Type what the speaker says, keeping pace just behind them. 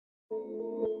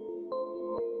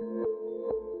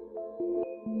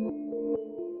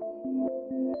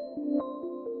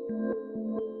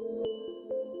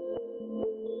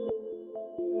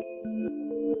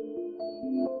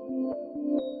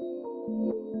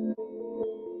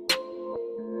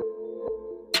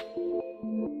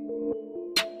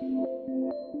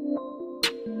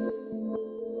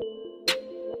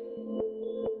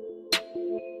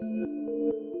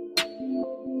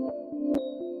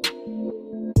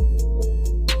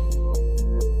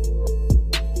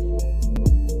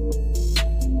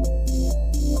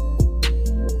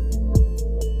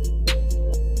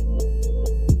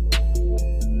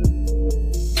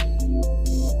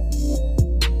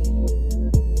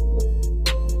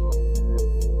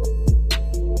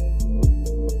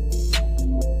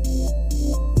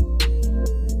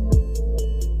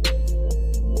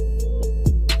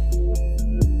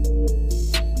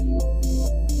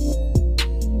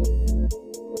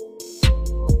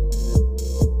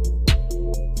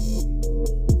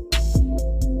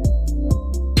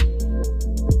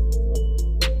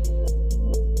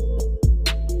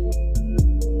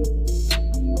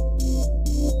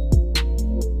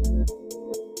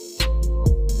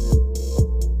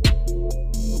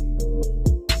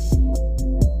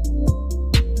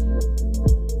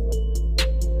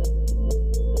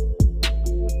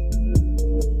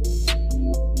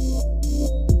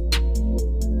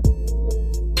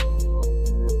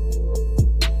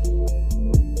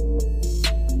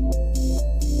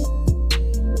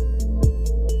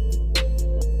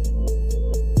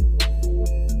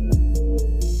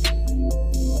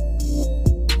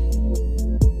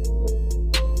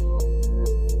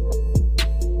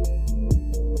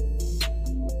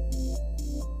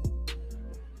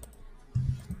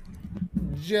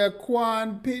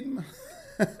Jaquan Pittman.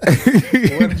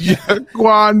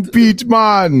 Jaquan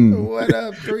Pittman. What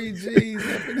up,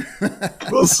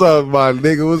 3Gs? What's up, my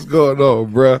nigga? What's going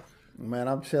on, bruh? Man,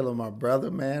 I'm chilling, my brother,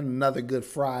 man. Another good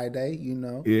Friday, you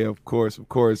know. Yeah, of course,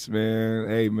 man.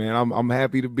 Hey, man, I'm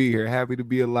happy to be here. Happy to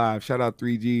be alive. Shout out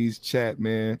 3Gs chat,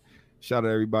 man. Shout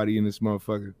out everybody in this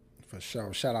motherfucker. For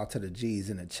sure. Shout out to the G's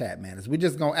in the chat, man. Is we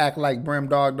just gonna act like Brim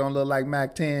Dog don't look like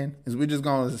Mac 10? Is we just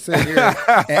gonna sit here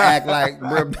and act like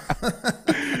Brim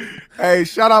Hey,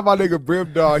 shout out my nigga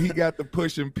Brim Dog. He got the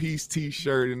Push and Peace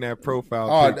t-shirt in that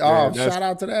profile pic, man. Shout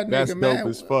out to that nigga, that's man. That's dope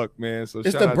as fuck, man. So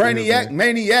it's the Brainiac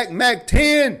Maniac Mac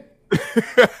 10.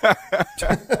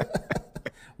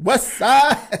 West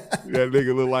side. That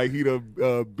nigga look like he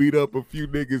done beat up a few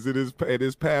niggas in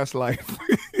his past life.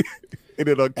 And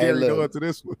then I'll carry on to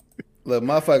this one. Look,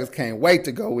 motherfuckers can't wait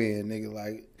to go in, nigga.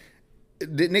 Like,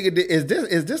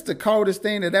 is this the coldest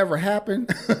thing that ever happened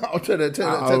to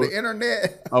the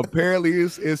internet? Apparently,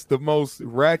 it's the most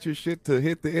ratchet shit to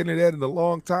hit the internet in a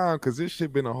long time because this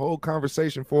shit been a whole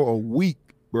conversation for a week,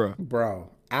 bro.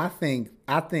 Bro, I think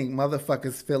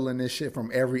motherfuckers feeling this shit from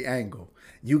every angle.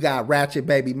 You got ratchet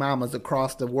baby mamas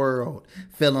across the world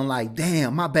feeling like,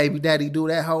 damn, my baby daddy do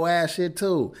that whole ass shit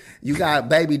too. You got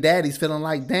baby daddies feeling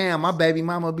like, damn, my baby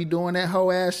mama be doing that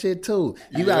whole ass shit too.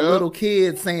 You got little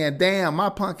kids saying, damn, my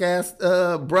punk ass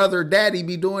brother daddy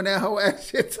be doing that whole ass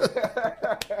shit too.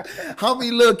 How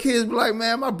many little kids be like,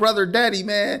 man, my brother daddy,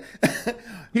 man.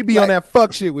 He be on that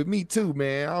fuck shit with me too,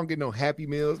 man. I don't get no Happy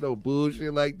Meals, no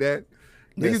bullshit like that.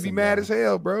 Niggas be mad as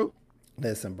hell, bro.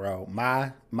 Listen, bro,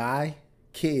 my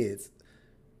kids,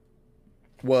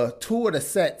 well, 2 of the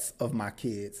sets of my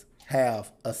kids have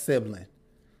a sibling.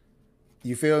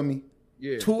 You feel me?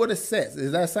 Yeah. 2 of the sets.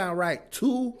 Does that sound right?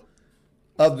 2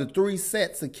 of the 3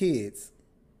 sets of kids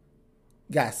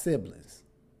got siblings.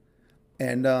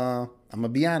 And I'm going to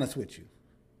be honest with you.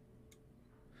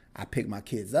 I pick my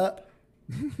kids up.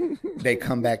 They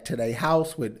come back to their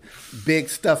house with big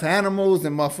stuffed animals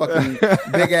and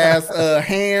motherfucking big ass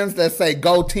hands that say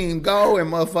 "Go Team Go"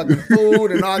 and motherfucking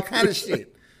food and all kind of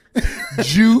shit.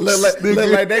 Juice,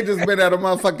 look like they just been at a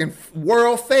motherfucking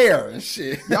World Fair and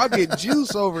shit. Y'all get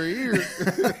juice over here.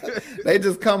 They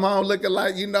just come home looking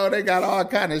like, you know, they got all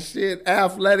kind of shit,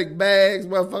 athletic bags,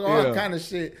 motherfucker, all kind of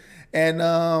shit. And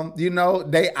you know,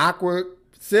 they awkward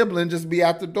sibling just be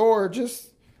out the door, just.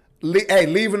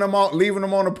 Leaving them on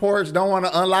the porch, don't want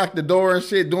to unlock the door and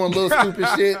shit, doing little stupid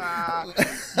shit.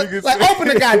 Like, open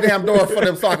the goddamn door for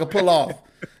them so I can pull off.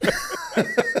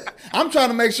 I'm trying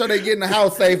to make sure they get in the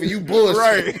house safe and you bullshit.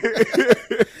 Right.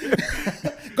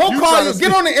 Go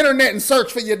get on the internet and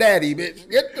search for your daddy, bitch.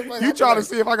 You trying to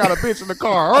see if I got a bitch in the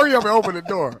car. Hurry up and open the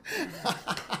door.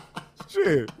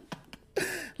 Shit.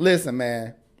 Listen,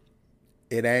 man.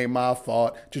 It ain't my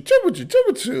fault.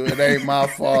 It ain't my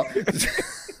fault.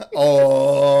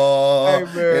 Oh, hey,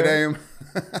 man. It ain't.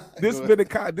 This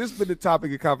been the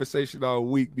topic of conversation all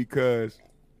week because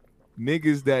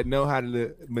niggas that know how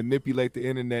to manipulate the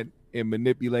internet and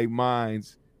manipulate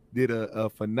minds did a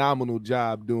phenomenal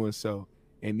job doing so.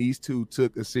 And these two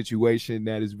took a situation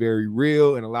that is very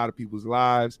real in a lot of people's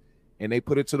lives and they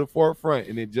put it to the forefront.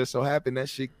 And it just so happened that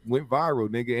shit went viral,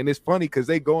 nigga. And it's funny because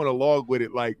they going along with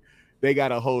it like they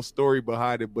got a whole story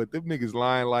behind it, but them niggas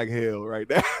lying like hell right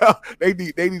now. They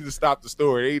need to stop the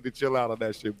story. They need to chill out on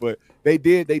that shit. But they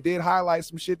did highlight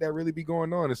some shit that really be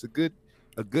going on. It's a good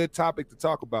topic to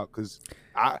talk about because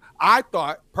I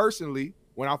thought personally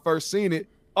when I first seen it,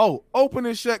 oh, open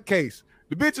and shut case.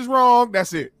 The bitch is wrong.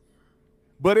 That's it.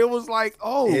 But it was like,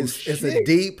 oh, it's a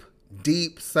deep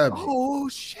subject. Oh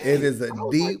shit! It is a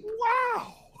deep, like,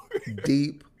 wow,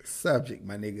 deep subject,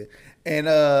 my nigga. And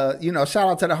you know, shout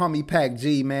out to the homie Pac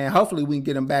G, man. Hopefully we can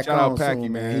get him back on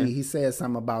soon, man. He said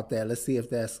something about that. Let's see if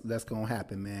that's gonna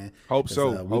happen, man. Hope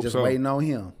so. We just waiting on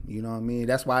him. You know what I mean?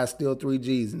 That's why it's still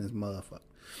 3Gs in this motherfucker.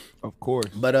 Of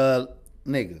course. But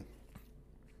nigga,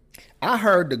 I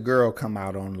heard the girl come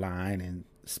out online and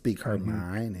speak her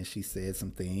mind, and she said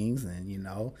some things, and you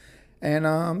know,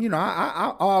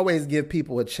 I always give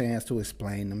people a chance to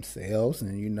explain themselves,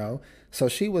 and you know, so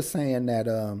she was saying that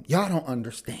y'all don't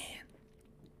understand.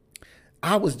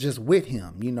 I was just with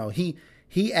him, you know. He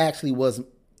actually was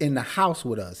in the house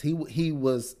with us. He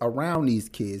was around these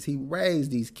kids. He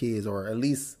raised these kids, or at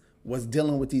least was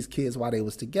dealing with these kids while they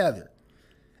was together,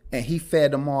 and he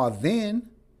fed them all then.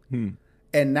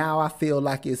 And now I feel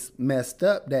like it's messed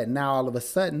up that now all of a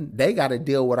sudden they got to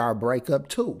deal with our breakup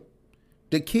too.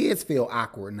 The kids feel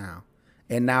awkward now.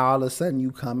 And now all of a sudden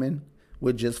you coming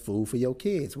with just food for your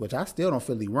kids, which I still don't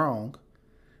feel wrong.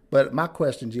 But my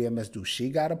question, GMS, do she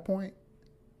got a point?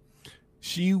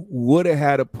 she would have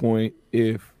had a point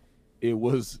if it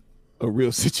was a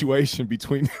real situation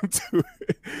between them two.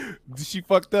 She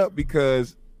fucked up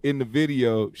because in the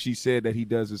video she said that he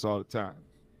does this all the time.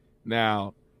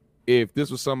 Now, if this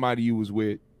was somebody you was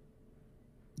with,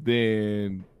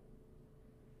 then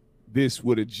this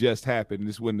would have just happened.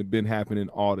 This wouldn't have been happening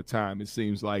all the time. It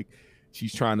seems like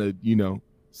she's trying to,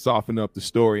 soften up the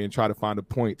story and try to find a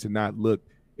point to not look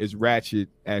as ratchet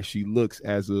as she looks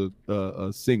as a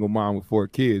single mom with 4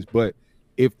 kids. But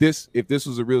if this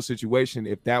was a real situation,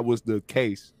 if that was the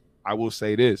case, I will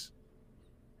say this: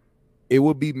 it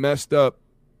would be messed up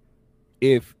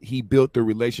if he built a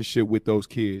relationship with those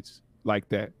kids like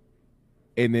that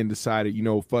and then decided,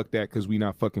 fuck that, because we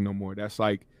not fucking no more. That's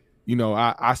like,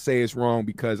 I say it's wrong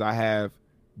because I have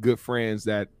good friends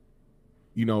that,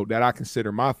 that I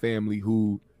consider my family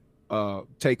who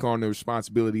take on the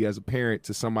responsibility as a parent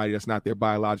to somebody that's not their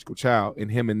biological child,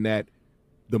 and him and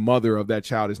the mother of that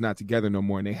child is not together no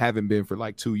more, and they haven't been for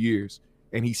like 2 years,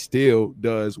 and he still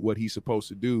does what he's supposed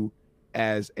to do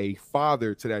as a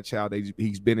father to that child.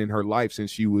 He's been in her life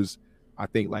since she was, I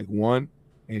think, like 1,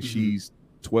 and she's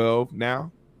 12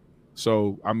 now.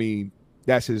 So, I mean,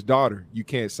 that's his daughter. You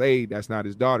can't say that's not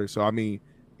his daughter. So, I mean,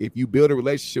 if you build a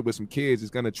relationship with some kids,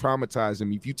 it's going to traumatize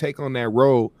them. If you take on that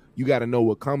role, you got to know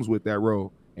what comes with that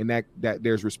role, and that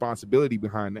there's responsibility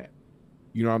behind that.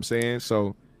 You know what I'm saying?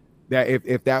 So that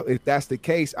if that's the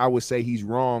case, I would say he's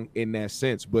wrong in that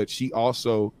sense. But she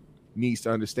also needs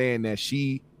to understand that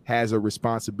she has a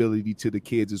responsibility to the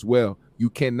kids as well. You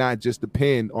cannot just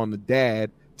depend on the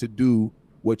dad to do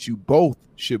what you both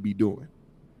should be doing.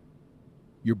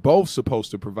 You're both supposed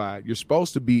to provide. You're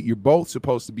both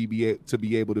supposed to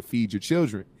be able to feed your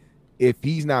children. If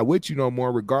he's not with you no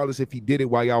more, regardless if he did it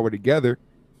while y'all were together,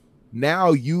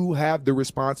 now you have the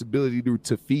responsibility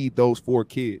to feed those 4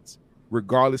 kids,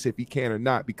 regardless if he can or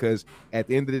not. Because at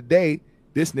the end of the day,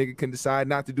 this nigga can decide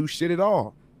not to do shit at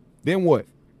all. Then what?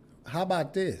 How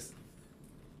about this?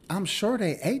 I'm sure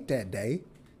they ate that day.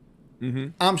 Mm-hmm.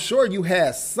 I'm sure you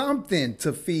had something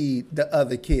to feed the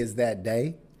other kids that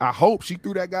day. I hope she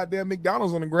threw that goddamn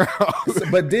McDonald's on the ground.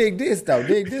 But dig this, though.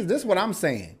 This is what I'm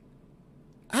saying.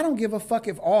 I don't give a fuck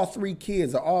if all 3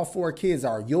 kids or all 4 kids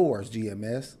are yours,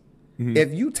 GMS. Mm-hmm.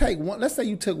 If you take one, let's say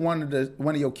you took one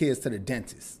of your kids to the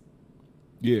dentist.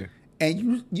 Yeah.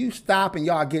 And you stop and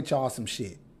y'all get y'all some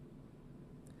shit.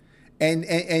 And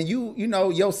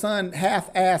your son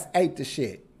half-ass ate the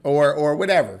shit or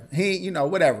whatever.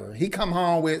 Whatever. He come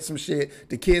home with some shit.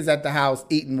 The kids at the house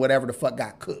eating whatever the fuck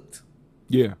got cooked.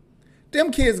 Yeah.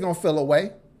 Them kids gonna feel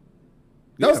away.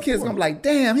 Those kids gonna be like,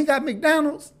 damn, he got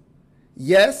McDonald's?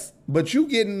 Yes, but you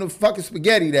getting the fucking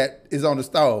spaghetti that is on the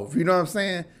stove. You know what I'm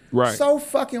saying? Right. So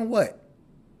fucking what?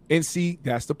 And see,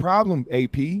 that's the problem,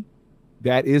 AP.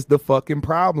 That is the fucking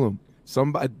problem.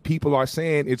 People are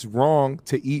saying it's wrong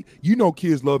to eat.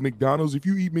 Kids love McDonald's. If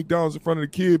you eat McDonald's in front of the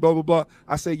kid, blah, blah, blah.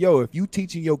 I say, if you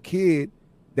teaching your kid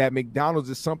that McDonald's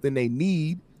is something they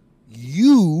need,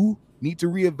 you need to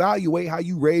reevaluate how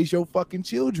you raise your fucking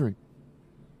children.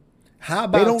 How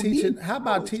about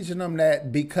teaching them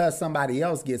that because somebody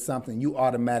else gets something, you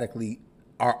automatically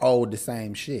are owed the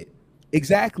same shit?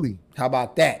 Exactly. How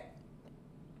about that?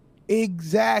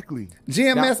 Exactly.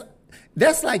 GMS,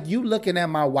 that's like you looking at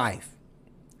my wife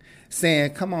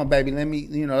saying, come on, baby,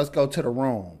 let's go to the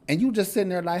room. And you just sitting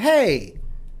there like, hey,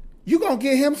 you gonna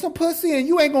get him some pussy and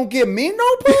you ain't gonna give me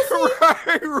no pussy?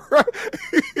 Right.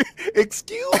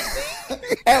 Excuse me?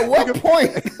 At what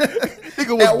point?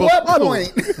 At what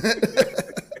point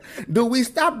do we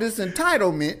stop this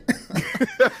entitlement?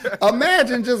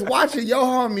 Imagine just watching your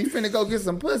homie finna go get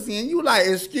some pussy and you like,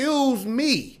 excuse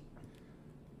me.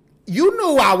 You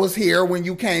knew I was here when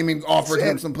you came and offered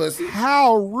him some pussy.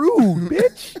 How rude,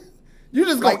 bitch. You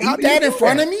just gonna eat that in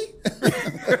front of me?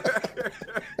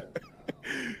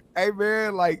 Hey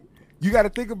man, like you got to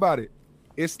think about it.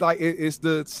 It's like it's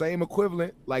the same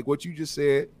equivalent, like what you just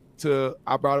said.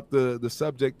 I brought up the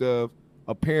subject of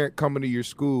a parent coming to your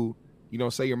school.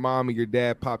 Say your mom and your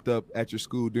dad popped up at your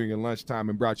school during your lunchtime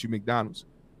and brought you McDonald's.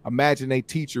 Imagine a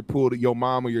teacher pulled your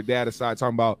mom or your dad aside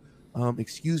talking about,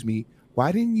 excuse me,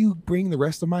 why didn't you bring the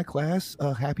rest of my class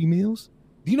Happy Meals?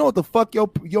 Do you know what the fuck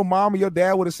your mom or your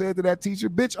dad would have said to that teacher?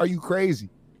 Bitch, are you crazy?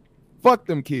 Fuck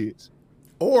them kids.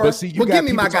 Or give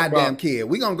me my goddamn kid.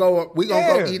 We gonna go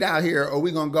eat out here, or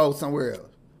we gonna go somewhere else.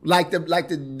 Like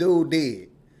the dude did.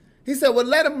 He said, "Well,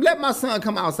 let my son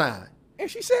come outside."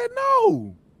 And she said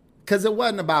no. Because it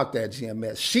wasn't about that,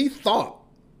 GMS. She thought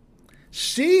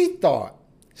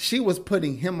she was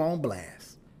putting him on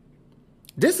blast.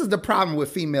 This is the problem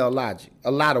with female logic. A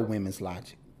lot of women's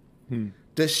logic.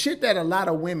 the shit that a lot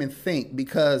of women think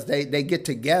because they get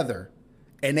together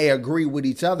and they agree with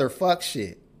each other, fuck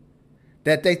shit.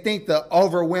 That they think the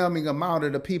overwhelming amount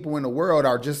of the people in the world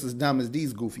are just as dumb as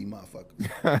these goofy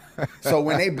motherfuckers. So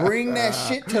when they bring that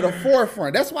shit to the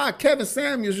forefront, that's why Kevin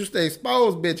Samuels used to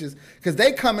expose bitches, because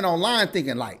they coming online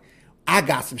thinking like, I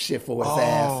got some shit for his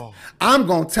ass. I'm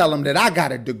going to tell him that I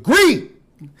got a degree.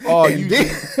 Oh, and you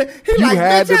like,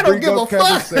 had bitch, to bring up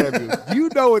Kevin Samuels. You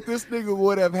know what this nigga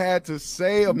would have had to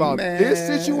say about this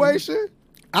situation?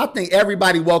 I think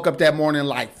everybody woke up that morning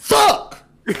like, fuck.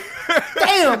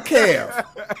 Damn, Kev.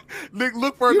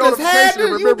 Look for a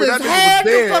notification. Remember that nigga was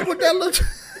dead. Fuck with that little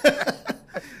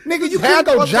nigga, you couldn't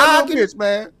go jogging, bitch,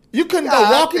 man. You couldn't go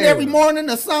walking every morning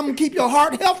or something, keep your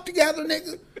heart health together,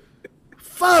 nigga.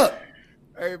 Fuck.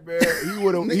 Hey man, he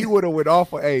would have went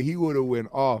off. He would have went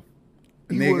off.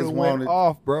 Niggas went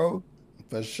off, bro.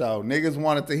 For sure. Niggas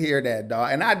wanted to hear that,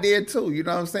 dog. And I did too, you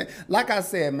know what I'm saying? Like I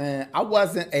said, man, I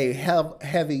wasn't a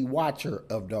heavy watcher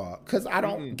of dog because I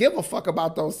don't give a fuck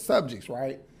about those subjects,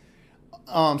 right?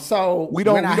 So we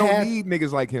don't need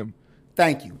niggas like him.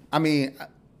 Thank you. I mean,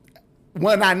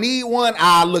 when I need one,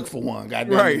 I'll look for one,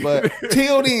 goddamn. Right. But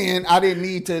till then, I didn't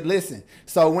need to listen.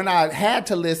 So when I had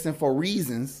to listen for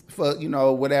reasons, for, you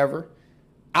know, whatever,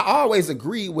 I always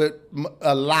agree with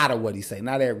a lot of what he say.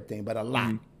 Not everything, but a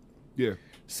lot. Yeah.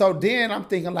 So then I'm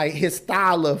thinking like his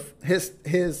style of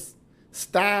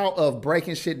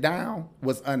breaking shit down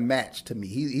was unmatched to me.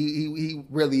 He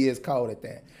really is cold at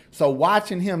that. So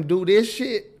watching him do this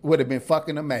shit would have been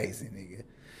fucking amazing, nigga.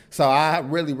 So I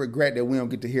really regret that we don't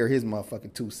get to hear his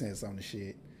motherfucking 2 cents on the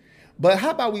shit. But how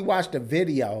about we watch the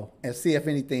video and see if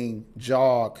anything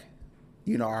jog,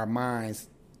 you know, our minds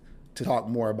to talk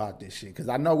more about this shit. Because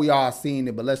I know we all seen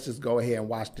it, but let's just go ahead and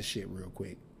watch the shit real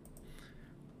quick.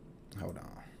 Hold on.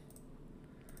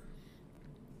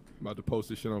 I'm about to post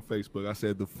this shit on Facebook. I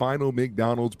said the final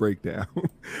McDonald's breakdown. I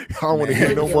don't want to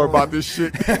hear no more about this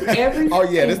shit. Oh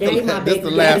yeah, this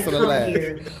the last of the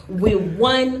last. With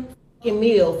one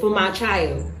meal for my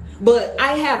child, but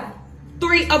I have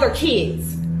 3 other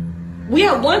kids. We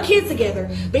have 1 kid together,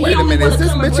 but wait he only is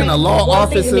this bitch in the law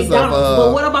offices of?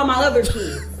 But what about my other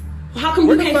kids? How come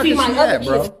you can't feed my other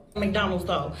kids at McDonald's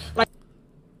though? Like,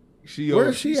 where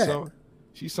is she at?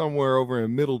 She's somewhere over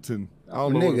in Middleton. I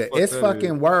don't know. Nigga, it's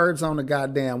fucking words on the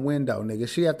goddamn window, nigga.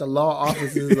 She at the law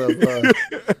offices of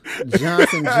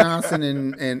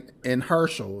Johnson and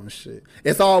Herschel and shit.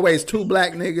 It's always 2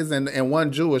 black niggas and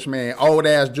 1 Jewish man, old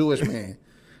ass Jewish man.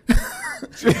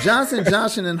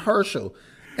 Johnson and Herschel,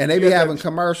 and they be having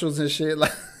commercials and shit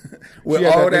like with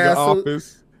old ass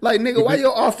office. Like, nigga, why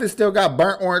your office still got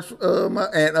burnt orange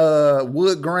and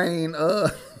wood grain?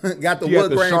 Got the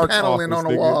wood grain paneling on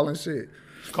the wall and shit.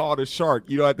 Call the shark.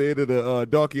 You know, at the end of the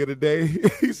donkey of the day,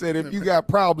 he said, if you got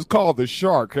problems, call the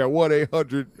shark at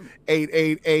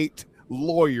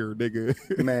 1-800-888-LAWYER, nigga.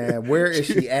 Man, where is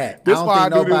she at? This why I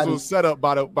knew this was set up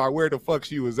by where the fuck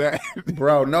she was at.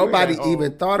 Bro, nobody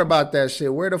even thought about that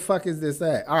shit. Where the fuck is this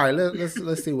at? All right,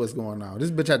 let's see what's going on.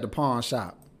 This bitch at the pawn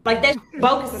shop. Like, that's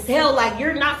bogus as hell. Like,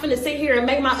 you're not finna sit here and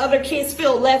make my other kids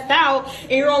feel left out,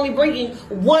 and you're only bringing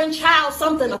 1 child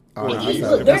something. Look,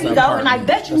 there you go. And I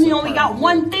bet you he only got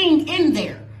 1 thing in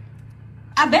there.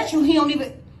 I bet you he don't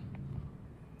even.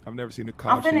 I've never seen a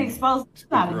car. I'm finna expose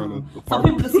him so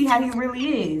people can see how he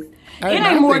really is. It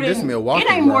ain't more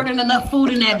than enough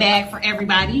food in that bag for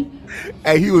everybody.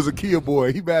 Hey, he was a Kia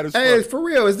boy. He bad as fuck. Hey, for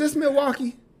real, is this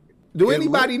Milwaukee? Do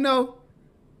anybody know?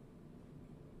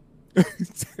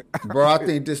 Bro, I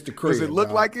think this the crib. Does it look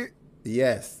like it?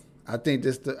 Yes, I think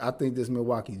this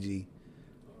Milwaukee G.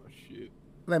 Oh shit!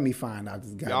 Let me find out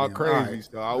this guy. Y'all crazy,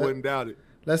 so I wouldn't doubt it.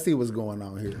 Let's see what's going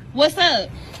on here. What's up?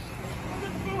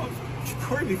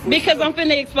 Because I'm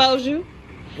finna expose you.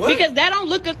 What? Because that don't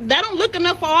look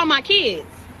enough for all my kids.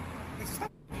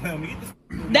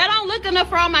 That don't look enough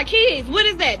for all my kids. What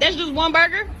is that? That's just 1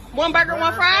 burger? 1 burger,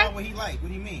 1 fry? What he like? What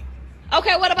do you mean?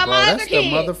 Okay, what about my other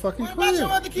kids? That's the motherfucking crib.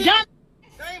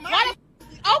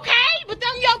 Okay, but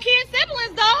them your kids'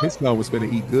 siblings, though. His son was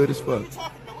finna eat good as fuck.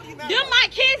 Them my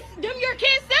kids, them your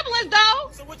kids' siblings, though.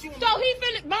 So my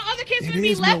other kids finna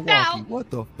be left out. What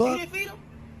the fuck?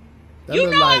 You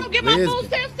know I don't give my food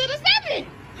stamps to the 7.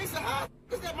 Lisa, how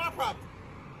is that my problem?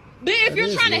 But if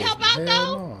you're trying to help out,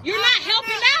 though, you're not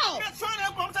helping out. I'm not trying to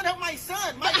help. I'm trying to help my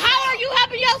son. But how are you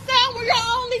helping your son when you're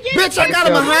only getting? Bitch, I got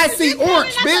him a high C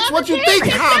orange, bitch. What you think?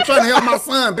 How I'm trying to help my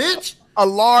son, bitch? A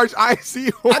large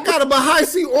icy orange. I got him a high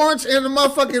C orange and a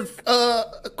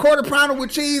motherfucking quarter pounder with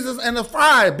cheese and a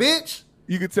fry, bitch.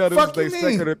 You can tell this Fuck is you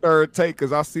their second or third take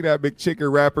because I see that big chicken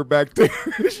rapper back there.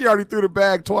 She already threw the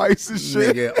bag twice and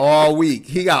shit. Nigga, all week.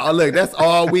 He got, look, that's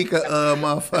all week of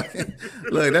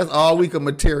motherfucking, look, that's all week of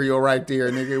material right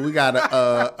there, nigga. We got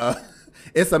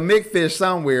it's a McFish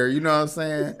somewhere, you know what I'm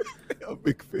saying? A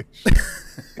big fish.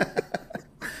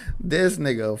 This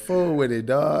nigga a fool with it,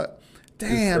 dog.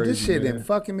 Damn, crazy, this shit man. in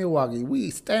fucking Milwaukee. We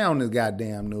stay on this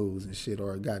goddamn news and shit,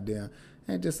 or goddamn,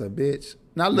 ain't just a bitch.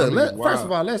 Now look, first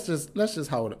of all, let's just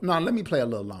hold it. No, let me play a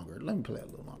little longer. Let me play a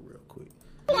little longer real quick.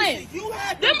 Them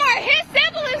are his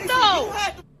siblings, though.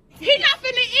 He not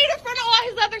finna eat in front of all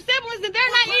his other siblings, and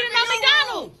they're not eating on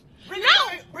McDonald's.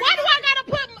 No, why do I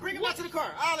gotta put? Bring him out to the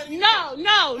car. I'll let him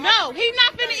No. He's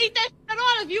not finna eat that shit at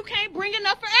all if you can't bring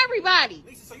enough for everybody.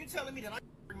 Lisa, so you telling me that I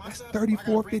bring my That's son?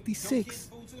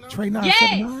 3456. Trey You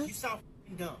 979. sound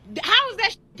dumb. How is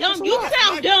that shit dumb? You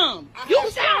sound dumb.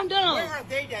 You sound dumb. Where are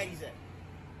they daddies at?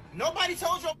 Nobody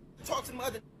told you to talk to them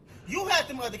other. You had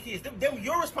them other kids. They were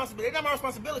your responsibility. They're not my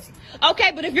responsibility.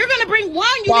 Okay, but if you're gonna bring one,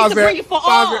 you need to bring it for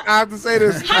all. I have to say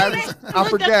this. How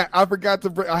I forgot to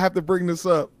bring. I have to bring this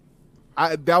up.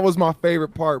 That was my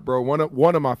favorite part, bro.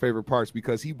 One of my favorite parts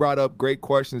because he brought up great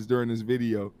questions during this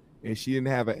video, and she didn't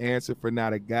have an answer for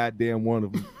not a goddamn one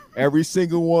of them. Every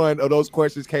single one of those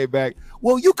questions came back.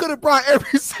 Well, you could have brought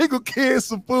every single kid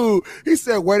some food. He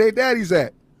said, "Where they daddies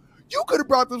at?" You could have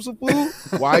brought them some food.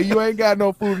 Why you ain't got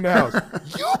no food in the house?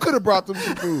 You could have brought them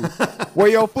some food. Where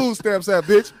your food stamps at,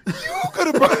 bitch? You could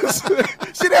have brought some.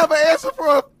 She didn't have an answer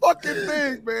for a fucking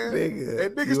thing, man. Nigga,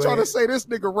 and niggas trying to say this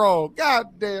nigga wrong.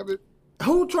 God damn it.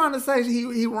 Who trying to say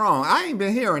he wrong? I ain't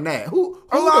been hearing that. Who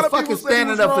lot the of fuck people is say he standing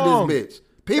was up wrong. for this bitch?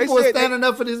 People are said standing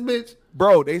up for this bitch.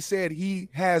 Bro, they said he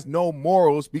has no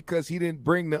morals because he didn't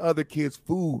bring the other kids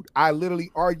food. I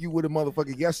literally argued with a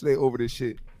motherfucker yesterday over this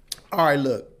shit. All right,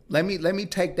 look. Let me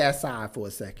take that side for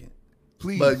a second.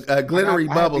 Please. But Glittery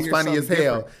I have to Bubbles hear funny as something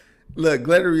hell. different. Look,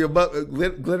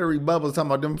 Glittery Bubbles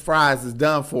talking about them fries is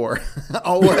done for.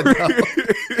 Oh what? No.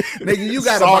 Nigga, you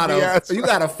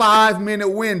got a 5-minute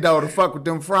window to fuck with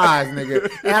them fries,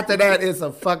 nigga. After that, it's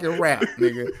a fucking wrap,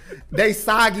 nigga. They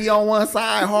soggy on one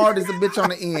side, hard as a bitch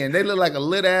on the end. They look like a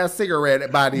lit ass cigarette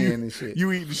by the end and shit.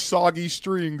 You eat soggy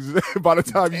strings by the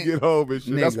time you get home and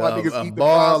shit. Nigga, That's why niggas a eat the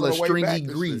ball fries of on the way back stringy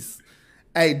and grease.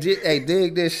 Hey,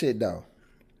 dig this shit though.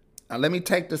 Now let me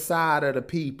take the side of the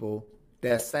people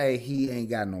that say he ain't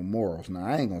got no morals. Now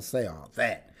I ain't gonna say all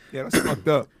that. shit. Yeah, that's fucked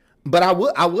up. But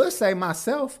I would say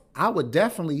myself, I would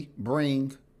definitely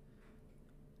bring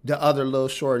the other little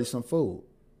shorty some food.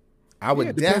 I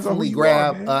would definitely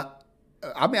grab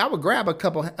I would grab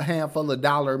a handful of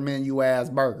dollar menu ass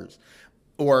burgers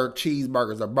or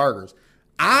cheeseburgers or burgers.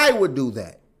 I would do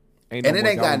that. And it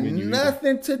ain't got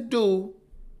nothing to do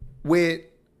with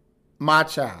my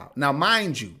child. Now,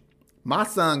 mind you, my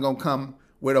son gonna come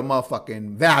with a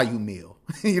motherfucking value meal.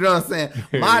 You know what I'm saying?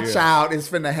 My child is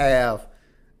finna have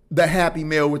the Happy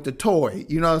Meal with the toy.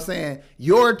 You know what I'm saying?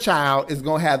 Your child is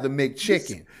gonna have the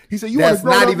McChicken. He said, "You that's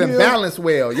want not even meal? Balanced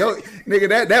well." Yo,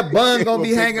 nigga, that bun gonna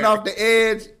be hanging off the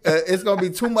edge. It's gonna be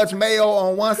too much mayo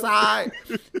on one side.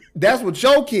 That's what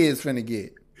your kids finna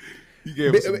get. You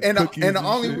gave us some cookies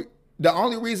and The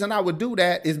only reason I would do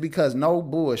that is because no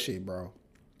bullshit, bro.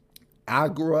 I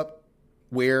grew up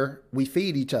where we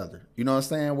feed each other. You know what I'm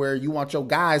saying? Where you want your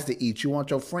guys to eat, you want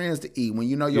your friends to eat. When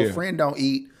you know your friend don't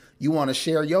eat, you want to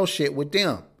share your shit with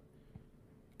them.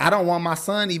 I don't want my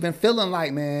son even feeling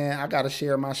like, man, I got to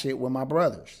share my shit with my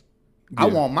brothers. Yeah. I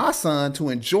want my son to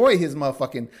enjoy his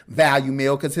motherfucking value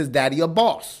meal because his daddy a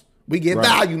boss. We get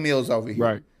value meals over here.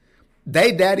 Right.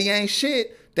 They daddy ain't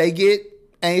shit. They get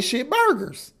ain't shit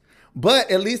burgers. But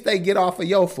at least they get off of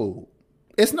your food.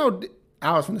 It's no,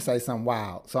 I was going to say something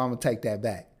wild, so I'm going to take that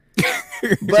back.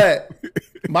 But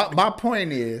my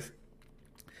point is,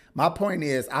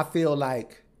 I feel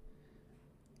like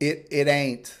it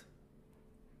ain't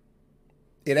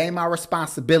my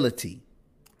responsibility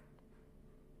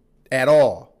at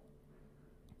all.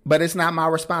 But it's not my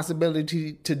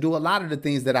responsibility to do a lot of the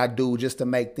things that I do just to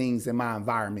make things in my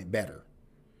environment better.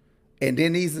 And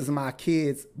then these is my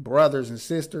kids, brothers and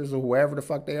sisters, or whoever the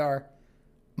fuck they are.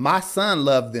 My son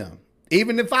loved them.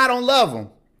 Even if I don't love them,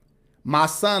 my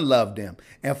son loved them.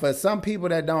 And for some people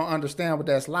that don't understand what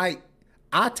that's like,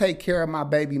 I take care of my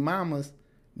baby mamas,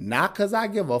 not because I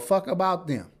give a fuck about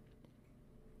them,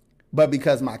 but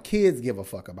because my kids give a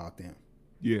fuck about them.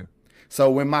 Yeah. So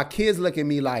when my kids look at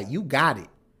me like, you got it.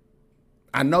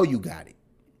 I know you got it.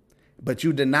 But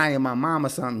you denying my mama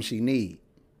something she need.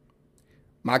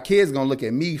 My kids gonna look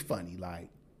at me funny, like,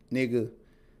 nigga,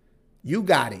 you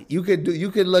got it. You could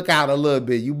look out a little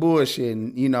bit. You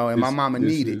bullshitting, you know, and my mama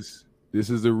need it. This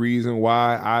is the reason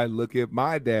why I look at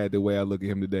my dad the way I look at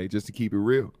him today, just to keep it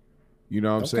real. You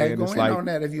know what I'm saying? Go it's in like on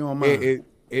that if you don't mind.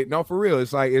 No, for real.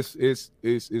 It's like it's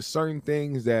certain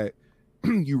things that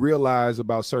you realize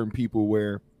about certain people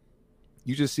where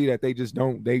you just see that they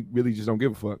really just don't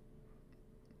give a fuck.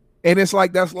 And it's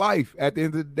like that's life. At the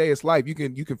end of the day, it's life. You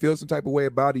can feel some type of way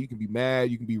about it. You can be mad.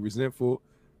 You can be resentful,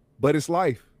 but it's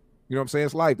life. You know what I'm saying?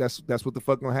 It's life. That's what the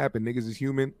fuck gonna happen. Niggas is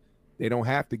human. They don't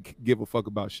have to give a fuck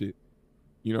about shit.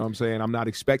 You know what I'm saying? I'm not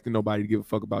expecting nobody to give a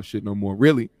fuck about shit no more.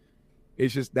 Really,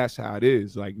 it's just that's how it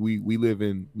is. Like we live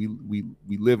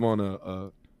on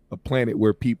a planet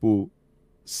where people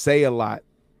say a lot,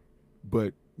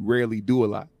 but rarely do a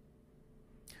lot.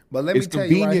 But let me tell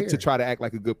you, it's convenient to try to act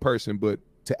like a good person, but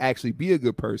to actually be a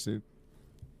good person,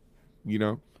 you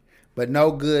know. But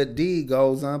no good deed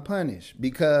goes unpunished,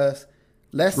 because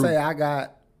let's say I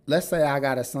got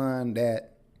a son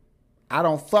that I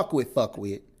don't fuck with,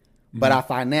 but I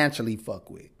financially fuck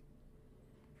with.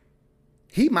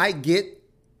 He might get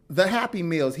the Happy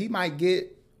Meals, he might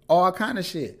get all kind of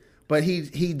shit, but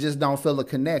he just don't feel a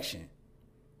connection.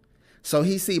 So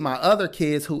he see my other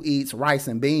kids who eats rice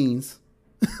and beans,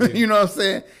 you know what I'm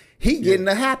saying? He getting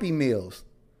the Happy Meals,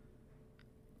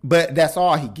 but that's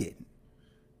all he getting.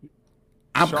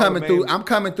 I'm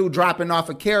coming through dropping off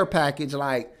a care package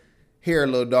like, here,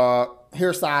 little dog,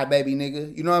 here, side baby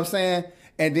nigga. You know what I'm saying?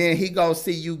 And then he go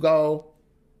see you go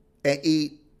and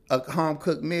eat a home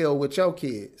cooked meal with your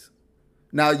kids.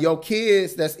 Now your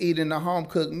kids that's eating the home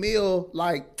cooked meal,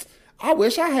 like, I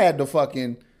wish I had the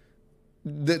fucking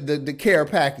the care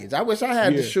package. I wish I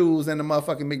had the shoes and the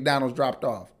motherfucking McDonald's dropped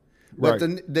off. But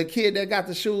the kid that got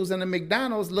the shoes and the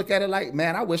McDonald's look at it like,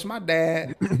 man, I wish my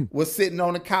dad was sitting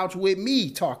on the couch with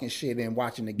me talking shit and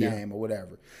watching the game or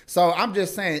whatever. So I'm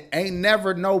just saying, ain't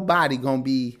never nobody gonna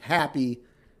be happy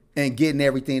and getting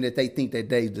everything that they think that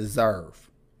they deserve.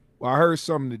 Well, I heard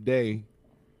something today.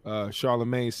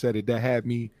 Charlamagne said it that had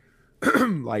me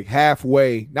like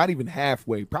halfway, not even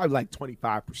halfway, probably like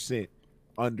 25%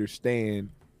 understand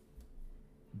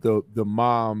the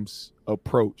mom's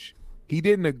approach. He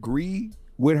didn't agree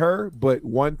with her, but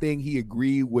one thing he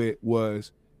agreed with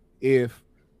was, if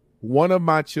one of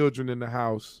my children in the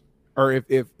house, or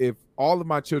if all of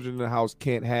my children in the house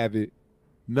can't have it,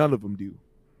 none of them do.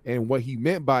 And what he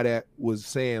meant by that was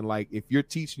saying, like, if you're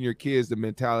teaching your kids the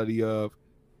mentality of,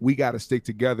 we got to stick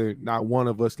together, not one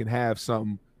of us can have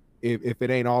something. If it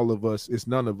ain't all of us, it's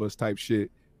none of us type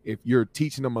shit. If you're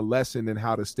teaching them a lesson in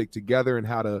how to stick together and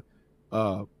how to,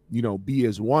 be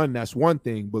as one, that's one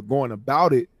thing. But going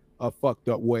about it a fucked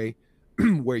up way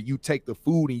where you take the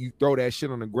food and you throw that shit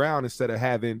on the ground instead of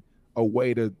having a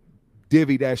way to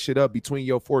divvy that shit up between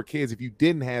your 4 kids. If you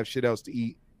didn't have shit else to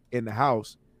eat in the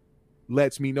house,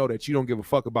 lets me know that you don't give a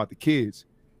fuck about the kids.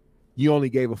 You only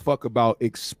gave a fuck about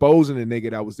exposing the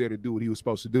nigga that was there to do what he was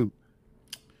supposed to do.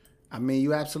 I mean,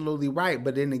 you're absolutely right.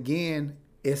 But then again,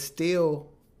 it's still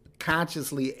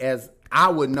consciously, as I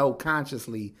would know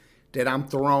consciously, that I'm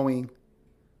throwing.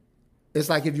 It's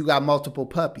like if you got multiple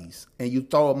puppies and you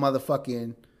throw a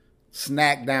motherfucking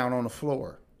snack down on the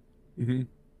floor. Mm-hmm.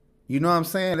 You know what I'm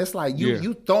saying? It's like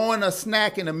you throwing a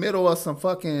snack in the middle of some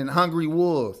fucking hungry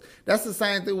wolves. That's the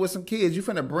same thing with some kids. You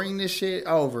finna bring this shit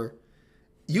over.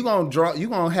 You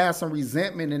gonna have some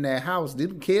resentment in that house.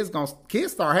 These kids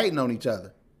start hating on each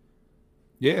other.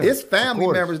 Yeah, it's family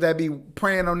members that be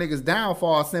praying on niggas'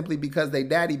 downfall simply because they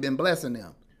daddy been blessing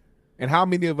them. And how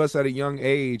many of us at a young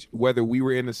age, whether we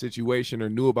were in a situation or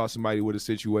knew about somebody with a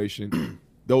situation,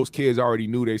 those kids already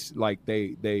knew they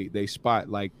spot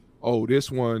like, oh, this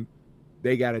one,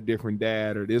 they got a different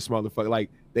dad, or this motherfucker.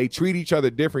 Like, they treat each other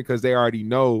different because they already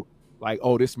know, like,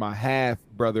 oh, this is my half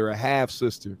brother or half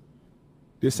sister.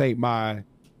 This ain't my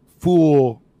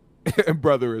full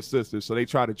brother or sister. So they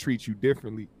try to treat you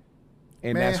differently.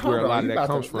 And man, that's where a lot of that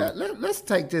comes from. Let's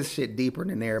take this shit deeper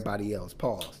than everybody else.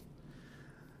 Pause.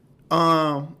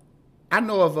 I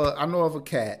know of a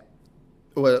cat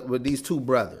with these 2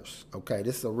 brothers. Okay,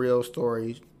 this is a real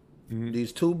story. Mm-hmm.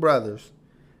 These 2 brothers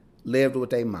lived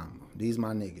with their mama. These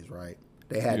my niggas, right?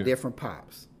 They had different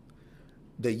pops.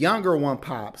 The younger one,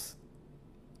 pops,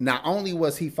 not only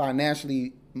was he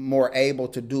financially more able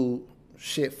to do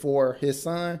shit for his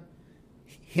son,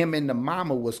 him and the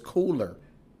mama was cooler.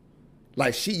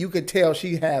 Like, you could tell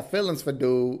she had feelings for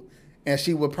dude, and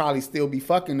she would probably still be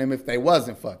fucking them if they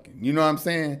wasn't fucking. You know what I'm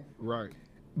saying? Right.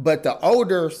 But the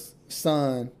older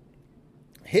son,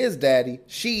 his daddy,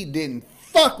 she didn't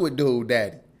fuck with dude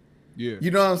daddy. Yeah.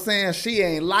 You know what I'm saying? She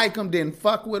ain't like him, didn't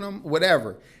fuck with him,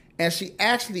 whatever. And she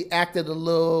actually acted a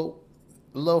little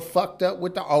fucked up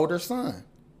with the older son.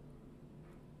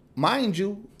 Mind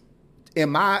you, in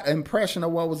my impression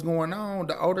of what was going on,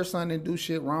 the older son didn't do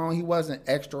shit wrong. He wasn't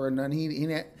extra or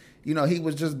nothing. He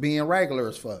was just being regular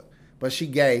as fuck. But she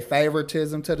gave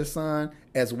favoritism to the son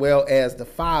as well as the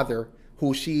father,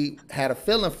 who she had a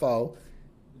feeling for.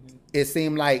 It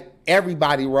seemed like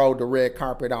everybody rolled the red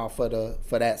carpet off for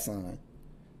that son.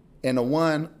 And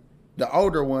the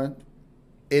older one,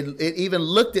 it even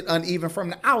looked it uneven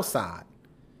from the outside.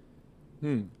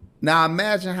 Now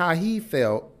imagine how he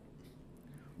felt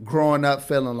growing up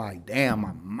feeling like, damn,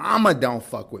 my mama don't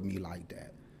fuck with me like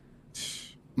that.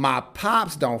 My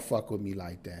pops don't fuck with me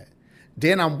like that.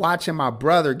 Then I'm watching my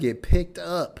brother get picked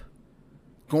up,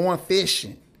 going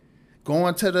fishing,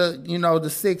 going to the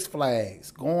Six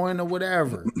Flags, going to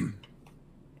whatever,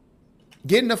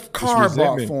 getting a car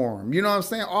bought for him. You know what I'm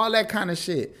saying? All that kind of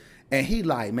shit. And he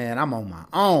like, man, I'm on my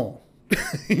own.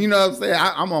 You know what I'm saying?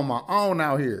 I'm on my own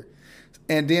out here.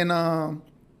 And then I'm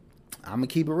going to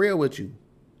keep it real with you.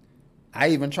 I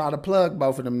even try to plug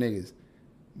both of them niggas.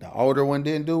 The older one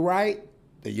didn't do right.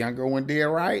 The younger one did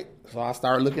right. So I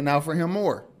started looking out for him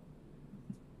more.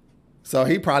 So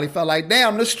he probably felt like,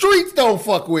 damn, the streets don't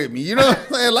fuck with me. You know what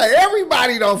I'm saying? Like,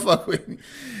 everybody don't fuck with me.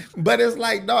 But it's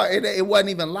like, dog, it wasn't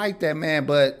even like that, man.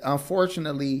 But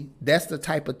unfortunately, that's the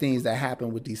type of things that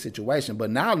happen with these situations. But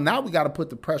now we got to put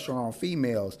the pressure on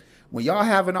females. When y'all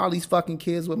having all these fucking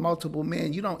kids with multiple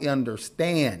men, you don't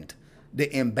understand the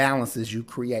imbalances you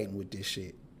creating with this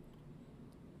shit.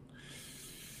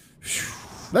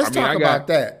 Let's talk about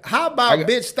that. How about,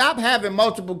 bitch, stop having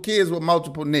multiple kids with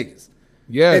multiple niggas?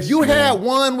 Yes. If you had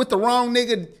one with the wrong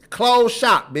nigga, close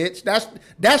shop, bitch.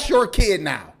 That's your kid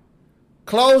now.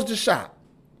 Close the shop.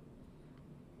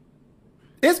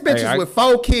 It's bitches with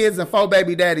 4 kids and 4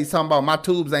 baby daddies talking about my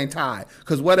tubes ain't tied.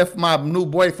 Because what if my new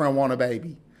boyfriend want a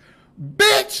baby?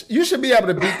 Bitch, you should be able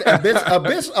to beat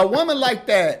that. A woman like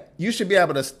that, you should be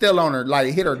able to steal on her,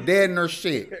 like hit her dead in her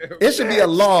shit. It should be a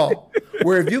law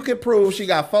where if you can prove she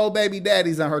got 4 baby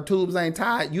daddies and her tubes ain't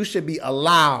tied, you should be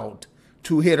allowed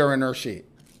to hit her in her shit.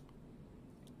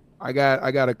 I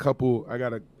got a couple.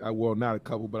 Well, not a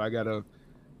couple, but I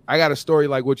got a story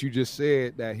like what you just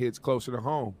said that hits closer to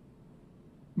home.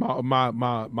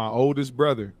 My oldest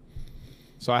brother.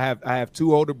 So I have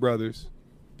 2 older brothers.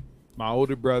 My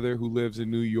older brother who lives in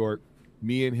New York,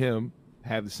 me and him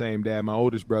have the same dad. My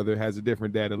oldest brother has a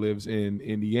different dad that lives in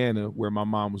Indiana where my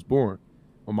mom was born.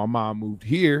 When my mom moved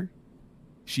here,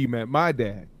 she met my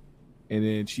dad. And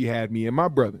then she had me and my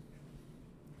brother.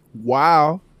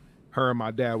 While her and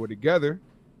my dad were together,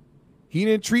 he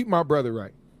didn't treat my brother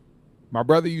right. My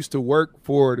brother used to work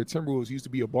for the Timberwolves. He used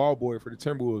to be a ball boy for the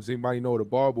Timberwolves. Anybody know what a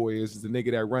ball boy is? It's the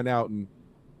nigga that run out and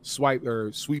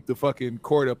sweep the fucking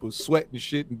court up with sweat and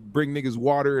shit and bring niggas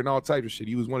water and all types of shit.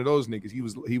 He was one of those niggas.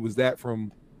 He was that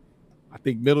from, I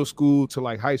think, middle school to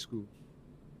like high school.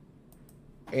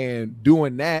 And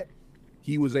doing that,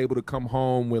 he was able to come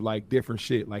home with like different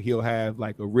shit. Like he'll have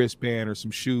like a wristband or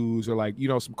some shoes or like,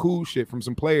 some cool shit from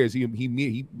some players.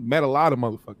 He met a lot of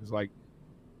motherfuckers. Like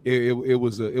it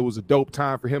was a dope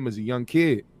time for him as a young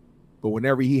kid. But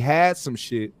whenever he had some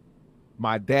shit,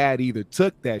 my dad either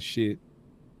took that shit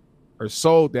or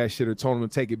sold that shit or told him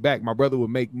to take it back. My brother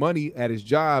would make money at his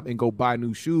job and go buy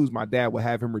new shoes. My dad would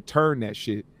have him return that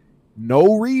shit.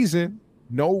 No reason,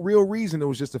 no real reason. It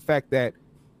was just the fact that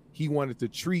he wanted to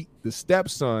treat the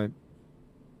stepson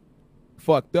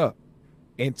fucked up.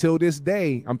 And till this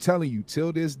day, I'm telling you,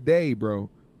 till this day, bro,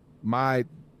 my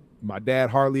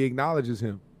dad hardly acknowledges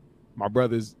him. My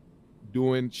brother's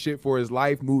doing shit for his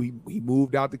life. He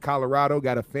moved out to Colorado,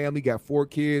 got a family, got 4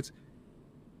 kids.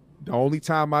 The only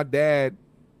time my dad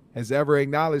has ever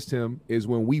acknowledged him is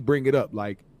when we bring it up.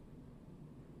 Like,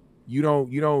 you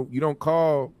don't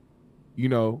call,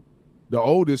 the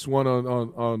oldest one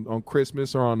on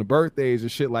Christmas or on the birthdays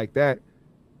and shit like that.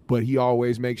 But he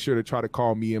always makes sure to try to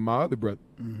call me and my other brother.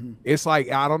 Mm-hmm. It's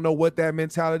like, I don't know what that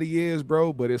mentality is,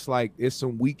 bro, but it's like, it's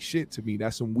some weak shit to me.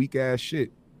 That's some weak ass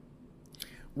shit.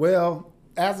 Well,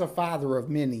 as a father of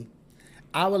many,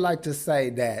 I would like to say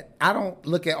that I don't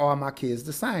look at all my kids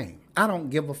the same. I don't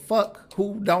give a fuck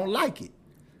who don't like it.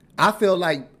 I feel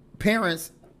like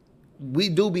parents, we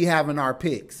do be having our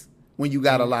picks when you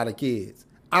got a lot of kids.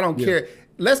 I don't care.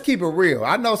 Let's keep it real.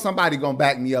 I know somebody gonna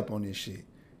back me up on this shit.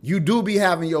 You do be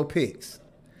having your picks.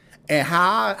 And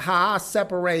how I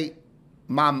separate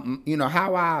my,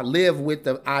 how I live with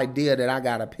the idea that I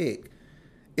got to pick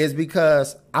is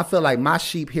because I feel like my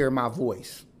sheep hear my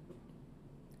voice.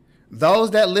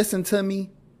 Those that listen to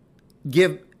me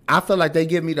I feel like they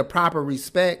give me the proper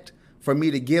respect for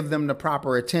me to give them the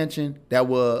proper attention that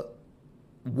will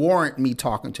warrant me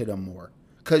talking to them more.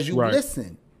 Because you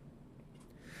listen.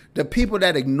 The people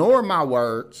that ignore my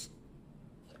words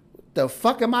The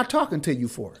fuck am I talking to you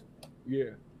for?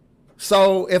 Yeah.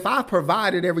 So if I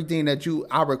provided everything that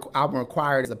I'm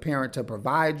required as a parent to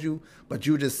provide you, but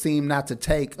you just seem not to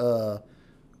take,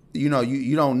 you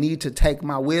don't need to take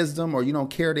my wisdom, or you don't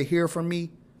care to hear from me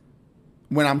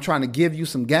when I'm trying to give you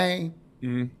some game,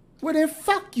 well then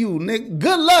fuck you, nigga.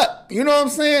 Good luck. You know what I'm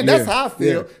saying? That's how I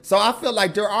feel. Yeah. So I feel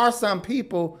like there are some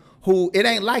people who it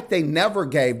ain't like they never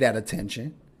gave that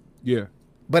attention. Yeah.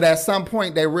 But at some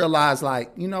point they realize,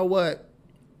 like, you know what?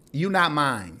 You not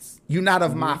mine. You not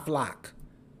of my flock.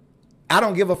 I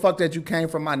don't give a fuck that you came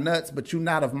from my nuts, but you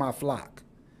not of my flock.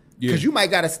 Because you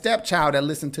might got a stepchild that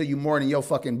listen to you more than your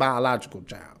fucking biological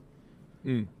child.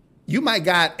 You might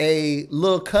got a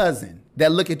little cousin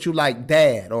that look at you like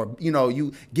dad, or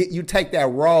you take that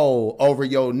role over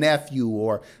your nephew,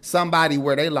 or somebody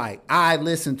where they like, I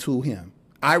listen to him,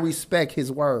 I respect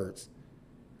his words.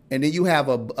 And then you have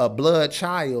a blood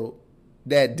child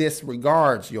that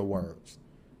disregards your words.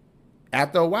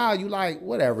 After a while, you like,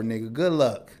 whatever, nigga, good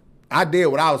luck. I did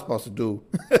what I was supposed to do.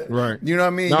 Right. You know what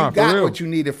I mean? You got what you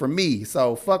needed from me,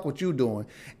 so fuck what you doing.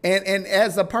 And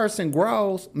as a person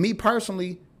grows, me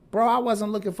personally, bro, I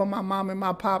wasn't looking for my mom and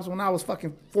my pops when I was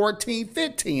fucking 14,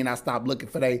 15. I stopped looking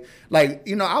for they, like,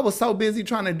 I was so busy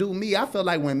trying to do me. I feel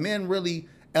like when men really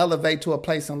elevate to a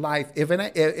place in life, if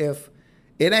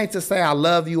it ain't to say I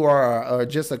love you, or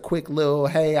just a quick little,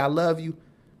 hey, I love you,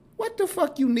 what the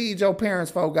fuck you need your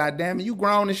parents for, goddamn it? You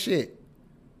grown as shit.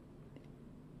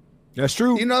 That's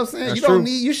true. You know what I'm saying? That's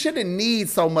you shouldn't need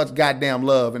so much goddamn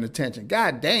love and attention.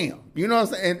 Goddamn. You know what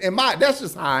I'm saying? And that's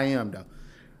just how I am, though.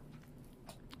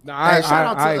 No,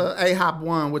 shout out to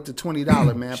A-Hop1 with the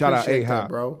 $20, man. Shout Appreciate out A-Hop, that,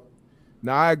 bro.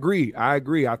 No, I agree.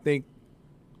 I think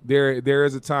there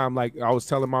is a time, like I was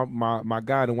telling my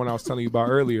guy, the one I was telling you about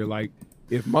earlier, like,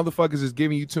 if motherfuckers is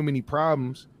giving you too many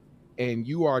problems and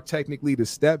you are technically the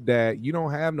stepdad, you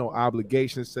don't have no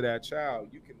obligations to that child.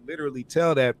 You can literally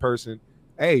tell that person,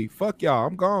 hey, fuck y'all,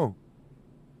 I'm gone.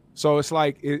 So it's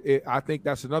like, I think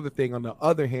that's another thing. On the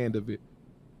other hand of it,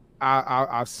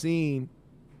 I've seen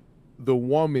the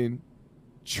woman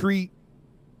treat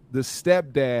the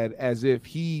stepdad as if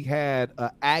he had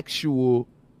an actual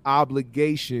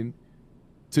obligation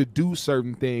to do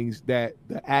certain things that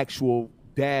the actual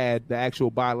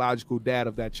biological dad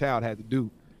of that child had to do.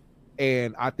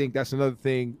 And I think that's another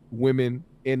thing women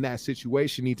in that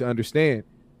situation need to understand.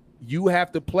 You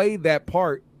have to play that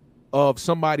part of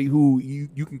somebody who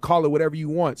you can call it whatever you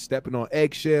want, stepping on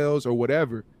eggshells or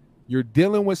whatever. You're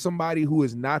dealing with somebody who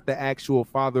is not the actual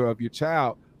father of your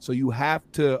child. So you have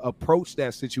to approach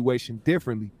that situation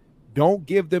differently. Don't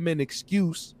give them an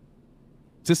excuse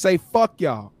to say, fuck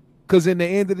y'all. Because in the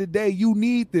end of the day, you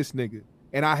need this nigga.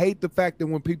 And I hate the fact that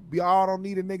when people be, oh, I don't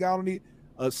need a nigga, I don't need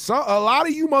a lot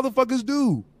of you motherfuckers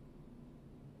do.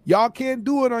 Y'all can't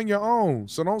do it on your own.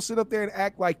 So don't sit up there and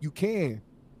act like you can.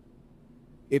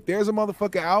 If there's a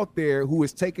motherfucker out there who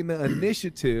is taking the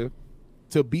initiative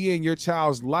to be in your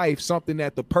child's life, something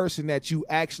that the person that you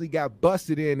actually got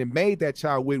busted in and made that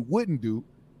child with wouldn't do,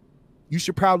 you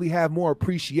should probably have more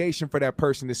appreciation for that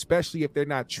person, especially if they're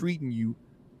not treating you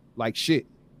like shit.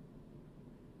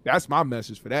 That's my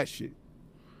message for that shit.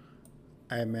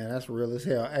 Hey, man, that's real as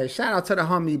hell. Hey, shout out to the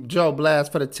homie Joe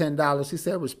Blast for the $10. He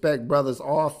said, respect, brothers,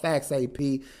 all facts, AP.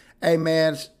 Hey,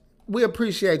 man, we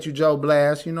appreciate you, Joe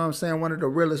Blast. You know what I'm saying? One of the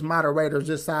realest moderators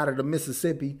this side of the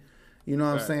Mississippi. You know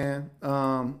what I'm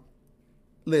saying?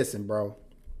 Listen, bro.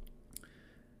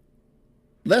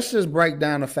 Let's just break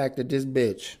down the fact that this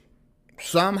bitch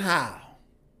somehow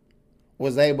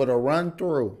was able to run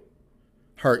through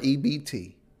her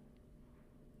EBT.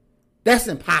 That's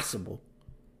impossible.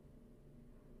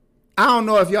 I don't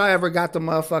know if y'all ever got the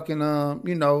motherfucking,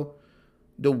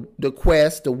 the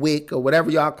Quest, the WIC, or whatever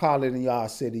y'all call it in y'all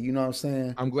city. You know what I'm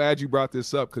saying? I'm glad you brought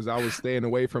this up because I was staying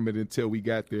away from it until we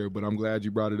got there, but I'm glad you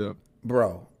brought it up.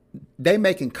 Bro, they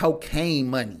making cocaine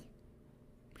money.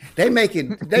 They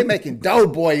making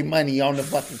doughboy money on the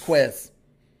fucking Quest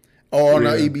or on the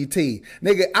EBT.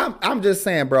 Nigga, I'm just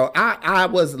saying, bro, I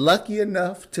was lucky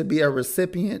enough to be a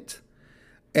recipient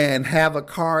and have a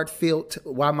card filled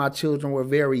while my children were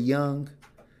very young.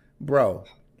 Bro,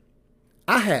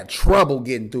 I had trouble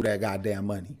getting through that goddamn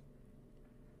money.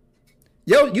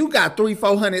 Yo, you got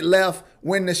 $300-400 left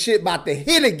when the shit about to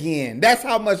hit again. That's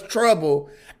how much trouble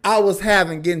I was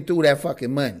having getting through that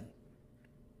fucking money.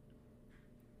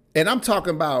 And I'm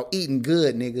talking about eating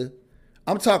good, nigga.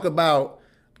 I'm talking about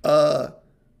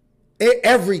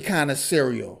every kind of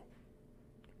cereal.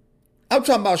 I'm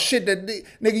talking about shit that,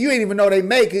 nigga, you ain't even know they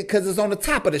make it because it's on the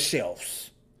top of the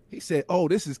shelves. He said, oh,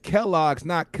 this is Kellogg's,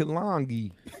 not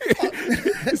Kalongi.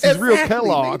 This is real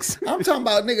Kellogg's. Nigga. I'm talking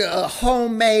about, nigga, a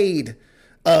homemade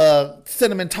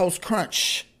Cinnamon Toast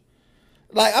Crunch.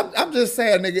 Like, I'm just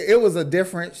saying, nigga, it was a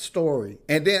different story.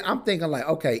 And then I'm thinking like,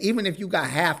 okay, even if you got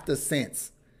half the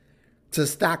sense to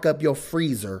stock up your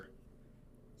freezer,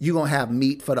 you going to have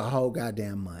meat for the whole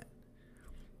goddamn month.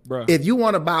 Bruh. If you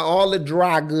want to buy all the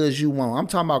dry goods you want, I'm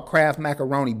talking about Kraft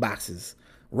macaroni boxes,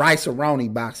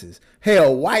 rice-a-roni boxes,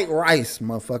 hell, white rice,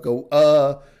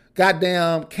 motherfucker,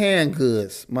 goddamn canned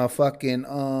goods,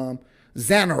 motherfucking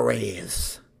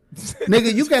Xanarez.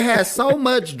 Nigga, you can have so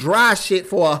much dry shit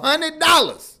for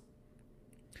 $100.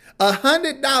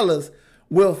 $100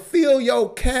 will fill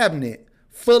your cabinet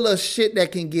full of shit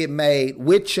that can get made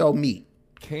with your meat.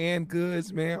 Canned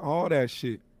goods, man, all that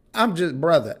shit. I'm just,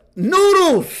 brother.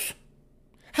 Noodles.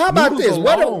 How about Noodles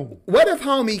this? What if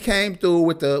homie came through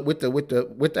with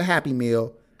the Happy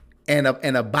Meal and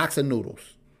a box of noodles?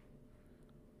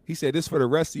 He said this for the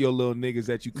rest of your little niggas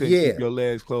that you couldn't keep your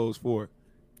legs closed for.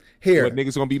 Here, what,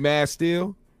 niggas gonna be mad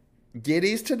still? Get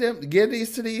these to them. Get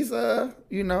these to these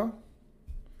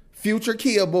future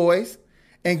Kia boys,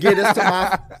 and get this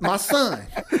to my son.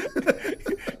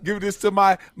 Give this to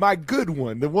my good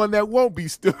one, the one that won't be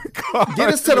still in cars. Get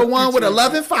this to the one with a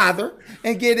loving father,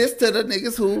 and get this to the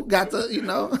niggas who got the,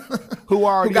 who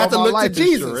already got to look to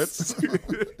Jesus.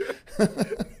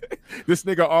 This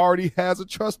nigga already has a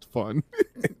trust fund.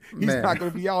 He's not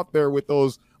going to be out there with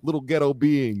those little ghetto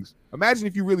beings. Imagine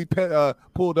if you really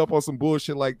pulled up on some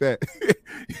bullshit like that.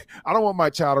 I don't want my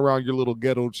child around your little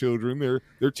ghetto children.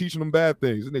 They're teaching them bad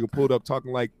things. This nigga pulled up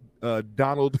talking like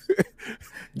Donald.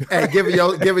 Hey, giving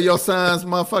your sons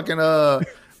motherfucking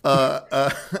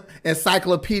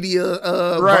encyclopedia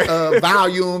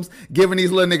volumes, giving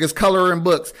these little niggas coloring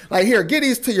books. Like, here, get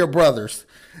these to your brothers.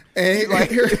 And like,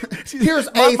 here's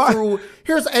A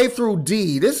through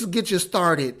D. This will get you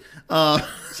started.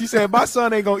 She said, my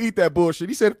son ain't gonna eat that bullshit.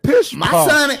 He said, pish. My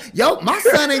son ain't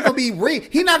gonna be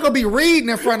he not gonna be reading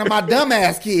in front of my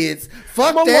dumbass kids.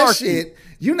 Fuck that shit.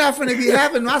 You not finna be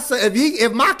having my son.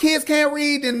 If my kids can't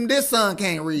read, then this son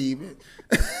can't read.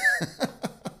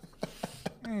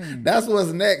 That's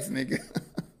what's next, nigga.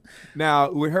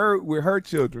 Now with her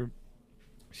children,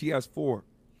 she has 4.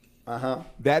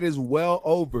 That is well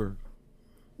over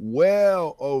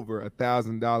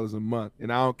 $1,000 a month,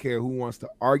 and I don't care who wants to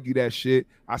argue that shit.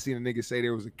 I seen a nigga say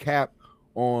there was a cap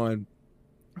on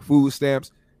food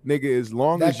stamps. Nigga, as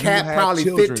long as you have probably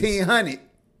 $1,500.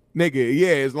 Nigga,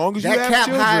 yeah, as long as you have cap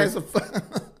children, high as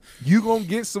you gonna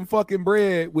get some fucking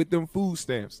bread with them food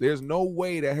stamps. There's no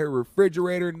way that her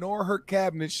refrigerator nor her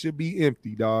cabinet should be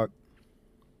empty, dog.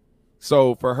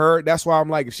 So for her, that's why I'm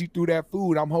like, if she threw that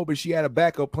food, I'm hoping she had a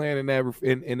backup plan in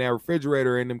that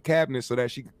refrigerator and them cabinets so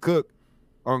that she could cook.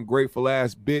 Ungrateful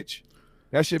ass bitch.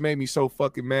 That shit made me so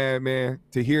fucking mad, man.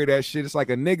 To hear that shit, it's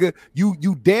like a nigga.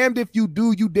 You damned if you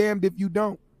do, you damned if you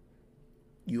don't.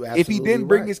 You absolutely if he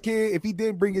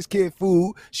didn't bring his kid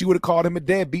food, she would have called him a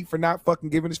deadbeat for not fucking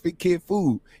giving his kid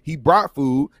food. He brought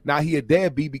food. Now he a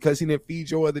deadbeat because he didn't feed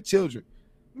your other children.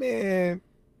 Man,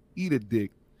 eat a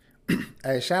dick.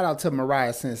 Hey, shout out to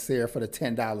Mariah Sincere for the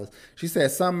 $10. She said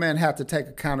some men have to take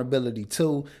accountability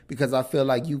too, because I feel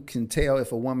like you can tell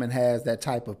if a woman has that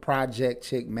type of project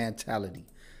chick mentality.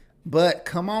 But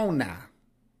come on now.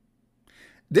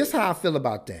 This is how I feel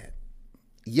about that.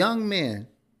 Young men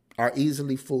are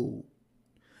easily fooled.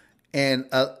 And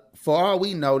for all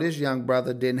we know, this young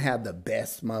brother didn't have the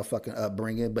best motherfucking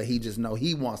upbringing, but he just know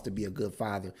he wants to be a good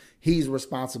father. He's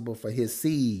responsible for his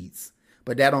seeds.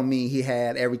 But that don't mean he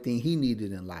had everything he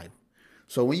needed in life.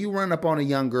 So when you run up on a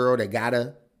young girl that got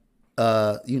a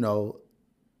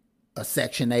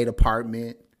Section 8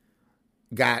 apartment,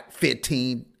 got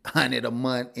 $1,500 a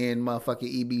month in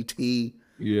motherfucking EBT,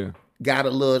 got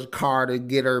a little car to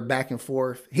get her back and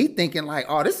forth, he thinking like,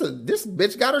 oh, this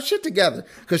bitch got her shit together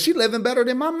because she living better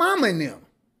than my mama and them.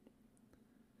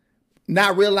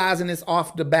 Not realizing it's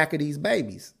off the back of these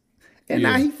babies. And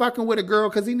now he fucking with a girl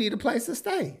because he need a place to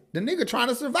stay. The nigga trying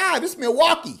to survive. It's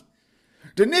Milwaukee.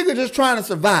 The nigga just trying to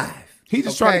survive. He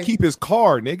just trying to keep his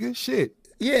car, nigga. Shit.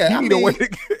 Yeah,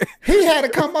 he had to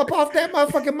come up off that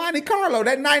motherfucking Monte Carlo.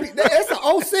 That's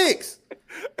an 06.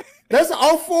 That's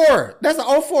an 04. That's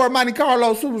an 04 Monte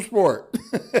Carlo Super Sport.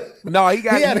 No, he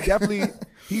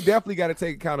definitely got to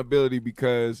take accountability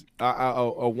because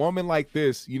a woman like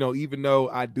this, even though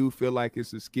I do feel like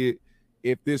it's a skit,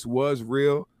 if this was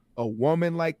real, a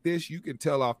woman like this, you can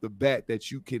tell off the bat that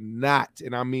you cannot,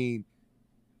 and I mean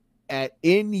at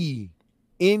any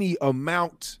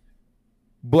amount,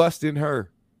 busting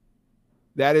her.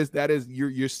 That is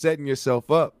you're setting yourself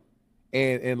up.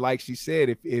 And like she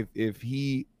said, if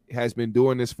has been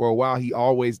doing this for a while, he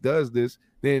always does this,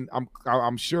 then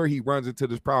I'm sure he runs into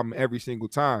this problem every single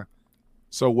time.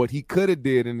 So what he could have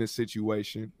did in this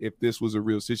situation, if this was a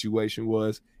real situation,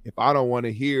 was, if I don't want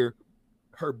to hear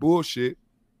her bullshit,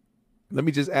 let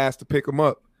me just ask to pick him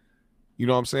up. You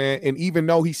know what I'm saying? And even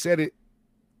though he said it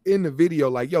in the video,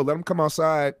 like, yo, let him come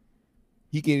outside,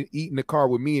 he can eat in the car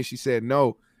with me, and she said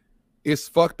no. It's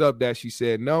fucked up that she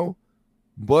said no,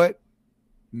 but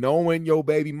knowing your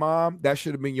baby mom, that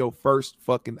should have been your first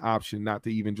fucking option, not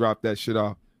to even drop that shit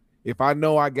off. If I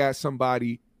know I got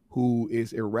somebody who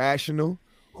is irrational,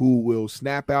 who will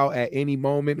snap out at any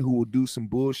moment, who will do some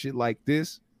bullshit like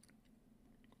this,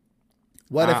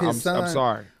 what if his son? I'm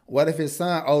sorry. What if his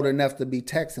son old enough to be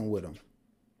texting with him,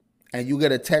 and you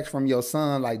get a text from your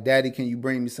son like, "Daddy, can you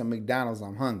bring me some McDonald's?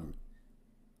 I'm hungry."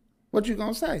 What you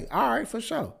gonna say? All right, for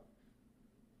sure.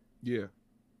 Yeah.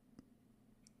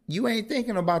 You ain't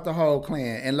thinking about the whole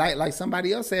clan. And like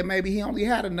somebody else said, maybe he only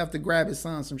had enough to grab his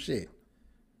son some shit.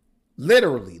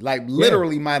 Literally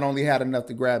might only had enough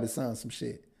to grab his son some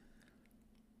shit.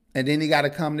 And then he got to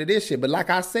come to this shit. But like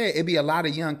I said, it be a lot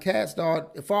of young cats,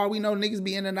 dog. For all we know, niggas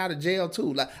be in and out of jail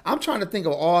too. Like, I'm trying to think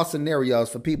of all scenarios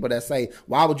for people that say,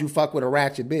 why would you fuck with a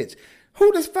ratchet bitch?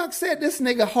 Who the fuck said this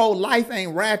nigga whole life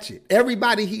ain't ratchet?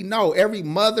 Everybody he know, every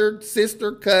mother,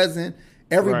 sister, cousin,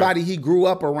 everybody he grew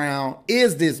up around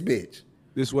is this bitch.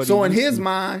 So in his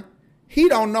mind, he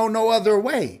don't know no other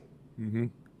way. Mm-hmm.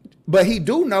 But he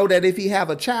do know that if he have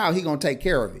a child, he gonna take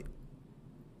care of it.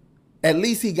 At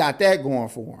least he got that going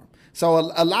for him.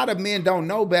 So a lot of men don't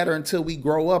know better until we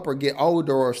grow up or get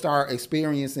older or start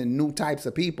experiencing new types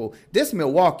of people. This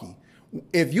Milwaukee,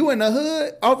 if you in the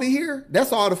hood over here,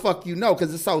 that's all the fuck you know,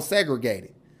 because it's so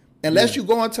segregated. Unless you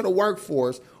go into the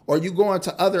workforce or you go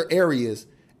into other areas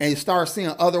and you start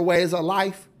seeing other ways of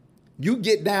life, you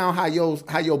get down how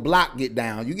your block get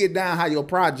down. You get down how your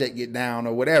project get down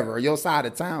or whatever, or your side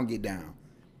of town get down.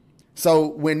 So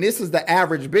when this is the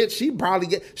average bitch,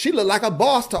 she look like a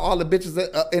boss to all the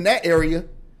bitches in that area.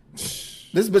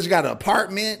 This bitch got an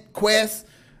apartment, Quest,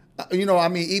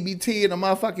 EBT and a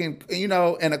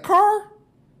motherfucking, and a car.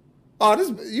 Oh,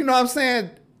 this, you know what I'm saying?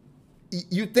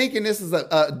 You thinking this is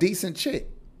a decent chick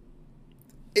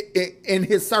in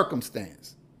his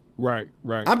circumstance. Right.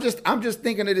 I'm just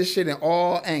thinking of this shit in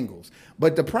all angles.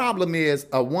 But the problem is,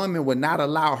 a woman would not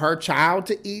allow her child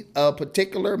to eat a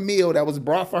particular meal that was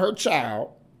brought for her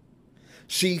child.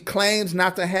 She claims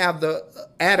not to have the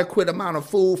adequate amount of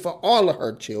food for all of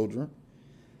her children.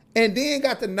 And then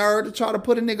got the nerve to try to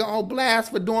put a nigga on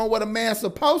blast for doing what a man's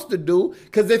supposed to do.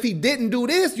 Because if he didn't do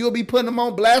this, you'll be putting him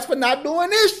on blast for not doing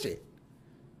this shit.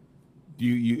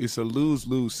 It's a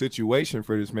lose-lose situation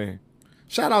for this man.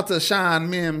 Shout out to Sean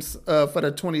Mims for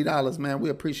the $20, man. We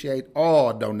appreciate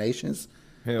all donations.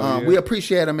 Hell yeah. We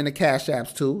appreciate them in the Cash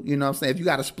Apps too. You know what I'm saying? If you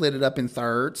got to split it up in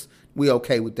thirds, we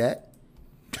okay with that.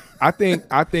 I think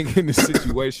in this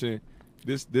situation,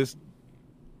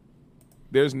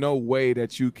 there's no way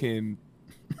that you can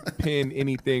pin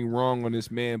anything wrong on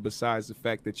this man besides the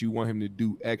fact that you want him to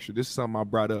do extra. This is something I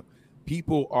brought up.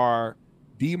 People are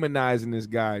demonizing this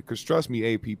guy because, trust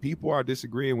me, AP, people are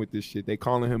disagreeing with this shit. They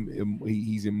calling him,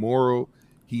 he's immoral,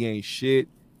 he ain't shit,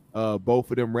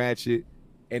 both of them ratchet,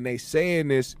 and they saying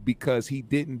this because he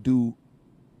didn't do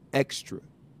extra.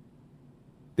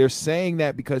 They're saying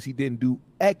that because he didn't do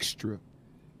extra.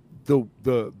 The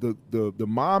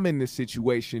mom in this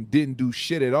situation didn't do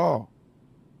shit at all.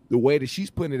 The way that she's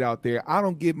putting it out there, I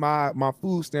don't get my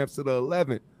food stamps to the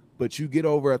 11th, but you get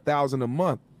over $1,000 a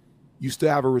month. You still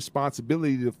have a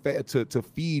responsibility to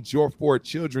feed your 4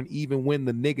 children, even when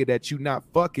the nigga that you not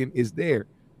fucking is there.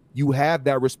 You have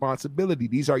that responsibility.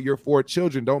 These are your 4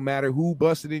 children. Don't matter who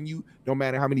busted in you. Don't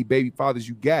matter how many baby fathers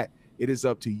you got. It is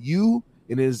up to you,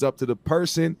 and it is up to the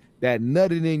person that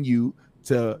nutted in you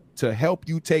to help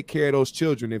you take care of those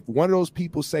children. If one of those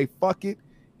people say fuck it,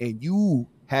 and you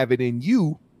have it in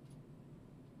you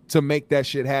to make that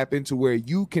shit happen to where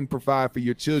you can provide for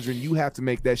your children, you have to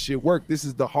make that shit work. This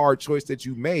is the hard choice that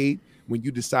you made when you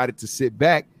decided to sit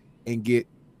back and get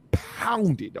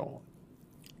pounded on.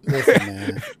 Listen,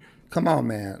 man. Come on,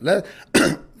 man.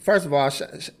 First of all,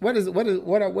 what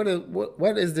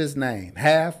is this name?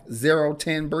 Half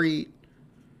 010 breed?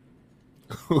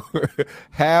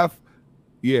 half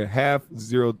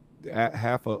 0,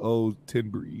 half a 010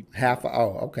 breed.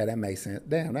 Okay, that makes sense.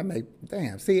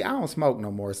 Damn. See, I don't smoke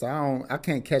no more, so I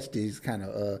can't catch these kind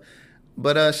of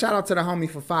But shout out to the homie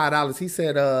for $5. He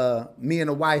said me and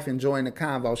the wife enjoying the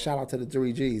convo. Shout out to the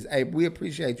 3 Gs. Hey, we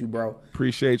appreciate you, bro.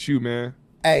 Appreciate you, man.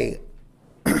 Hey,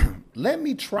 let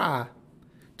me try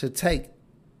to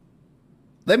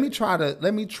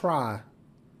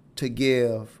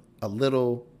give a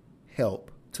little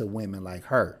help to women like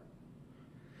her.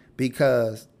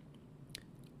 Because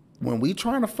when we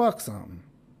trying to fuck something,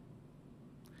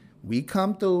 we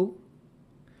come through,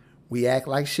 we act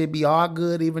like shit be all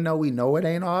good even though we know it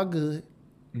ain't all good.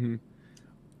 Mm-hmm.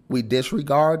 We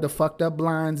disregard the fucked up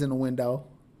blinds in the window.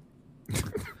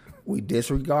 We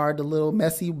disregard the little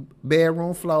messy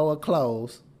bedroom floor of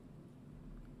clothes.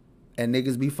 And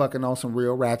niggas be fucking on some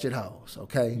real ratchet hoes,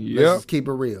 okay? Yep. Let's just keep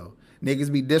it real.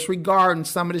 Niggas be disregarding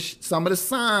some of the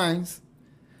signs,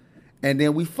 and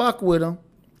then we fuck with them.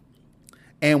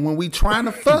 And when we trying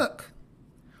to fuck,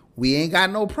 we ain't got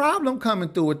no problem coming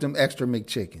through with them extra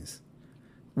McChickens.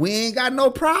 We ain't got no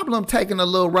problem taking a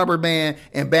little rubber band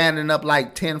and banding up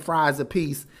like 10 fries a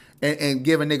piece and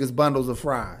giving niggas bundles of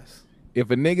fries.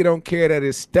 If a nigga don't care that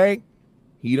it stank,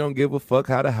 he don't give a fuck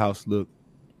how the house look.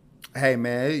 Hey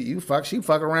man, she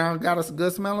fuck around, got us a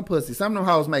good smelling pussy. Some of them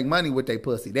hoes make money with their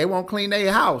pussy. They won't clean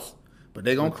their house, but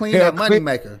they gonna clean that money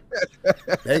maker.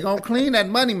 They gonna clean that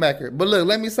money maker. But look,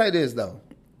 let me say this though.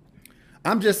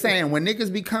 I'm just saying, when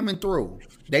niggas be coming through,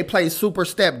 they play super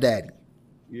stepdaddy.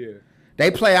 Yeah. They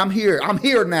play, I'm here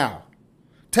now.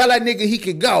 Tell that nigga he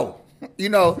could go. You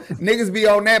know, niggas be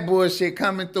on that bullshit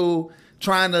coming through,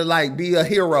 trying to like be a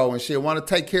hero and shit, want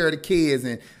to take care of the kids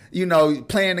and, you know,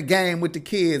 playing the game with the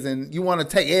kids, and you want to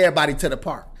take everybody to the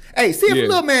park. Hey, see if a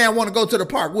little man want to go to the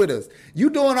park with us. You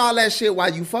doing all that shit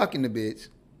while you fucking the bitch.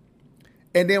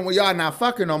 And then when y'all not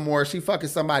fucking no more, she fucking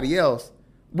somebody else.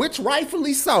 Which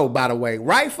rightfully so, by the way.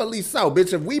 Rightfully so.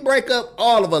 Bitch, if we break up,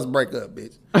 all of us break up,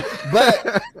 bitch.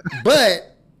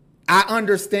 But I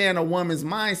understand a woman's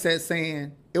mindset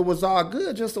saying, it was all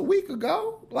good just a week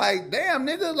ago. Like, damn,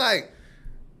 nigga, like,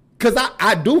 because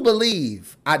I do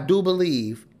believe,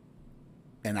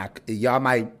 and y'all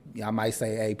might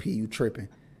say, AP, you tripping.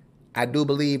 I do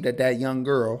believe that young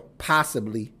girl,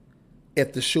 possibly,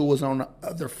 if the shoe was on the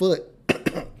other foot,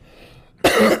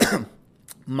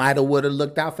 might have would have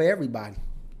looked out for everybody.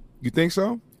 You think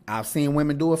so? I've seen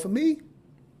women do it for me.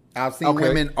 I've seen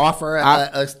women offer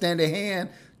a extended hand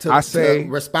to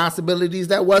responsibilities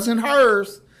that wasn't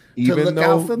hers to look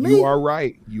out for me. You are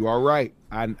right. You are right.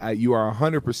 You are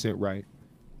 100% right.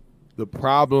 The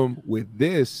problem with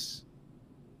this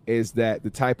is that the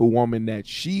type of woman that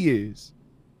she is,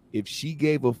 if she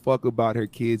gave a fuck about her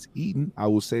kids eating, I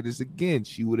will say this again,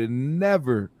 she would have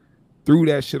never threw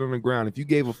that shit on the ground. If you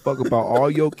gave a fuck about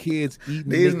all your kids eating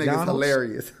these McDonald's, niggas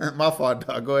hilarious. My fault,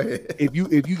 dog. Go ahead. If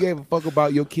you gave a fuck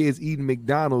about your kids eating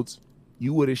McDonald's,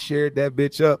 you would have shared that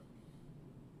bitch up.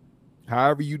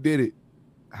 However you did it.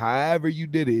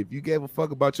 If you gave a fuck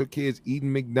about your kids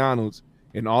eating McDonald's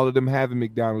and all of them having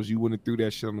McDonald's, you wouldn't have threw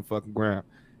that shit on the fucking ground.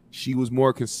 She was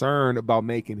more concerned about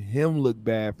making him look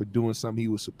bad for doing something he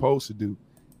was supposed to do.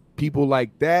 People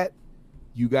like that,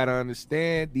 you got to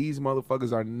understand, these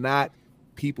motherfuckers are not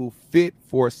people fit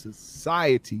for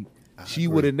society. She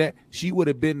would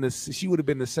have been the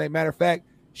same. Matter of fact,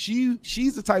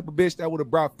 she's the type of bitch that would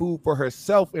have brought food for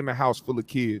herself in a house full of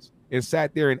kids and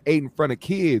sat there and ate in front of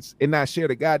kids and not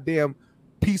shared a goddamn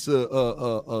piece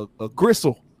of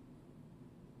gristle.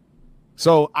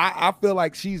 So I feel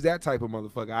like she's that type of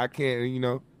motherfucker. I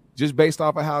can't, just based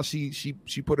off of how she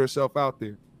put herself out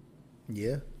there.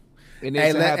 Yeah. And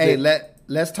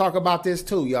let's talk about this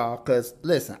too, y'all. Cause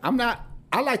listen,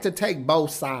 I like to take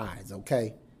both sides,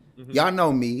 okay? Mm-hmm. Y'all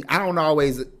know me.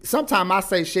 Sometimes I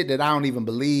say shit that I don't even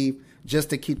believe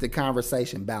just to keep the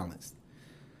conversation balanced.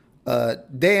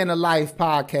 Day in the Life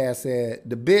podcast said,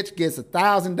 the bitch gets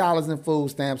 $1,000 in food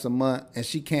stamps a month and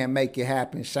she can't make it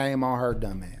happen. Shame on her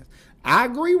dumb ass. I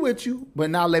agree with you, but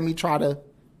now let me try to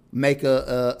make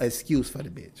a excuse for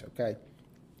the bitch, okay?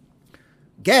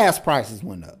 Gas prices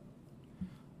went up.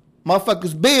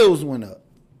 Motherfuckers' bills went up.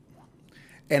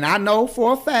 And I know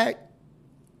for a fact,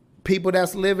 people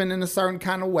that's living in a certain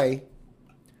kind of way,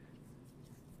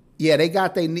 yeah,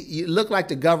 it look like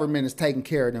the government is taking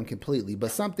care of them completely, but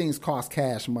some things cost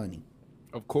cash money.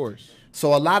 Of course.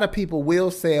 So a lot of people will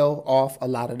sell off a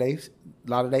lot of their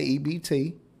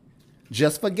EBT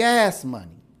just for gas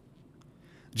money,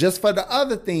 just for the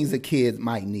other things the kids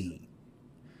might need.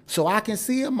 So I can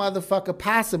see a motherfucker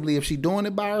possibly, if she doing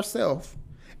it by herself,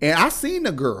 and I seen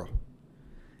the girl,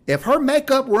 if her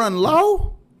makeup run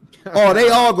low, they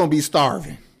all gonna be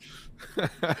starving.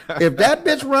 If that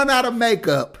bitch run out of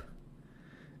makeup,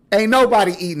 ain't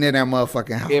nobody eating in that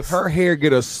motherfucking house. If her hair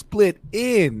get a split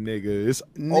in, it's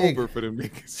over for them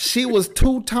niggas. She was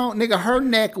two-tone, nigga. Her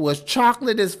neck was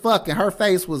chocolate as fuck, and her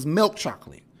face was milk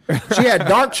chocolate. She had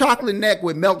dark chocolate neck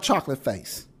with milk chocolate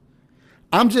face.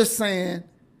 I'm just saying,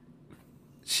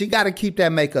 she got to keep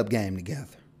that makeup game together.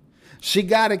 She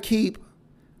got to keep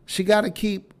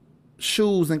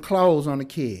shoes and clothes on the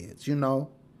kids, you know.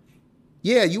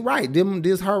 Yeah, you're right.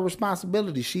 This her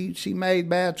responsibility. She made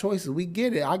bad choices. We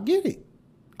get it. I get it.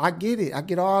 I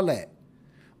get all that.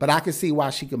 But I can see why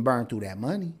she can burn through that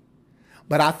money.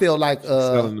 But I feel like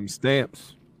selling them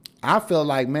stamps. I feel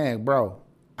like, man, bro,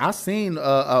 I seen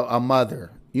a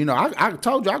mother. You know, I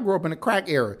told you I grew up in the crack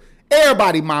era.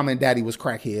 Everybody, mama and daddy was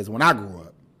crackheads when I grew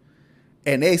up.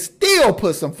 And they still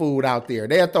put some food out there.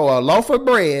 They'll throw a loaf of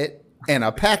bread and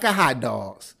a pack of hot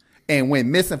dogs and went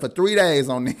missing for 3 days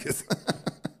on niggas.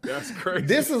 That's crazy.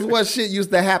 This is what shit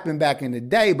used to happen back in the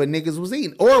day, but niggas was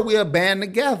eating. Or we'll band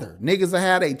together. Niggas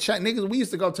had niggas, we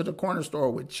used to go to the corner store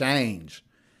with change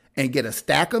and get a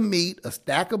stack of meat, a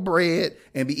stack of bread,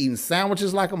 and be eating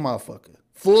sandwiches like a motherfucker.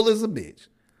 Full as a bitch.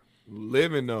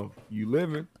 Living though. You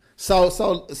living.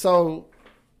 So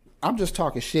I'm just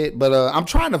talking shit, but I'm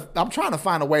trying to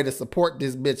find a way to support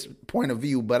this bitch point of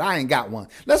view, but I ain't got one.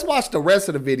 Let's watch the rest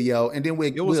of the video and then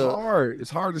it was hard. It's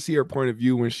hard to see her point of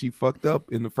view when she fucked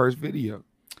up in the first video.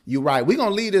 You're right. We're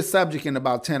gonna leave this subject in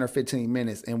about 10 or 15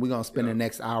 minutes and we're gonna spend the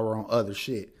next hour on other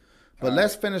shit. But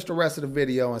let's finish the rest of the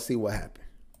video and see what happened.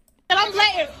 And I'm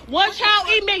letting one child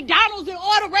eat McDonald's and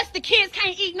all the rest of the kids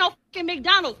can't eat no fucking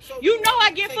McDonald's. So You know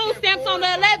I get food stamps on the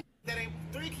 11th. That ain't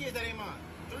 3 kids that ain't mine.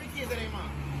 3 kids that ain't mine.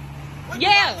 What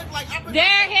Yeah, do I look like? I bring they're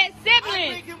him- his I bring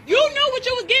siblings. him You food. knew what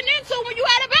you was getting into when you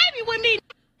had a baby with me.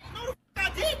 No, the fuck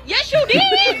I didn't. Yes, you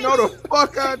did. No, the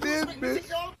fuck I did, bitch.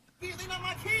 They're not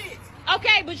my kids.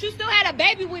 Okay, but you still had a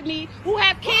baby with me who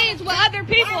have kids with other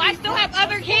people. I still have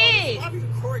other kids. Why are you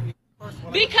recording me, first of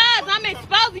all? Because I'm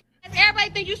exposing you. Everybody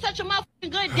think you such a motherfucking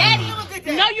good daddy. I'm a good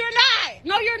daddy. No, you're not.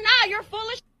 No, you're not. You're full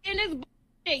of shit in this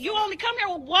bullshit. You only come here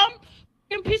with one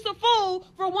fucking piece of food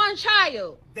for one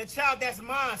child. The child that's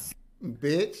mine.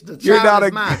 Bitch, the You're child not is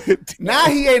a mine. good daddy. Now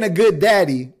he ain't a good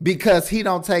daddy because he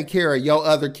don't take care of your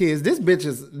other kids. This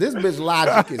bitch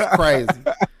logic is crazy.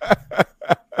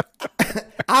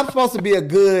 I'm supposed to be a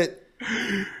good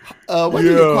what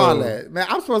do you call that? Man,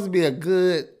 I'm supposed to be a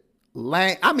good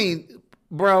I mean,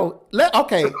 bro,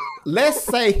 let's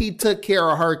say he took care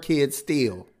of her kids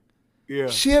still. Yeah.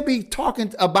 She'll be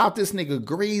talking about this nigga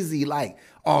greasy like,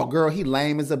 oh girl, he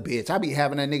lame as a bitch. I be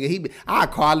having that nigga. I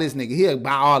call this nigga. He'll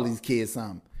buy all these kids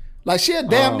something. Like she'll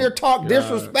damn near talk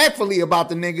disrespectfully about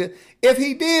the nigga if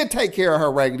he did take care of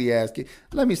her raggedy ass kid.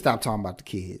 Let me stop talking about the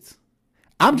kids.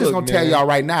 I'm just gonna tell y'all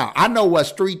right now. I know what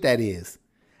street that is.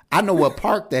 I know what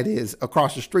park that is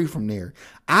across the street from there.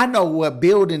 I know what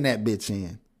building that bitch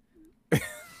in.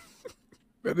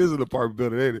 That is an apartment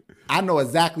building, ain't it? I know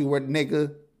exactly where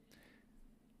nigga.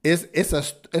 It's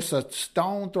a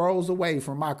stone throws away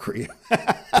from my crib.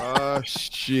 Oh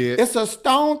shit. It's a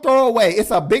stone throw away.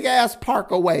 It's a big ass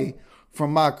park away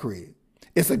from my crib.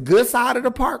 It's a good side of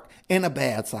the park and a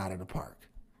bad side of the park.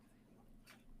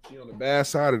 She on the bad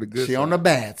side of the good She side. on the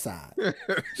bad side.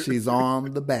 She's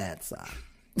on the bad side.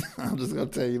 I'm just gonna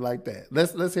tell you like that.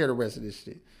 Let's hear the rest of this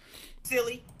shit.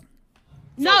 Silly.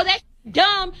 No, that's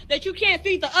dumb that you can't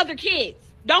feed the other kids.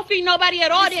 Don't feed nobody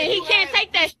at all then. He can't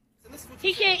take that. Listen what He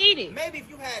you can't said. eat it. Maybe if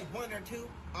you had 1 or 2,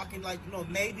 I can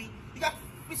maybe. You got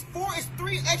it's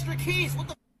 3 extra kids. What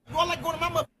the you all like going to my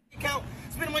mother account,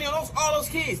 spending money on all those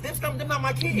kids. Them not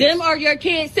my kids. Them are your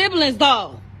kids' siblings,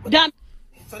 though. Dumb.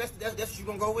 So that's what you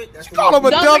gonna go with? That's Call him a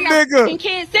Those dumb are your nigga. fucking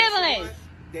kids' siblings.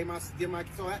 They my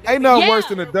so Ain't nothing Yeah. worse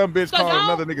than a dumb bitch So calling don't-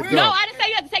 another nigga dumb. No, I didn't say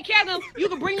you have to take care of them. You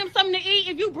can bring them something to eat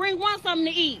if you bring one something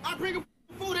to eat. I bring them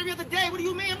food every other day. What do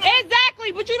you mean?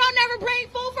 Exactly, but you don't never bring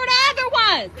food for the other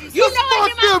ones. You know Just I fuck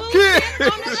get my them food kids.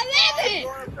 stamps on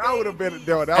the 11th. I would have been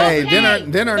doing that. Hey, Okay,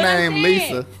 then her but I'm name saying,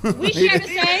 Lisa. We share the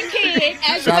same kid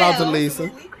as Shout well. out to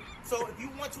Lisa. So if you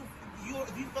want to, if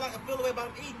you feel like I feel the way about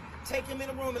him eating, take him in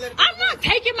the room and let him. I'm not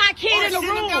taking my kid Or in the send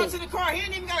him down room. to the car. He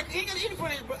ain't even got to eat in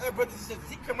front of his brothers and sisters.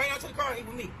 He can come right down to the car and eat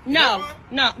with me. No,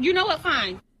 no. You know what?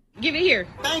 Fine. Give it here.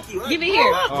 Thank you. Give it here.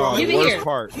 Oh, Give the it worst here.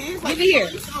 part. Kids, Give it here.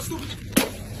 You sound stupid.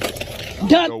 The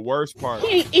Done. worst part.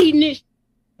 He ain't eating this.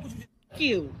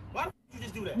 You. Why the f you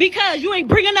just do that? Because you ain't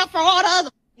bringing up for all the other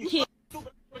kids.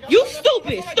 You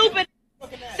stupid. Stupid.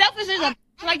 Selfish as a.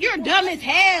 Like, you're dumb as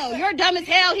hell. You're dumb as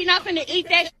hell. He not finna eat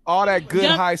that. All that good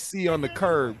Dumb- high C on the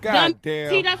curb. Dumb. God He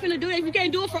damn. not finna do that. If you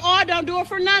can't do it for all, don't do it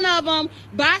for none of them.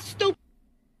 Bye, stupid.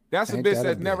 That's a Ain't bitch that a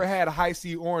that never bitch? had a high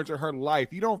C orange in her life.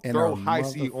 You don't And throw her high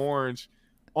C mother- orange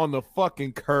on the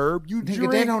fucking curb. You Nigga,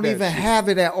 drink they don't that even shit. have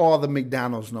it at all the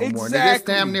McDonald's no more. Nigga, it's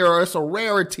Exactly. damn near, it's a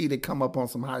rarity to come up on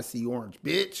some high C orange,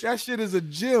 bitch. That shit is a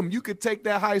gem. You could take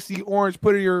that high C orange,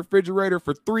 put it in your refrigerator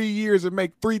for 3 years and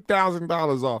make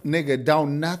 $3,000 off. Nigga,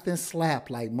 don't nothing slap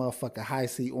like motherfucking high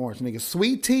C orange. Nigga,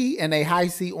 sweet tea and a high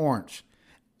C orange.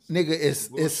 Nigga,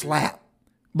 it's slap.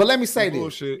 But let me say this.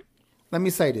 Bullshit. let me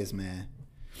say this, man.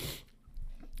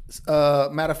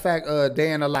 Matter of fact,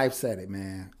 Day in the Life said it,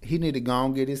 man. He need to go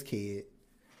and get his kid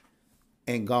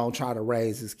and go and try to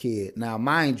raise his kid. Now,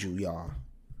 mind you, y'all,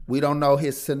 we don't know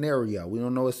his scenario. We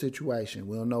don't know his situation.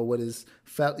 We don't know what his,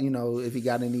 if he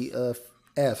got any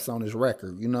F's on his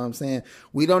record. You know what I'm saying?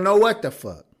 We don't know what the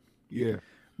fuck. Yeah.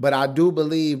 But I do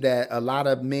believe that a lot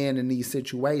of men in these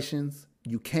situations,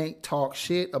 you can't talk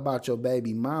shit about your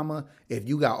baby mama if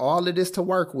you got all of this to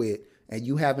work with and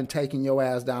you haven't taken your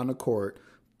ass down to court.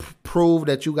 Prove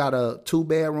that you got a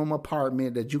 2-bedroom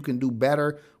apartment, that you can do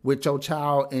better with your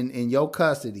child in your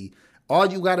custody. All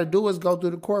you got to do is go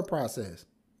through the court process.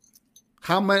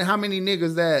 How many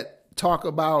niggas that talk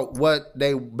about what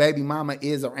they baby mama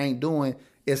is or ain't doing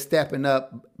is stepping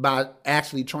up by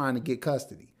actually trying to get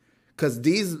custody? Because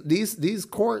these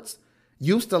courts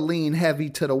used to lean heavy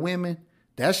to the women.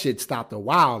 That shit stopped a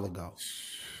while ago.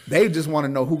 They just want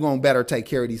to know who gonna better take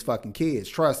care of these fucking kids.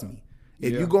 Trust me.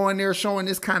 If you go in there showing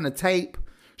this kind of tape,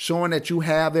 showing that you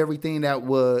have everything that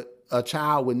a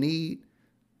child would need,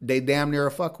 they damn near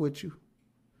fuck with you.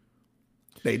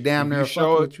 They damn near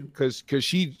fuck with you. Because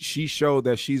she showed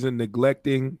that she's a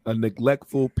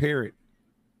neglectful parent.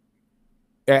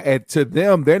 And to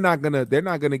them, they're not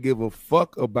gonna give a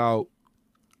fuck about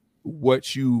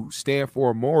what you stand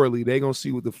for morally. They gonna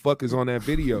see what the fuck is on that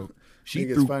video. She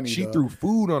threw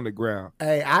food on the ground.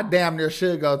 Hey, I damn near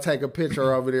should go take a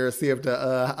picture over there and see if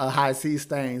the high C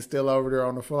stain's still over there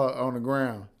on the floor, on the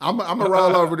ground. I'm gonna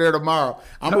roll over there tomorrow.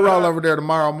 I'm gonna roll over there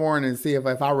tomorrow morning and see if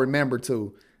I remember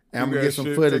to. And I'm gonna get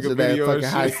some footage of that fucking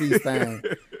high C stain.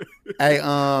 Hey,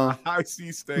 high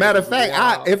C stain. Matter of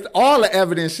fact, if all the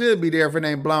evidence should be there if it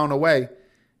ain't blown away.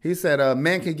 He said,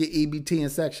 men can get EBT in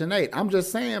Section 8. I'm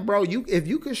just saying, bro, if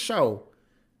you could show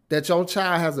that your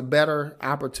child has a better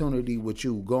opportunity with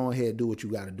you, go ahead and do what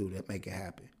you got to do to make it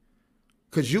happen.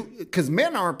 Because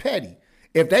men aren't petty.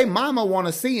 If they mama want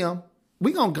to see him,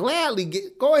 we going to gladly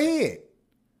go ahead.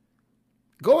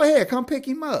 Go ahead, come pick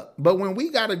him up. But when we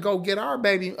got to go get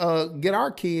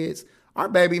our kids, our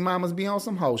baby mamas be on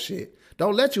some whole shit.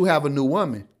 Don't let you have a new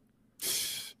woman.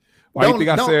 Why you think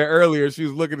I said earlier she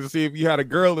was looking to see if you had a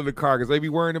girl in the car, because they be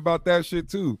worrying about that shit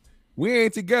too. We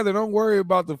ain't together. Don't worry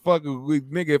about the fucking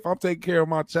nigga. If I'm taking care of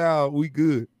my child, we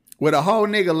good. With a whole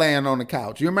nigga laying on the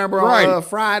couch. You remember on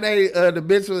Friday, the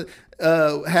bitch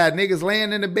had niggas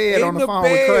laying in the bed on the phone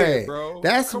with Craig. Bro.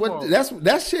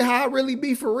 That's shit how it really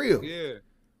be for real. Yeah.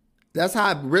 That's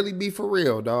how it really be for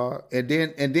real, dog. And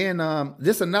then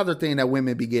this another thing that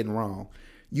women be getting wrong.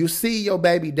 You see your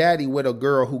baby daddy with a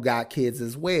girl who got kids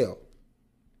as well.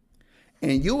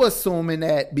 And you assuming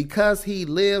that because he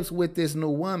lives with this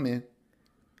new woman,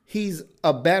 he's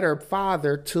a better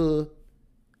father to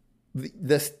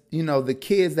the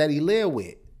kids that he live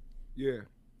with. Yeah.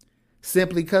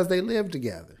 Simply because they live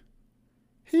together.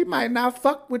 He might not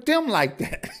fuck with them like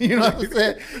that. You know what I'm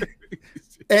saying?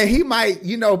 And he might,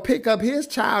 pick up his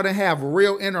child and have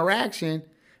real interaction.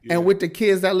 Yeah. And with the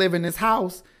kids that live in his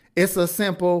house, it's a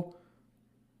simple,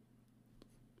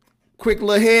 quick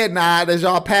little head nod as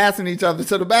y'all passing each other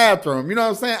to the bathroom. You know what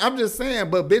I'm saying? I'm just saying,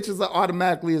 but bitches are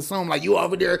automatically assume like you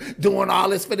over there doing all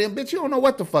this for them. Bitch, you don't know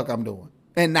what the fuck I'm doing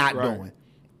and not doing.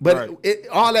 But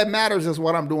all that matters is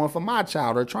what I'm doing for my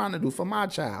child or trying to do for my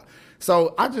child.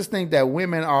 So I just think that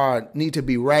women need to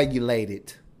be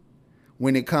regulated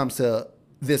when it comes to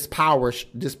this power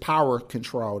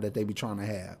control that they be trying to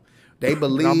have. They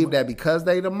believe that because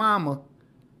they the mama,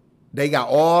 they got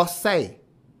all say.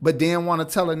 But then want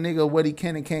to tell a nigga what he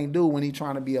can and can't do when he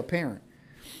trying to be a parent.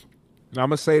 And I'm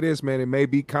gonna say this, man. It may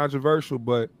be controversial,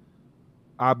 but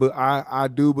I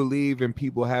do believe in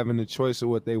people having the choice of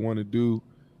what they want to do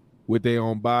with their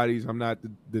own bodies. I'm not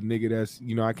the nigga that's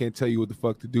I can't tell you what the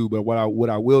fuck to do. But what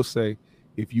I will say,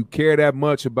 if you care that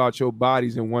much about your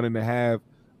bodies and wanting to have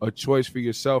a choice for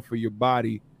yourself for your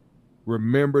body,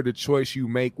 remember the choice you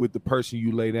make with the person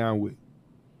you lay down with.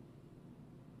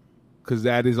 Because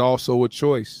that is also a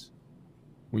choice.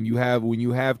 When you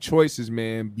have choices,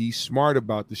 man, be smart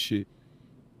about the shit.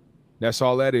 That's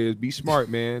all that is. Be smart,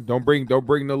 man. Don't bring no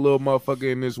little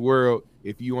motherfucker in this world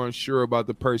if you unsure about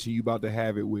the person you about to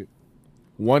have it with.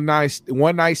 One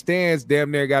night stands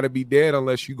damn near got to be dead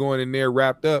unless you going in there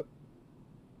wrapped up.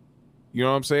 You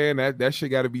know what I'm saying? That shit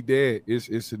got to be dead.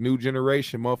 It's a new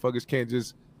generation. Motherfuckers can't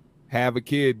just have a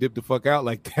kid dip the fuck out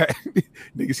like that.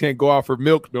 Niggas can't go out for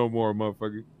milk no more,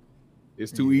 motherfucker.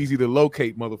 It's too easy to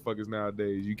locate motherfuckers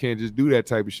nowadays. You can't just do that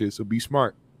type of shit, so be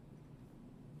smart.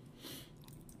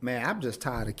 Man, I'm just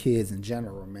tired of kids in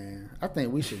general, man. I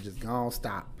think we should just go and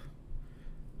stop.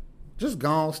 Just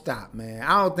go and stop, man.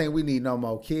 I don't think we need no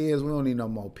more kids. We don't need no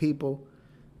more people.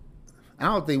 I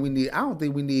don't think we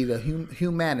need a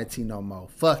humanity no more.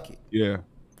 Fuck it. Yeah.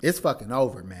 It's fucking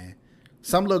over, man.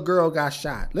 Some little girl got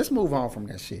shot. Let's move on from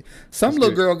that shit. Some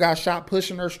little girl got shot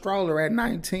pushing her stroller at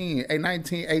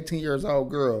 18 years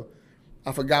old girl.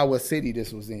 I forgot what city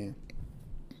this was in.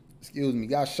 Excuse me.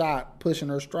 Got shot pushing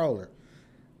her stroller.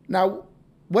 Now,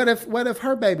 what if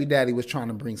her baby daddy was trying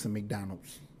to bring some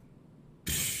McDonald's?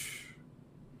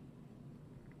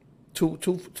 Too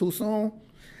soon?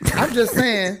 I'm just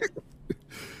saying.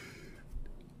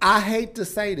 I hate to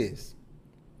say this.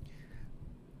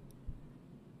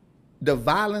 The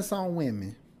violence on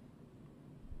women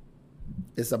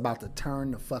is about to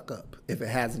turn the fuck up if it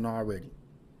hasn't already.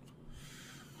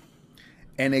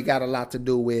 And it got a lot to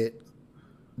do with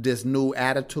this new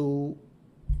attitude,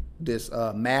 this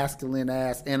masculine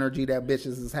ass energy that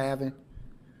bitches is having.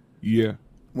 Yeah.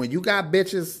 When you got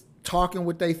bitches talking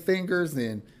with their fingers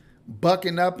and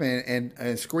bucking up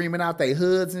and screaming out their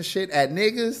hoods and shit at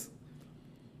niggas,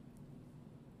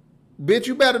 bitch,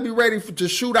 you better be ready to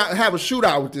have a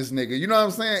shootout with this nigga. You know what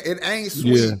I'm saying? It ain't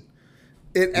sweet. Yeah.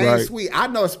 It ain't sweet. I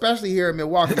know, especially here in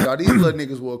Milwaukee, y'all, these little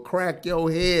niggas will crack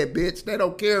your head, bitch. They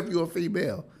don't care if you're a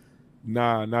female.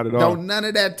 Nah, not at all. None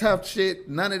of that tough shit,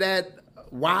 none of that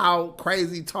wild,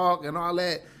 crazy talk and all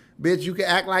that. Bitch, you can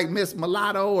act like Miss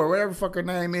Mulatto or whatever the fuck her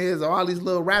name is, or all these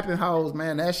little rapping hoes,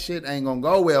 man. That shit ain't gonna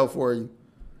go well for you.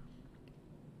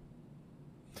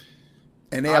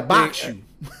 And they'll box you.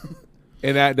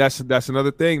 And that's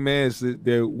another thing, man, is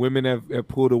that women have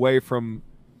pulled away from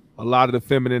a lot of the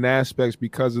feminine aspects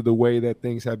because of the way that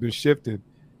things have been shifting.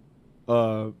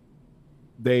 I'm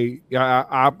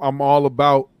all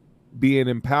about being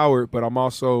empowered, but I'm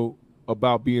also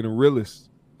about being a realist.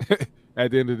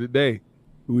 At the end of the day,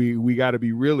 we got to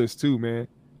be realists too, man.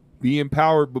 Be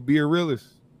empowered, but be a realist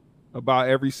about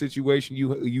every situation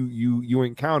you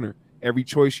encounter, every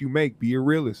choice you make. Be a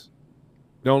realist.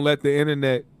 Don't let the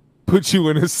internet put you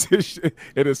in a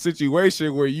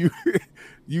situation where you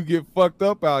get fucked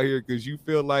up out here because you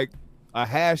feel like a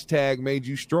hashtag made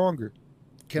you stronger.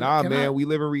 We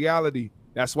live in reality.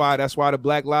 That's why the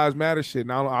Black Lives Matter shit.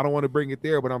 Now I don't want to bring it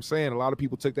there, but I'm saying a lot of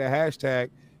people took that hashtag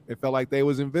and felt like they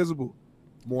was invisible.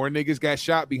 More niggas got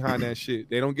shot behind that shit.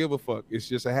 They don't give a fuck. It's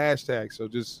just a hashtag. So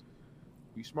just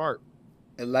be smart.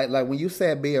 And like when you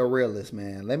said be a realist,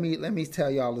 man, let me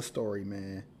tell y'all the story,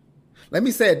 man. Let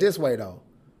me say it this way though.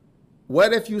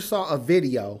 What if you saw a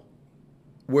video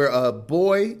where a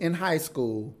boy in high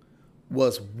school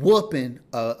was whooping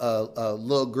a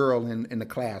little girl in the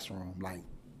classroom, like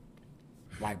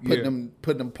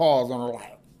putting them paws on her,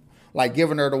 like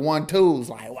giving her the 1-2s,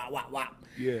 like wop wop wop.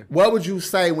 Yeah. What would you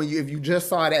say if you just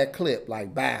saw that clip,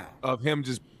 like bow of him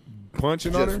just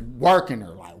punching on her, working her,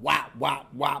 like wop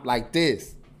wop wop, like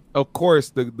this? Of course,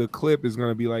 the clip is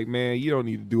gonna be like, man, you don't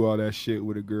need to do all that shit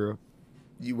with a girl.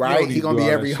 You right? He gonna be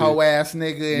every hoe ass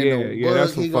nigga in the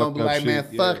book. He gonna be like, man,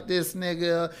 fuck this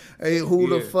nigga. Hey, who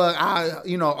the fuck?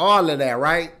 All of that,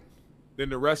 right? Then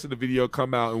the rest of the video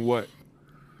come out and what?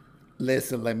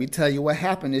 Listen, let me tell you what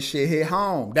happened. This shit hit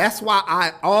home. That's why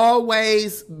I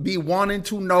always be wanting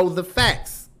to know the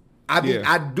facts.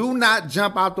 I do not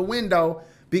jump out the window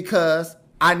because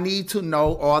I need to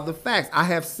know all the facts. I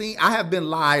have been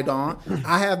lied on.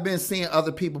 I have been seeing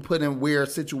other people put in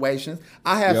weird situations.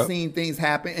 I have seen things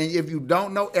happen. And if you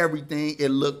don't know everything,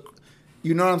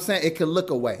 you know what I'm saying? It can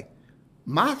look away.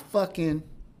 My stepson,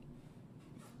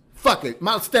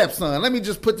 let me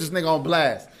just put this nigga on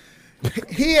blast.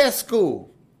 He at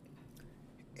school.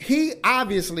 He go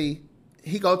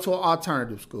to an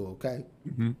alternative school, okay?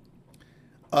 Mm-hmm.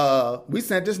 We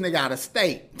sent this nigga out of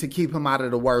state to keep him out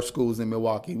of the worst schools in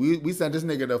Milwaukee. We sent this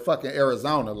nigga to fucking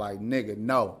Arizona. Like, nigga,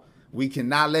 no. We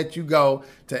cannot let you go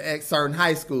to certain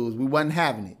high schools. We wasn't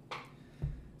having it.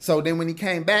 So then when he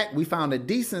came back, we found a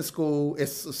decent school.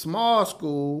 It's a small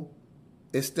school.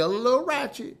 It's still a little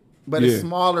ratchet, but it's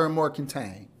smaller and more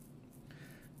contained.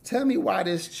 Tell me why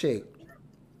this chick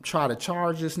try to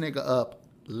charge this nigga up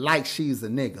like she's a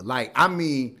nigga. Like, I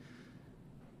mean,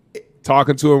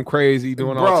 talking to him crazy,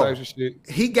 doing all types of shit.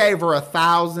 He gave her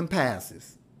 1,000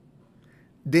 passes.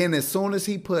 Then as soon as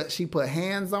she put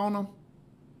hands on him,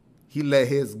 he let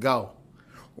his go.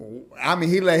 I mean,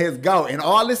 he let his go. And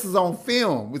all this is on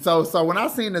film. So when I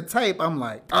seen the tape, I'm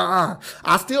like, I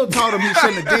still told him he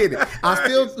shouldn't have did it.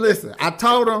 I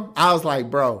told him, I was like,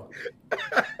 bro,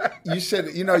 you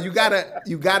should, you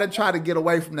gotta try to get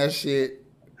away from that shit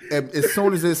as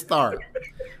soon as it starts.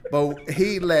 But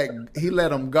he let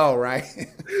him go, right?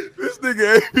 This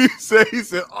nigga he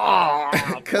said, oh,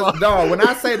 cause dog, when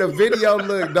I say the video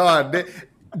look, dog,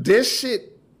 this shit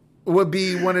would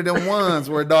be one of them ones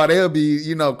where dog they'll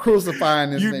be,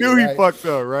 crucifying this. You nigga, knew he right? fucked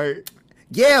up, right?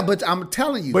 Yeah, but I'm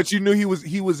telling you. But you knew he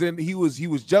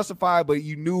was justified, but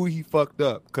you knew he fucked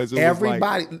up because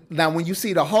everybody. Now, when you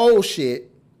see the whole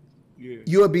shit,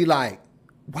 you'll be like,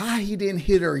 why he didn't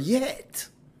hit her yet?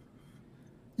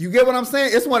 You get what I'm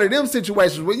saying? It's one of them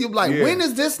situations where you be like, when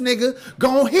is this nigga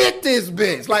gonna hit this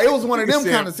bitch? Like, it was one of them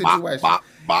kind of situations. Bop,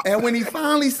 bop, bop. And when he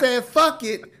finally said, fuck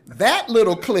it, that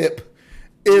little clip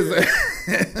is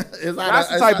that's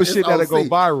the type of shit that'll go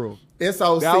viral. It's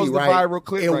OC, that was right? The viral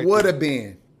clip. It would have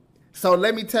been. So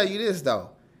let me tell you this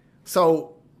though.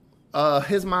 So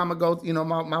his mama go,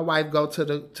 my wife go to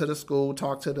the school,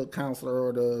 talk to the counselor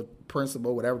or the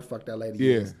principal, whatever the fuck that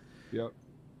lady is. Yep.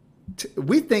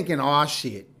 We thinking all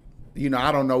shit.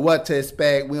 I don't know what to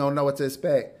expect. We don't know what to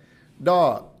expect.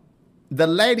 Dog, the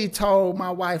lady told my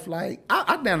wife, like,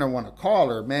 I didn't want to call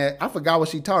her, man. I forgot what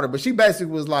she told her, but she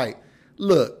basically was like,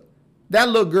 look, that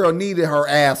little girl needed her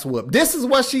ass whooped. This is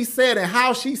what she said and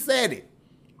how she said it.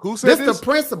 Who said this? The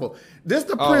principal.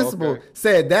 Principal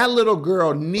said that little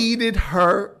girl needed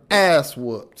her ass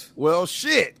whooped. Well,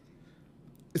 shit.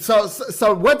 So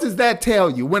what does that tell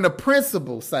you? When the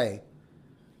principal say,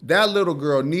 that little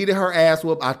girl needed her ass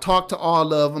whooped. I talked to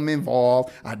all of them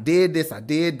involved. I did this. I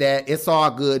did that. It's all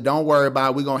good. Don't worry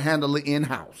about it. We're going to handle it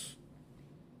in-house.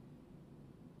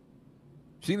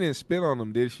 She didn't spit on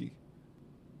them, did she?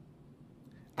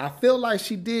 I feel like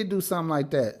she did do something like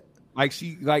that.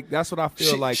 That's what I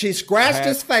feel like. She scratched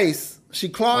his face. She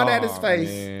clawed at his face.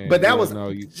 Man. But that was,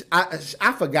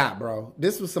 I forgot, bro.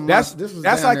 This was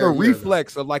that's like a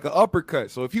reflex of like an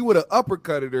uppercut. So if he would have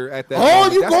uppercutted her at that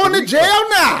moment, you going to jail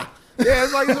now. Yeah,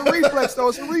 it's like it's a reflex though.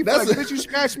 It's a reflex. Bitch, you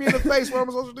scratched me in the face. What am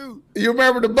I supposed to do? You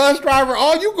remember the bus driver?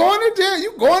 Oh, you going to jail.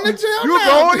 You going to jail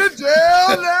now. You going to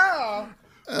jail now.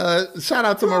 Shout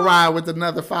out to Mariah with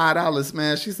another $5,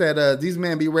 man. She said, these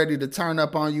men be ready to turn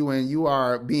up on you and you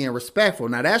are being respectful.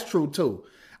 Now, that's true, too.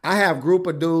 I have group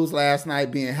of dudes last night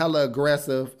being hella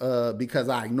aggressive because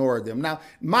I ignored them. Now,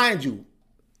 mind you,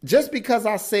 just because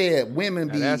I said women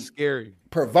be that's scary,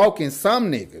 provoking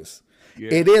some niggas,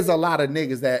 it is a lot of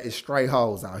niggas that is straight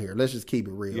hoes out here. Let's just keep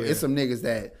it real. It's some niggas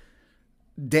that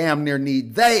damn near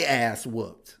need they ass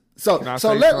whooped. So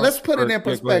let's put it in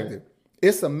perspective.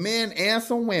 It's some men and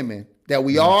some women that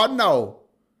we all know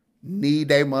need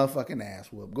their motherfucking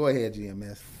ass whooped. Go ahead,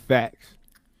 GMS. Facts.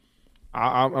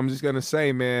 I'm just gonna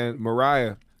say, man,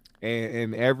 Mariah,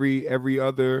 and every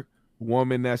other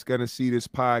woman that's gonna see this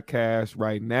podcast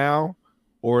right now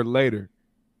or later,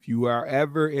 if you are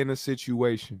ever in a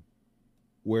situation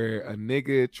where a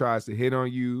nigga tries to hit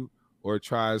on you or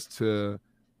tries to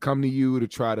come to you to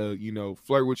try to,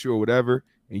 flirt with you or whatever,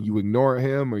 and you ignore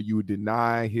him or you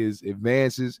deny his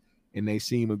advances and they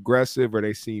seem aggressive or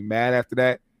they seem mad after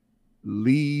that,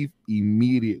 leave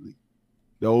immediately.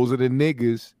 Those are the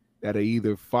niggas that'll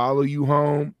either follow you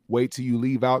home, wait till you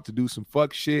leave out to do some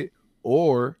fuck shit,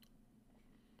 or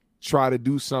try to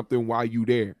do something while you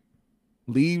there.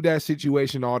 Leave that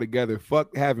situation altogether.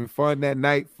 Fuck having fun that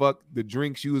night. Fuck the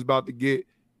drinks you was about to get.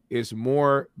 It's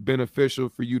more beneficial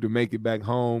for you to make it back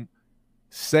home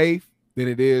safe than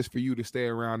it is for you to stay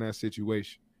around that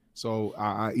situation. So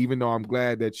even though I'm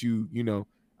glad that you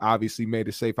obviously made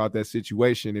it safe out that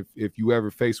situation, if you ever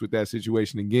face with that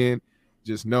situation again,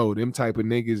 just know them type of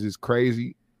niggas is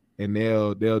crazy and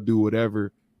they'll do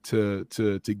whatever to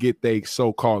get they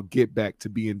so-called get back to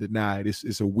being denied.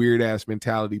 It's a weird ass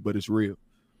mentality, but it's real.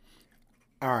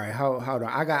 All right, hold on.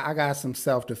 I got some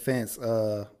self-defense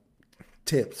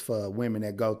tips for women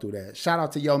that go through that. Shout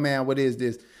out to yo man, what is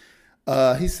this?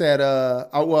 He said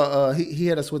he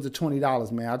hit us with the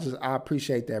 $20, man. I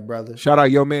appreciate that, brother. Shout out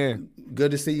yo man.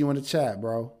 Good to see you in the chat,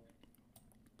 bro.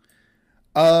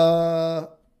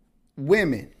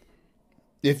 Women,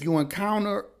 if you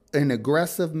encounter an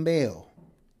aggressive male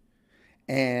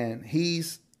and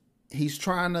he's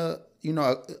trying to,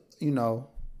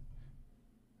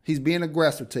 he's being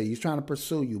aggressive to you, he's trying to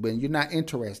pursue you, but you're not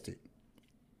interested,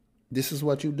 this is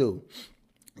what you do.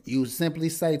 You simply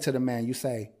say to the man, you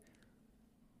say,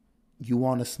 you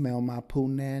want to smell my poo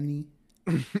nanny?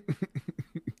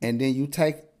 And then you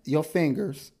take your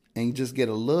fingers and you just get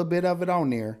a little bit of it on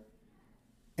there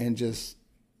and just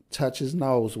touch his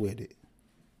nose with it.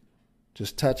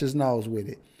 Just touch his nose with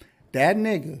it. That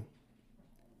nigga,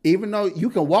 even though you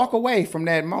can walk away from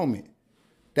that moment,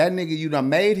 that nigga, you done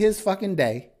made his fucking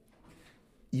day.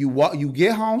 You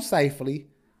get home safely.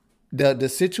 The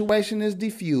situation is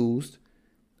diffused,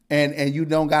 and you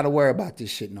don't got to worry about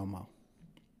this shit no more.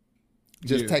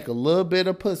 Just take a little bit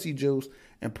of pussy juice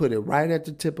and put it right at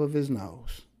the tip of his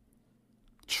nose.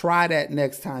 Try that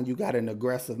next time you got an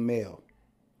aggressive male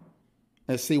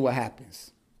and see what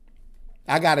happens.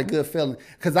 I got a good feeling.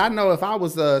 Because I know if I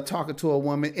was talking to a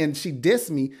woman and she dissed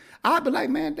me, I'd be like,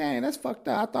 man, dang, that's fucked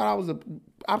up.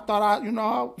 I thought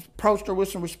I approached her with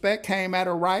some respect, came at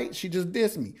her right. She just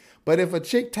dissed me. But if a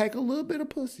chick take a little bit of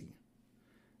pussy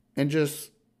and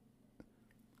just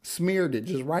smeared it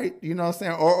just right, you know what I'm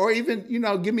saying? Or even,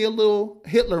 give me a little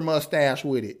Hitler mustache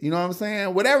with it. You know what I'm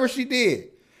saying? Whatever she did,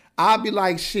 I'll be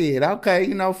like, shit,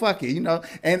 okay, fuck it,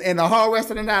 And the whole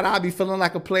rest of the night, I'll be feeling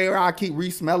like a player. I keep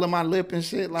re-smelling my lip and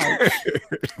shit. Like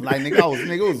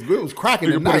nigga, it was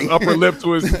cracking tonight. Put his upper lip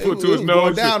to his nose.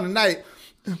 Going down tonight.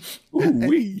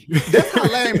 Ooh-wee. That's how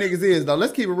lame niggas is, though.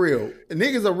 Let's keep it real.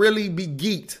 Niggas will really be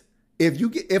geeked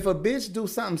if a bitch do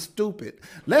something stupid.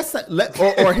 This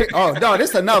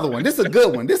is another one. This is a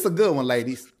good one. This is a good one,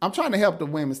 ladies. I'm trying to help the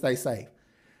women stay safe.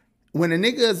 When a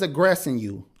nigga is aggressing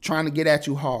you, trying to get at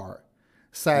you hard,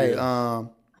 say, oh,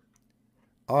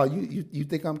 you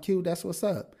think I'm cute? That's what's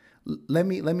up. Let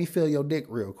me feel your dick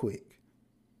real quick.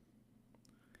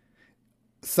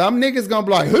 Some niggas gonna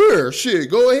be like, here,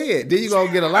 shit, go ahead. Then you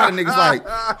gonna get a lot of niggas like,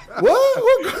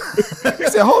 what? He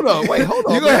said, hold on.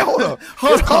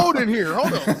 It's cold in here.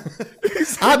 Hold on.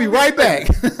 I'll be right back.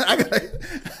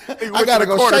 I gotta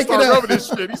go shake it up. This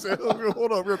shit. He said,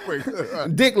 hold on real quick.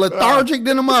 Dick lethargic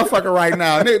than a motherfucker right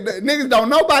now. Niggas don't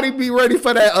nobody be ready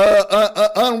for that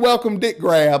unwelcome dick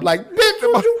grab. Like,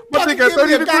 bitch, my dick at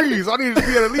 30 degrees. I need to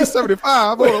be at least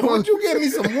 75. Would you give me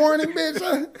some warning,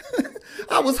 bitch?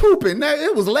 I was hooping.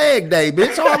 It was leg day,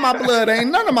 bitch. All my blood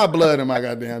ain't none of my blood in my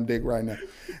goddamn dick right now.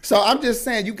 So I'm just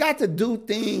saying, you got to do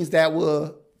things that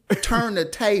will turn the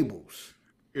tables.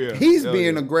 Yeah, he's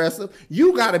being aggressive.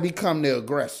 You got to become the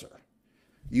aggressor.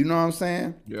 You know what I'm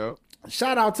saying? Yeah.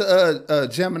 Shout out to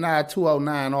Gemini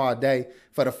 209 all day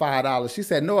for the $5. She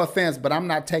said, no offense, but I'm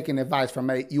not taking advice from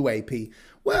UAP.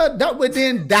 Well,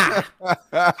 then die.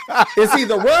 It's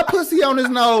either rub pussy on his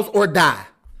nose or die.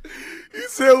 He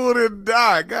said, well, then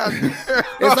die. God damn.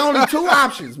 There's only two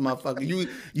options, motherfucker.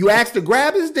 You ask to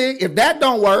grab his dick. If that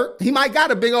don't work, he might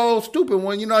got a big old stupid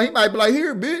one. He might be like,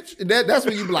 here, bitch. That's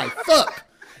when you be like, fuck.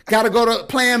 Got to go to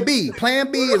plan B.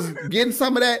 Plan B is getting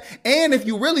some of that. And if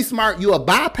you really smart, you'll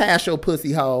bypass your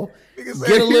pussy hole,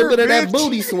 get a little bit of that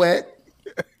booty sweat,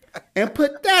 and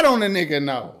put that on the nigga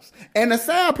nose. And the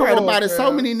sad part about it, so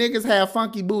many niggas have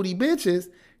funky booty bitches.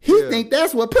 He think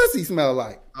that's what pussy smell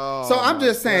like. Oh, so I'm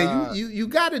just saying, you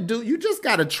just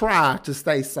got to try to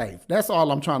stay safe. That's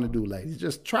all I'm trying to do, ladies.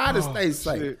 Just try to stay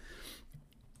safe. Shit.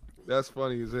 That's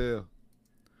funny as hell.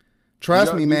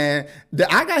 Trust me, man.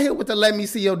 I got hit with the let me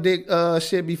see your dick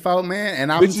shit before, man.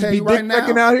 And I'm going to tell you right now,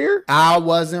 out here? I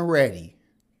wasn't ready.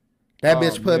 That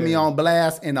bitch put me on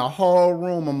blast in a whole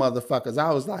room of motherfuckers.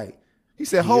 I was like, he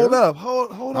said, hold up,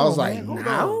 hold on. I was like,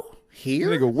 no? Here?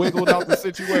 Nigga wiggled out the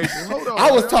situation. Hold on.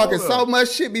 I was talking so much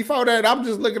shit before that. I'm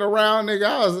just looking around,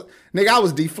 nigga. I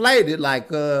was deflated. Like,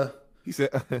 he said,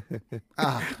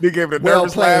 they gave it a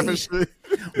nervous laugh and shit.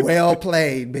 Well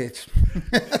played, bitch.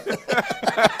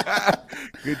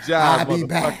 Good job, I'll be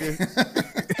back.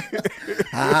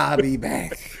 I'll be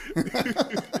back.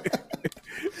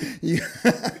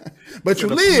 But you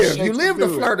live to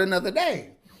flirt another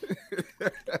day.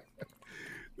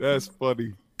 That's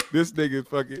funny. This nigga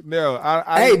fucking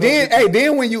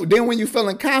Then when you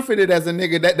feeling confident as a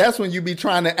nigga, that's when you be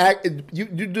trying to act. You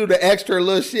do the extra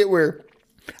little shit where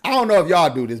I don't know if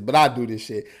y'all do this, but I do this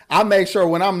shit. I make sure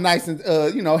when I'm nice and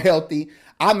healthy,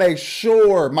 I make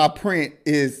sure my print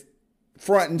is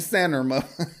front and center.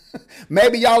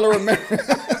 Maybe y'all will remember.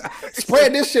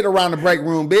 Spread this shit around the break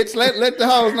room, bitch. Let the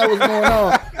hoes know what's going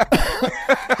on.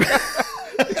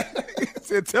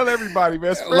 Tell everybody,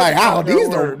 man. Like,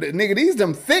 these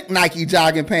them thick Nike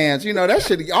jogging pants. That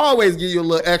shit always give you a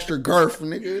little extra girth,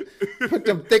 nigga. Put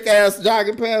them thick ass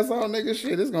jogging pants on, nigga.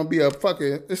 Shit, it's gonna be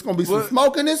some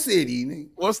smoke in the city, nigga.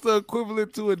 What's the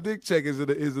equivalent to a dick check? Is it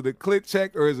a clit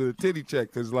check or is it a titty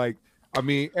check? Because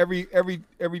every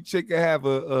chick can have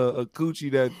a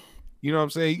coochie that, you know what I'm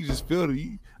saying? You just feel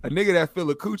it. A nigga that feel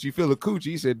a coochie.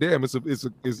 He said, damn, it's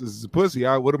a pussy.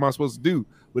 What am I supposed to do?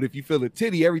 But if you feel a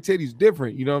titty, every titty's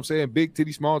different. You know what I'm saying? Big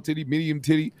titty, small titty, medium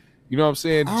titty. You know what I'm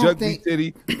saying? Juggly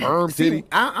titty, firm titty.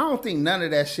 I don't think none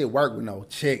of that shit work with no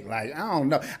chick. Like, I don't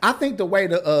know. I think the way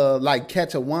to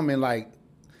catch a woman like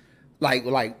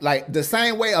the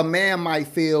same way a man might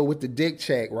feel with the dick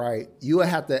check, right? You would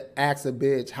have to ask a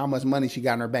bitch how much money she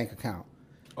got in her bank account.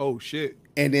 Oh shit.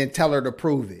 And then tell her to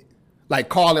prove it. Like,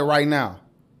 call it right now.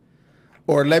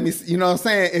 Or let me, you know what I'm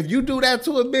saying? If you do that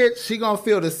to a bitch, she gonna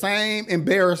feel the same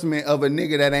embarrassment of a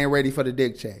nigga that ain't ready for the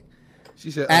dick check.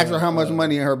 She said, ask her how much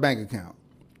money in her bank account.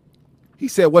 He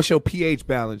said, what's your pH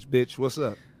balance, bitch? What's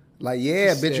up? Like,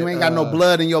 yeah, bitch, you ain't got no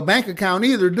blood in your bank account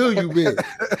either, do you, bitch?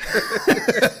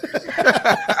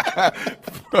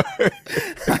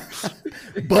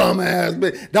 Bum ass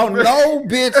bitch. Don't no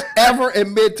bitch ever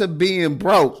admit to being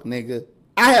broke, nigga.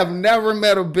 I have never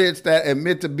met a bitch that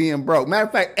admit to being broke. Matter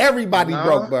of fact, everybody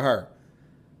broke but her.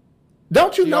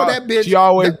 Don't you know that bitch? She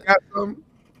always got something.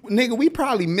 Nigga, we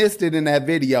probably missed it in that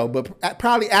video, but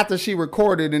probably after she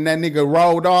recorded and that nigga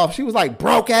rolled off, she was like,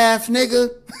 broke ass nigga.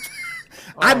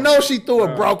 I know she threw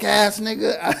a broke ass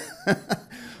nigga.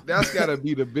 That's gotta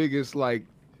be the biggest like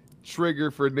trigger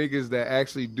for niggas that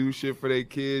actually do shit for their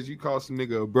kids. You call some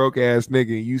nigga a broke ass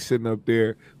nigga and you sitting up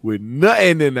there with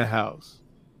nothing in the house.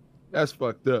 That's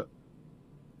fucked up.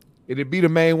 It'd be the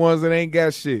main ones that ain't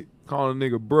got shit. Calling a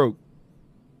nigga broke.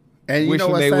 And you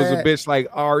wishing they was a bitch like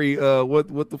Ari.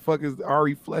 What the fuck is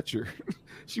Ari Fletcher?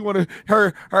 She wanted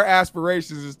her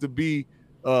aspirations is to be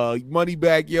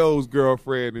Moneybagg Yo's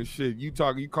girlfriend and shit. You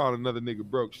calling another nigga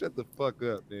broke? Shut the fuck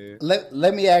up, man.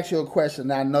 Let me ask you a question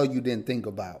that I know you didn't think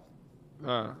about.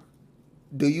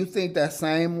 Do you think that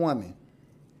same woman,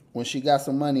 when she got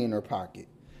some money in her pocket,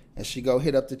 and she go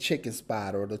hit up the chicken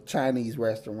spot or the Chinese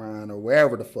restaurant or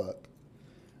wherever the fuck,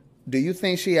 do you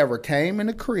think she ever came in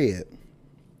the crib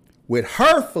with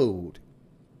her food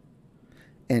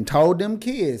and told them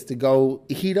kids to go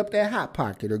heat up that Hot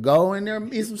Pocket or go in there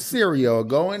and eat some cereal or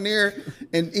go in there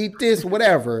and eat this,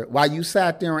 whatever, while you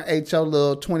sat there and ate your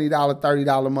little $20, $30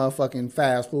 motherfucking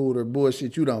fast food or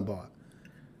bullshit you done bought?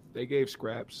 They gave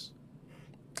scraps.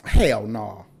 Hell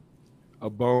no. A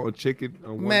bone, a chicken.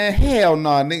 Man, hell no,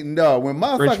 nigga. No, when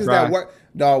motherfuckers that work,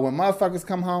 dog, when motherfuckers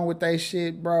come home with that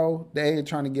shit, bro, they ain't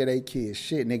trying to get their kids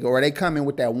shit, nigga. Or they come in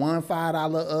with that $1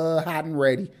 $5 hot and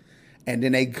ready, and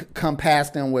then they come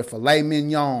past them with filet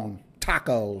mignon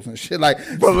tacos and shit like.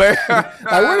 Like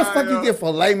where the fuck you get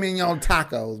filet mignon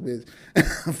tacos, bitch?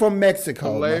 From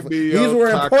Mexico. These were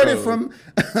imported from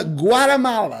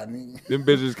Guatemala. Them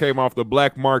bitches came off the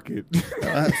black market.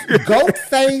 Goat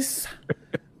face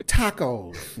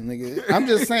tacos, nigga. I'm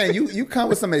just saying, you come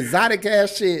with some exotic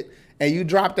ass shit and you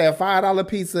drop that $5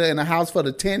 pizza in a house for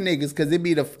the 10 niggas because it'd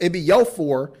be your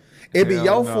 4. It'd be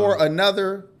your 4,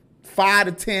 another 5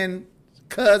 to 10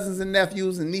 cousins and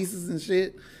nephews and nieces and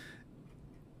shit.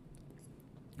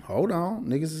 Hold on,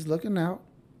 niggas is looking out.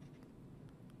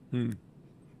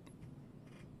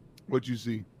 What you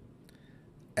see?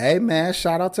 Hey man,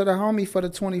 shout out to the homie for the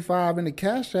 25 in the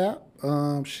Cash App.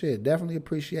 Shit, definitely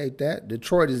appreciate that.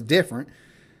 Detroit is different.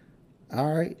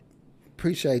 All right,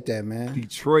 appreciate that, man.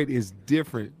 Detroit is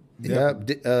different.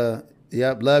 Yep.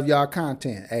 Love y'all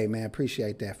content. Hey man,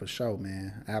 appreciate that for sure,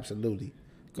 man. Absolutely.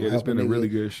 It's been a really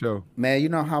good show, man. You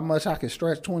know how much I can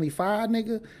stretch 25,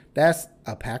 nigga? That's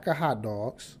a pack of hot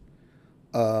dogs.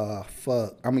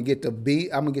 Fuck. I'm gonna get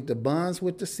the buns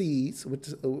with the seeds.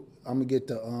 I'm gonna get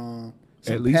the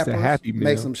some at least peppers, a Happy Meal.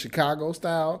 Make some Chicago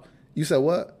style. You said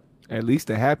what? At least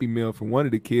a Happy Meal from one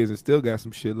of the kids, and still got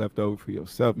some shit left over for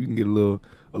yourself. You can get a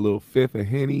little fifth of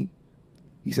Henny.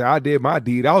 He said, I did my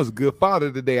deed. I was a good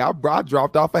father today. I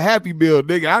dropped off a Happy Meal,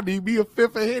 nigga. I need me a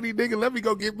fifth of Henny, nigga. Let me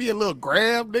go get me a little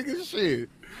gram, nigga. Shit.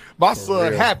 My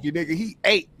son happy, nigga. He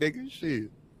ate, nigga.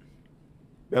 Shit.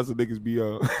 That's what niggas be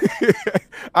on.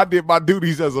 I did my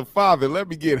duties as a father. Let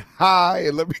me get high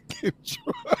and let me get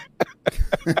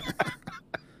drunk.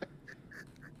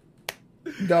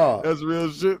 Dog. That's real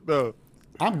shit, though.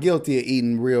 I'm guilty of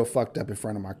eating real fucked up in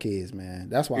front of my kids, man.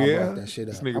 That's why I brought that shit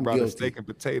up. This nigga brought steak and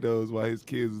potatoes while his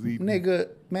kids was eating. Nigga,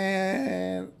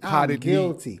 man, I'm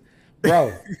guilty.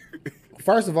 Bro,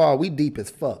 first of all, we deep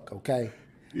as fuck, okay?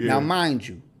 Yeah. Now, mind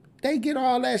you, they get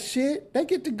all that shit. They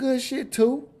get the good shit,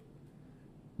 too.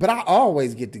 But I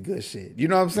always get the good shit. You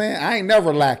know what I'm saying? I ain't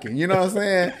never lacking. You know what I'm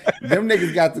saying? Them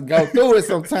niggas got to go through it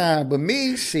sometime. But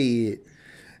me, shit.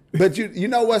 But you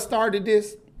know what started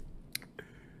this?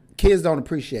 Kids don't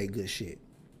appreciate good shit.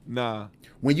 Nah.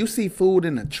 When you see food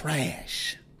in the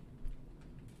trash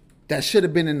that should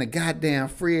have been in the goddamn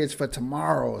fridge for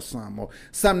tomorrow or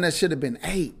something that should have been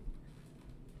ate,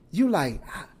 you like,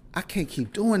 I can't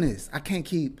keep doing this. I can't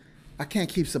keep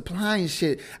supplying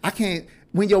shit. I can't.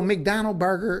 When your McDonald's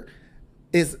burger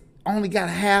is only got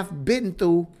half bitten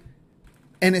through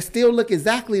and it still look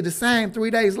exactly the same 3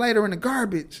 days later in the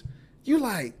garbage, you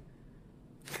like,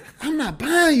 I'm not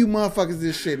buying you motherfuckers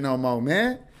this shit no more,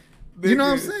 man. You know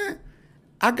what I'm saying?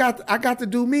 I got to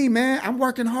do me, man. I'm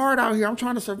working hard out here. I'm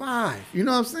trying to survive. You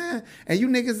know what I'm saying? And you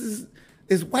niggas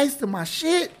is wasting my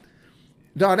shit.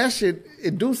 Dog, that shit,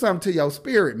 it do something to your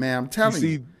spirit, man. I'm telling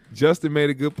you. Justin made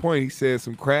a good point. He said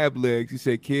some crab legs. He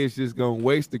said kids just gonna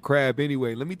waste the crab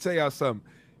anyway. Let me tell y'all something.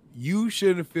 You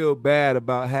shouldn't feel bad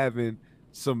about having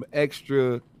some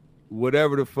extra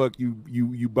whatever the fuck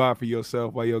you buy for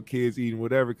yourself while your kids eating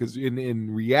whatever. Because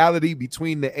in reality,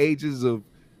 between the ages of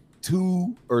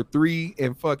 2 or 3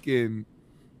 and fucking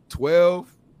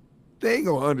 12, they ain't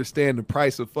gonna understand the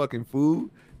price of fucking food.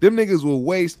 Them niggas will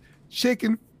waste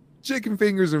chicken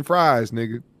fingers and fries,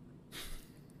 nigga.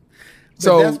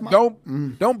 So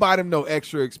don't buy them no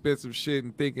extra expensive shit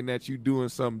and thinking that you doing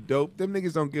something dope. Them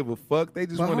niggas don't give a fuck. They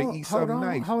just want to eat something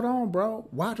nice. Hold on, bro.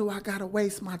 Why do I gotta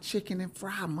waste my chicken and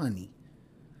fry money?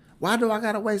 Why do I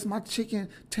gotta waste my chicken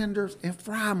tenders and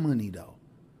fry money though?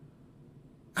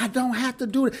 I don't have to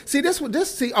do it.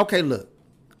 See, okay, look.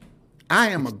 I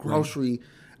am a grocery.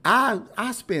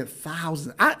 I spent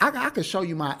thousands. I can show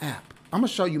you my app. I'm gonna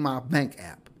show you my bank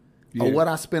app of what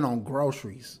I spent on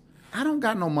groceries. I don't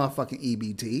got no motherfucking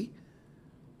EBT.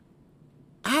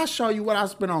 I'll show you what I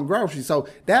spent on groceries. So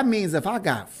that means if I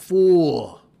got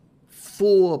full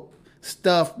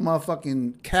stuffed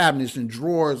motherfucking cabinets and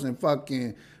drawers and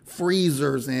fucking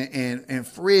freezers and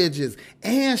fridges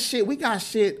and shit. We got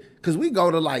shit because we go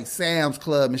to like Sam's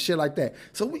Club and shit like that.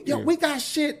 So we got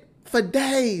shit for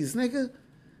days, nigga.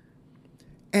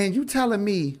 And you telling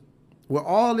me with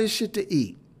all this shit to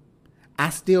eat, I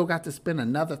still got to spend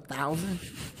another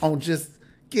 $1,000 on just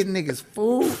getting niggas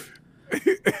food?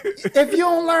 If you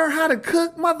don't learn how to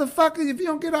cook, motherfucker, if you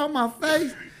don't get on my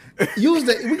face,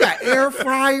 we got air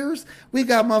fryers, we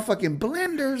got motherfucking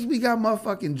blenders, we got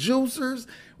motherfucking juicers,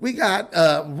 we got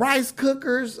rice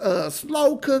cookers,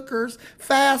 slow cookers,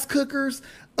 fast cookers,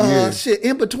 shit,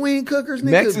 in between cookers.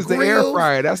 Next is the air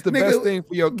fryer. That's the best thing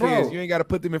for your kids. You ain't got to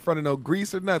put them in front of no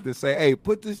grease or nothing. Say, hey,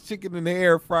 put this chicken in the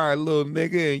air fryer, little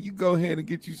nigga, and you go ahead and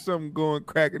get you something going,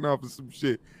 cracking off of some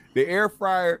shit. The air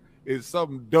fryer is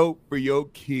something dope for your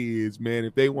kids, man.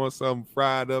 If they want something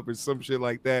fried up or some shit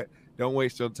like that, don't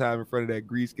waste your time in front of that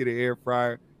grease. Get an air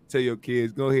fryer. Tell your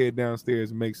kids, go ahead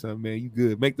downstairs and make something, man. You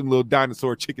good. Make them little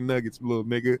dinosaur chicken nuggets, little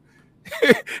nigga.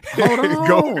 Hold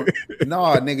on. No,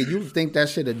 nigga, you think that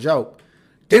shit a joke.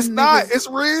 It's not. It's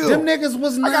real. Them niggas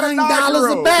was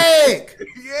 $9 a bag.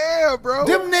 Yeah, bro.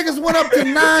 Them niggas went up to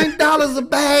 $9 a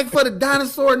bag for the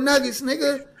dinosaur nuggets,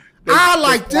 nigga. I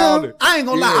like them. I ain't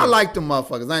gonna lie. I like them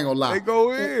motherfuckers. I ain't gonna lie. They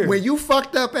go in. When you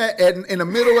fucked up in the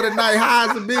middle of the night high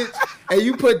as a bitch and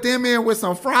you put them in with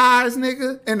some fries,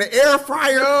 nigga, in the air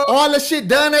fryer, all the shit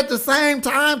done at the same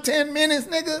time, 10 minutes,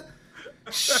 nigga.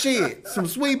 Shit. Some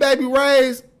Sweet Baby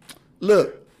Rays.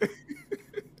 Look.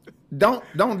 Don't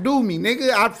do me, nigga.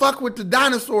 I fuck with the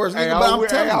dinosaurs, nigga, but I'm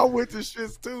telling you. I went to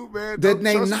shits too, man. That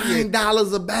they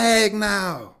 $9 a bag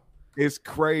now. It's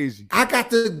crazy. I got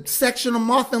to section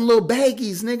them off in little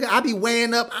baggies, nigga. I be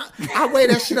weighing up. I weigh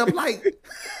that shit up like.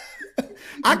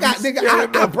 I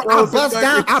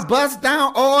bust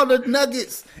down all the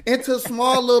nuggets into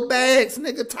small little bags,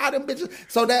 nigga. Tie them bitches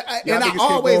so that and I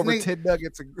always over 10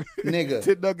 nuggets, nigga.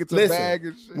 10 nuggets listen, a bag.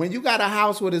 And shit. When you got a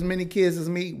house with as many kids as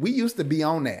me, we used to be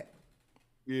on that.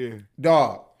 Yeah,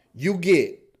 dog. You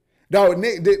get. Dog,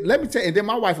 let me tell you, and then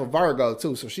my wife a Virgo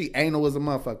too, so she anal as a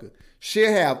motherfucker.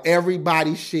 She'll have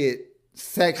everybody's shit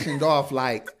sectioned off,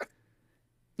 like,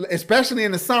 especially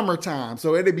in the summertime.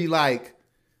 So it'd be like,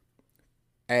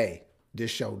 hey, this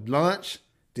show lunch,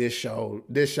 this show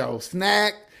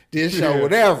snack, this show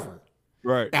whatever.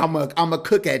 Right. I'm a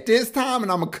cook at this time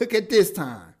and I'm a cook at this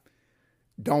time.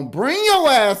 Don't bring your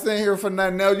ass in here for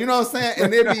nothing else. You know what I'm saying?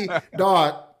 And it'd be,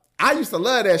 dog, I used to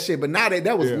love that shit, but now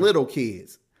that was little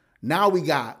kids. Now we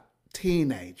got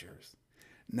teenagers.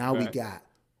 Now we got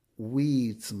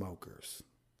weed smokers.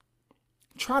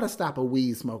 Try to stop a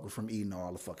weed smoker from eating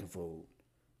all the fucking food.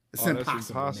 It's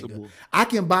impossible. I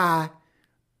can buy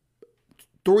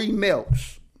 3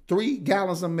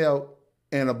 gallons of milk,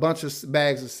 and a bunch of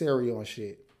bags of cereal and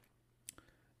shit.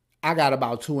 I got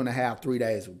about 2.5, 3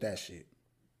 days with that shit.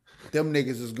 Them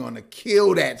niggas is gonna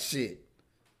kill that shit.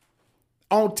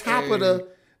 On top of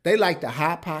they like the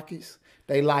Hot Pockets.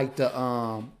 They like the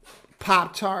not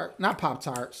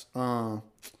Pop-Tarts,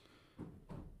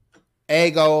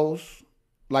 Eggos,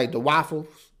 like the waffles.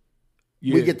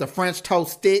 Yeah. We get the French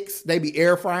toast sticks. They be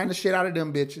air frying the shit out of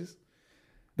them bitches.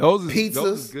 Those pizzas,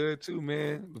 those is good too,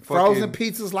 man. Frozen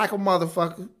pizzas like a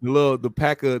motherfucker. The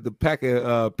pack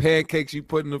of pancakes you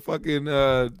put in the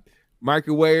fucking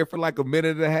microwave for like a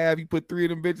minute and a half. You put 3 of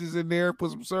them bitches in there,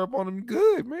 put some syrup on them.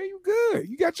 Good, man. You good.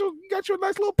 You got your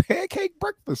nice little pancake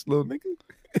breakfast, little nigga.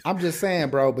 I'm just saying,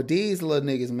 bro. But these little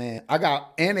niggas, man,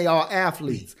 and they all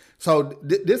athletes. So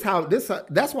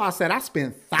that's why I said I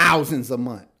spend thousands a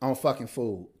month on fucking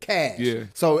food, cash. Yeah.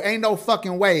 So ain't no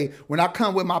fucking way when I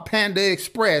come with my Panda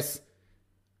Express,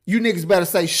 you niggas better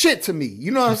say shit to me.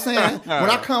 You know what I'm saying? When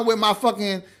I come with my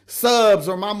fucking subs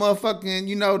or my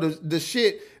motherfucking, the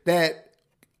shit that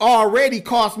already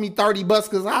cost me $30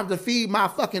 because I have to feed my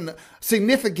fucking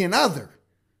significant other.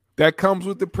 That comes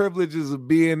with the privileges of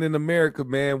being in America,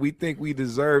 man. We think we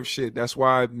deserve shit. That's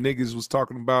why niggas was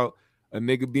talking about a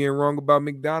nigga being wrong about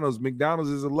McDonald's. McDonald's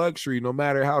is a luxury, no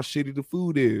matter how shitty the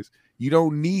food is. You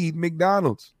don't need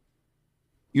McDonald's.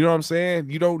 You know what I'm saying?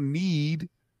 You don't need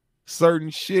certain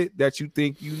shit that you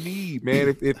think you need,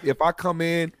 man. If I come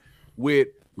in with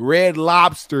Red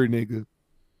Lobster, nigga,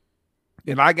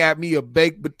 and I got me a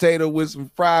baked potato with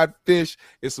some fried fish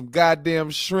and some goddamn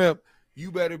shrimp,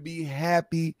 you better be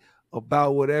happy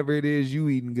about whatever it is you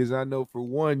eating, because I know for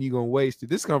one, you're going to waste it.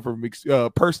 This comes from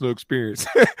personal experience.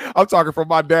 I'm talking from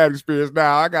my dad's experience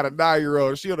now. I got a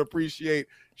 9-year-old. She'll appreciate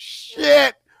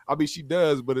shit. I mean, she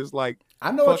does, but it's like,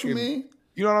 I know what you mean.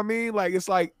 You know what I mean? Like, it's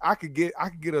like I could get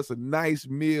us a nice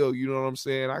meal. You know what I'm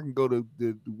saying? I can go to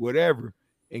the whatever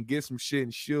and get some shit,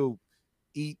 and she'll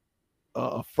eat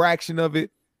a fraction of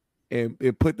it and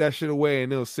put that shit away,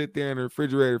 and it'll sit there in the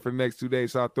refrigerator for the next 2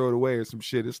 days. So I'll throw it away or some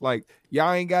shit. It's like,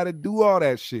 y'all ain't got to do all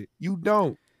that shit. You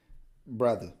don't.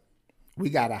 Brother, we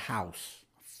got a house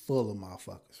full of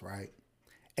motherfuckers, right?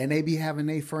 And they be having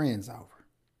their friends over.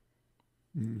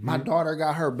 Mm-hmm. My daughter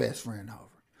got her best friend over.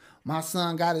 My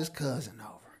son got his cousin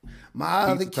over. My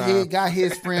other kid got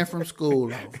his friend from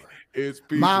school over.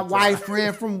 My wife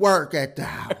friend from work at the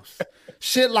house.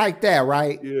 Shit like that,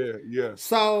 right? Yeah.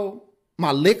 So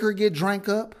my liquor get drank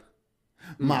up.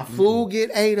 My food get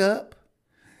ate up.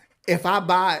 If I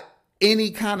buy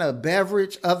any kind of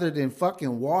beverage other than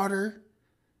fucking water,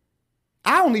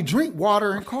 I only drink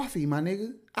water and coffee, my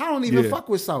nigga. I don't even fuck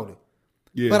with soda.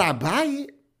 Yeah. But I buy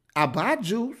it. I buy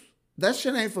juice. That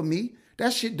shit ain't for me.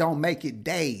 That shit don't make it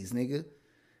days, nigga.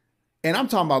 And I'm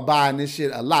talking about buying this shit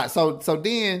a lot. So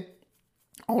then,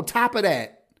 on top of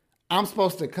that, I'm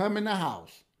supposed to come in the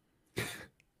house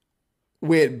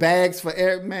with bags for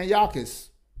air. Man, y'all can,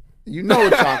 you know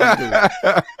what y'all can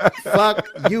do. Fuck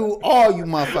you, all you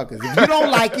motherfuckers. If you don't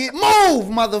like it, move,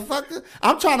 motherfucker.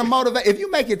 I'm trying to motivate. If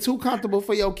you make it too comfortable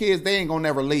for your kids, they ain't gonna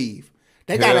never leave.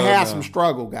 They gotta have some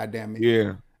struggle, goddamn it.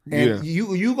 Yeah. And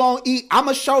you gonna eat. I'm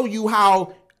gonna show you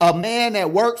how a man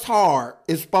that works hard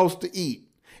is supposed to eat.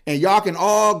 And y'all can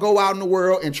all go out in the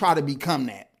world and try to become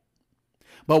that.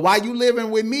 But while you living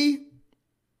with me,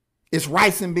 it's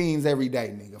rice and beans every day,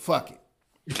 nigga. Fuck it.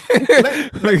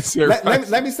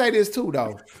 Let me say this too,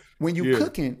 though. When you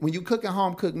cooking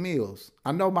home cooked meals,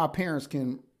 I know my parents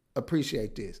can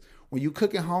appreciate this. When you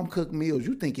cooking home cooked meals,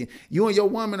 you thinking you and your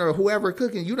woman or whoever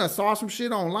cooking, you done saw some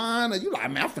shit online, or you like,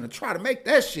 man, I'm finna try to make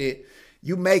that shit.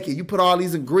 You make it. You put all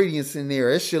these ingredients in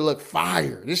there. This shit look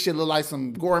fire. This shit look like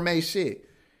some gourmet shit.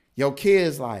 Your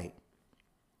kid's like,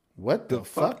 what the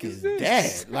fuck is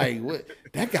that? Like, what?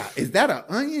 That guy, is that an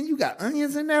onion? You got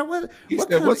onions in there?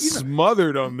 What's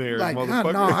smothered on there, like,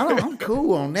 motherfucker? No, I'm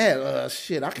cool on that.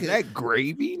 Shit, I can. That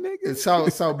gravy, nigga.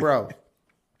 So, bro,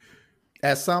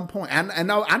 at some point, I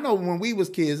know when we was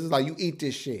kids, it's like you eat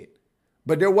this shit,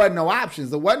 but there wasn't no options.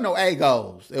 There wasn't no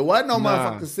Eggos. There wasn't no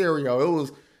motherfucking cereal. It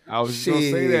was. I was just gonna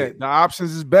say that the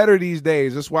options is better these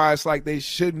days. That's why it's like they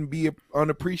shouldn't be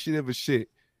unappreciative of shit.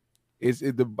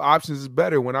 The options is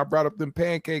better. When I brought up them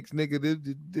pancakes,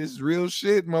 nigga, this real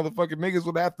shit, motherfucking niggas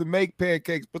would have to make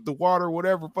pancakes, put the water,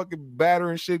 whatever, fucking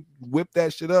batter and shit, whip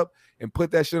that shit up and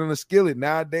put that shit on a skillet.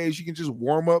 Nowadays, you can just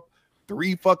warm up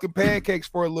 3 fucking pancakes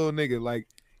for a little nigga. Like,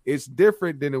 it's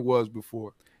different than it was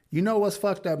before. You know what's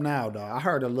fucked up now, though? I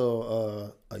heard a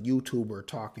little a YouTuber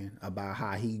talking about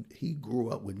how he grew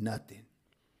up with nothing.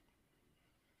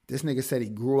 This nigga said he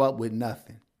grew up with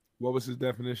nothing. What was his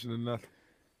definition of nothing?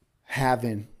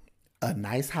 Having a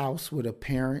nice house with a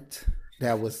parent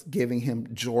that was giving him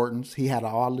Jordans. He had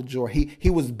all the Jordans. He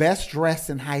was best dressed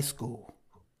in high school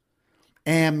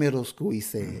and middle school, he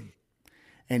said.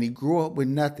 And he grew up with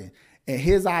nothing. And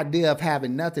his idea of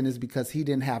having nothing is because he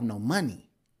didn't have no money.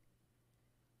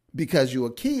 Because you're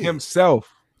a kid. Himself.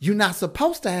 You're not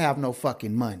supposed to have no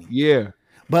fucking money. Yeah.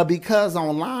 But because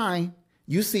online,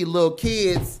 you see little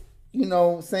kids, you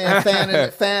know, saying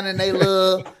fanning their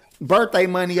little birthday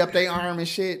money up their arm and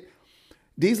shit.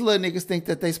 These little niggas think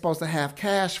that they supposed to have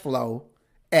cash flow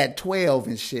at 12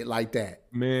 and shit like that.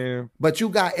 Man. But you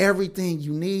got everything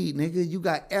you need, nigga. You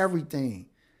got everything.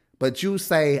 But you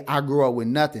say, I grew up with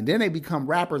nothing. Then they become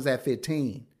rappers at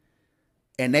 15.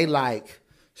 And they like,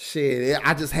 shit,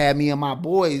 I just had me and my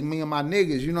boys, me and my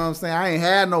niggas. You know what I'm saying? I ain't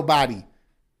had nobody.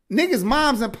 Niggas,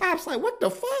 moms and pops like, what the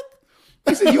fuck?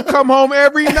 He said, you come home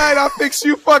every night, I fix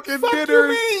you fucking dinner. You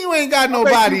mean you ain't got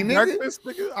nobody, nigga?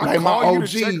 Like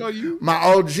my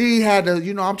OG had to,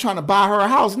 you know, I'm trying to buy her a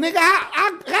house. Nigga,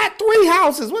 I got 3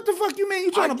 houses. What the fuck you mean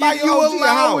you trying to buy your OG a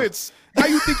house? How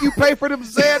you think you pay for them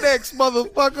Xanax,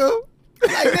 motherfucker?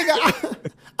 Like,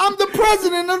 nigga, I'm the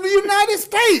president of the United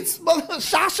States,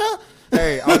 Shasha.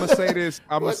 Hey, I'm gonna say this.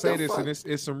 I'm gonna What say the this, fuck? and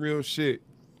it's some real shit.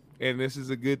 And this is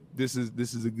a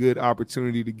good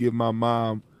opportunity to give my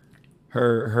mom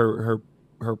her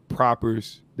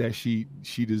propers that she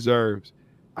deserves.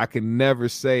 I can never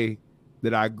say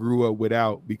that I grew up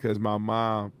without, because my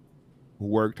mom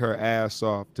worked her ass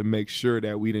off to make sure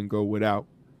that we didn't go without.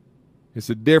 It's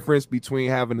a difference between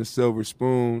having a silver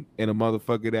spoon and a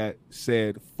motherfucker that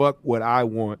said, fuck what I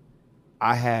want.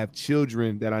 I have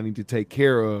children that I need to take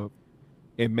care of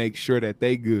and make sure that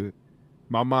they good.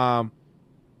 My mom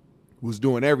was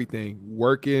doing everything,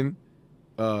 working,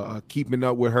 keeping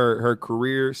up with her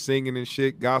career, singing and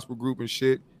shit, gospel group and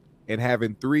shit, and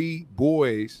having 3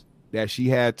 boys that she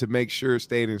had to make sure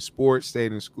stayed in sports,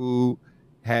 stayed in school,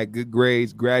 had good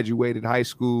grades, graduated high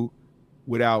school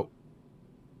without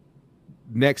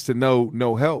next to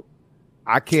no help.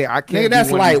 I can't. Nigga,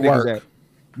 that's light work.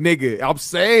 Nigga, I'm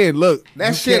saying, look,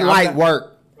 that shit light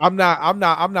work. I'm not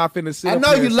finna sit. I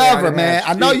know you love her, man.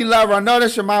 I know you love her. I know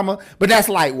that's your mama, but that's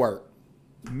light work.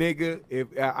 Nigga, if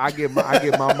I give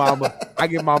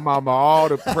my mama all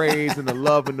the praise and the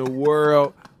love in the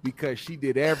world, because she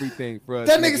did everything for us.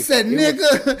 That nigga said,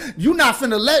 nigga, you not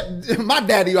finna let my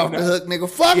daddy off the hook, nigga.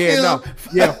 Fuck him. No.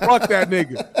 Yeah, fuck that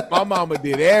nigga. My mama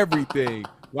did everything.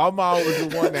 My mom was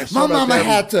the one that my mama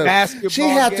had to. She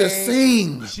had to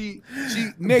sing. She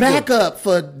nigga, back up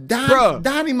for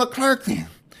Donnie McClurkin,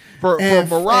 for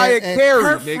Mariah Carey,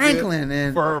 Kurt nigga. Franklin,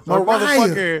 and for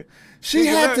Mariah. She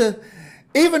had to.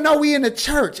 Even though we in the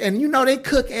church and you know they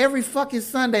cook every fucking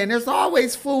Sunday and there's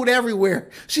always food everywhere,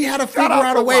 she had to figure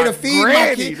out a way to feed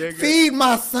my kids, feed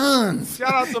my sons.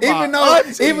 Shout out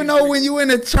to even though when you in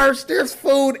the church there's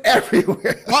food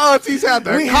everywhere. My aunties had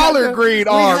the collard green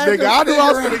arm, nigga. I knew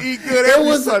I was gonna eat good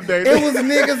every Sunday. It was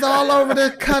niggas all over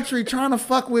the country trying to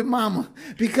fuck with mama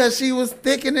because she was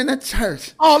thicking in the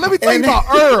church. Oh, let me tell you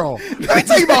about Earl. Let me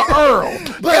tell you about Earl.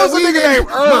 There was a nigga named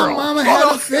Earl. My mama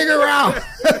had to figure out.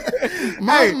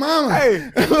 My mama.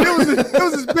 Hey, there was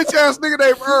this bitch ass nigga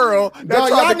named Earl. Dog,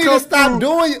 y'all need to stop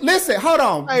doing. Listen, hold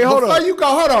on. Hey, hold Before on. you go,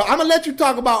 hold on. I'm gonna let you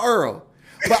talk about Earl,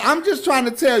 but I'm just trying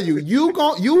to tell you,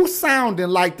 you sounding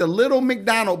like the little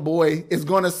McDonald boy is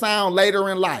gonna sound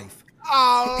later in life.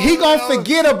 Oh, he gonna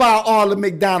forget about all the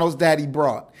McDonald's that he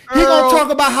brought. He gonna talk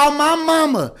about how my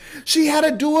mama, she had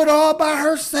to do it all by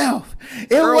herself.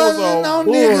 It wasn't no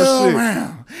nigga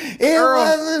around.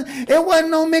 It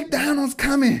wasn't no McDonald's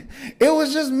coming. It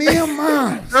was just me and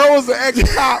mom. Earl was an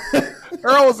ex-cop.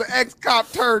 Earl was an ex-cop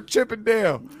turned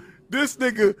Chippendale. This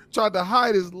nigga tried to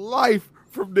hide his life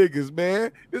from niggas,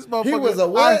 man. This motherfucker. He was a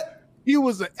what? He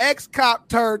was an ex-cop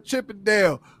turned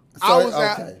Chippendale.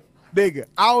 So, Nigga,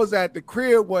 I was at the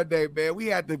crib one day, man. We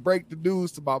had to break the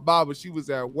news to my mama. She was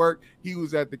at work. He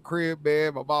was at the crib,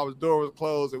 man. My mama's door was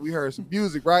closed, and we heard some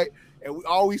music, right? And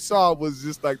all we saw was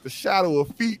just like the shadow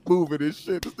of feet moving and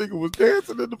shit. This nigga was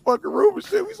dancing in the fucking room and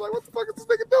shit. We was like, what the fuck is this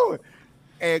nigga doing?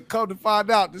 And come to find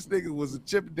out, this nigga was a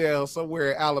Chippendale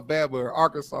somewhere in Alabama or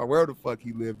Arkansas, wherever the fuck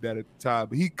he lived at the time.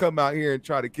 But he come out here and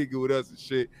try to kick it with us and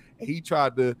shit. And he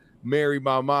tried to marry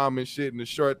my mom and shit in a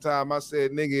short time. I said,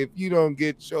 nigga, if you don't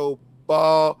get your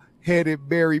bald-headed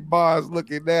Barry Bonds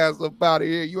looking ass up out of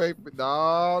here, you ain't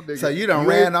no nigga. So you done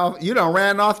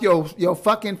ran off your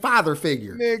fucking father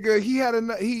figure. Nigga, he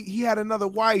had another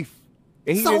wife.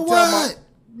 And he so didn't what?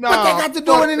 Nah, what that got to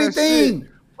do with anything?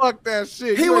 Fuck that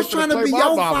shit. He was trying to be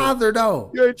your father,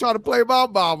 though. You ain't trying to play my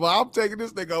mama. I'm taking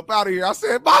this nigga up out of here. I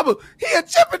said, mama, he a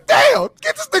Chippendale.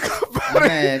 Get this nigga up out of here.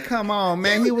 Man, come on,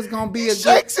 man. He was going to be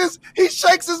he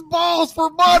shakes his balls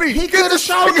for money. He could have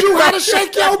showed you how to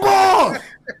shake your balls.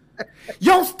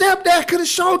 Your stepdad could have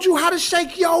showed you how to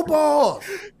shake your balls.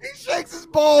 He shakes his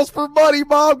balls for money,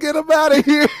 mom. Get him out of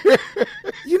here.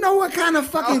 You know what kind of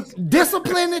fucking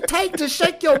discipline it take to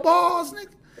shake your balls, nigga?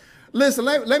 Listen,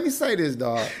 let me say this,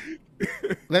 dog.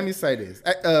 Let me say this.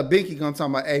 Binky gonna talk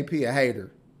about AP a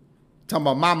hater. Talking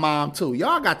about my mom too.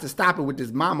 Y'all got to stop it with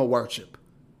this mama worship.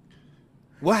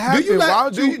 What happened? Do you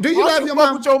love your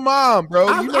mom? With your mom, bro?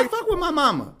 I fuck with my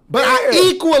mama, but I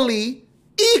equally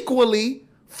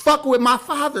fuck with my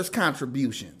father's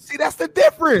contributions. See, that's the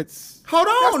difference. Hold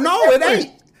on, it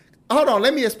ain't. Hold on,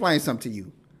 let me explain something to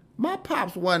you. My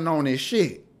pops wasn't on this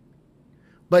shit,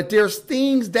 but there's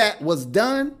things that was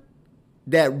done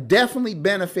that definitely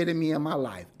benefited me in my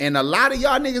life. And a lot of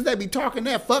y'all niggas that be talking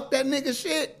that fuck that nigga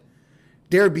shit,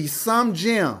 there be some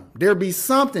gem. There be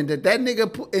something that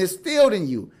nigga instilled in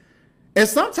you. And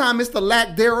sometimes it's the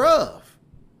lack thereof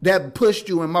that pushed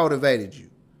you and motivated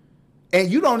you. And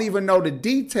you don't even know the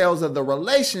details of the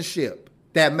relationship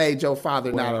that made your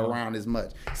father not around as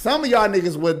much? Some of y'all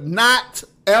niggas would not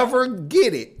ever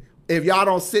get it if y'all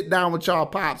don't sit down with y'all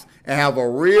pops and have a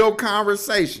real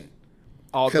conversation.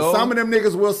 Because some of them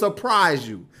niggas will surprise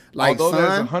you. Like, son,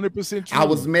 that's 100% true. I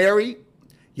was married.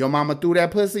 Your mama threw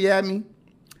that pussy at me.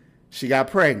 She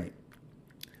got pregnant.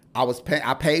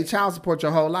 I paid child support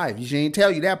your whole life. She ain't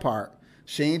tell you that part.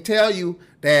 She ain't tell you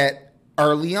that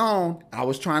early on I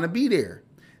was trying to be there.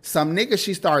 Some nigga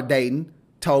she started dating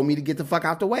told me to get the fuck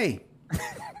out the way.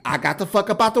 I got the fuck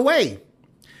up out the way.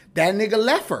 That nigga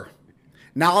left her.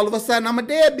 Now all of a sudden I'm a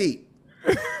deadbeat.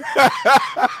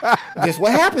 Guess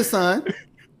what happened, son?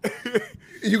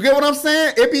 You get what I'm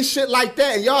saying? It be shit like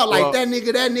that. And y'all like that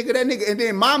nigga. And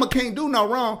then mama can't do no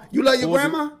wrong. You love your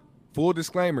grandma? Full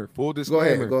disclaimer. Go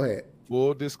ahead.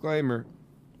 Full disclaimer.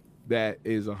 That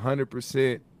is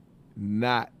 100%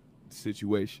 not the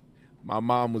situation. My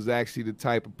mom was actually the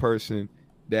type of person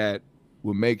that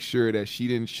would make sure that she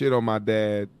didn't shit on my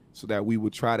dad so that we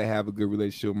would try to have a good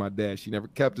relationship with my dad. She never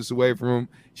kept us away from him.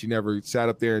 She never sat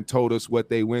up there and told us what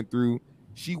they went through.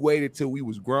 She waited till we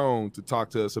was grown to talk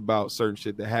to us about certain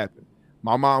shit that happened.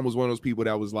 My mom was one of those people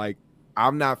that was like,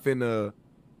 I'm not finna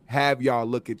have y'all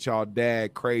look at y'all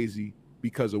dad crazy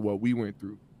because of what we went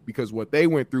through. Because what they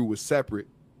went through was separate.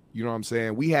 You know what I'm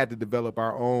saying? We had to develop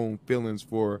our own feelings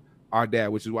for our dad,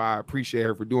 which is why I appreciate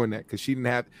her for doing that. Because she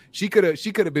could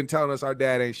have been telling us our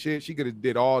dad ain't shit. She could have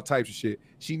did all types of shit.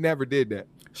 She never did that.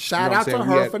 Shout out to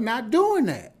her for not doing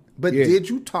that. But did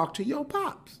you talk to your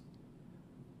pops?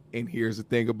 And here's the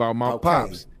thing about my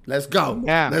pops. Let's go.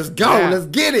 Let's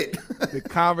get it. The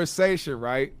conversation,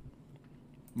 right?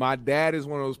 My dad is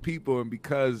one of those people, and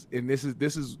this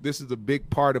is a big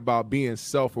part about being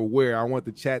self-aware. I want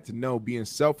the chat to know being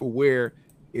self-aware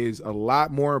is a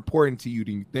lot more important to you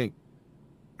than you think.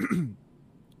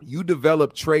 You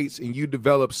develop traits and you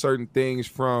develop certain things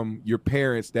from your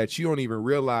parents that you don't even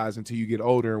realize until you get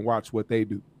older and watch what they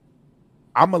do.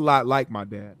 I'm a lot like my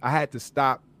dad. I had to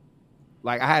stop.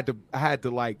 Like I had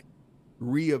to like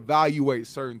reevaluate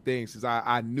certain things because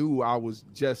I knew I was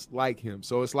just like him.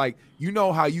 So it's like, you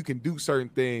know how you can do certain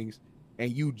things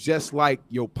and you just like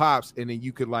your pops, and then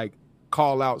you could like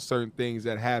call out certain things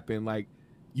that happen. Like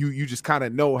you just kind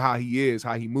of know how he is,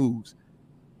 how he moves.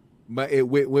 But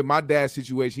with my dad's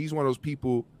situation, he's one of those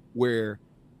people where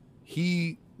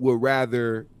he would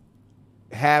rather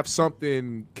have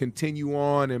something continue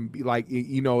on and be like,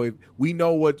 you know, if we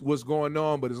know what's going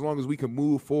on, but as long as we can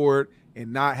move forward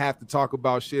and not have to talk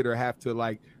about shit or have to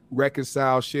like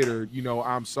reconcile shit or, you know,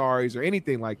 I'm sorry's or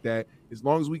anything like that, as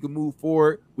long as we can move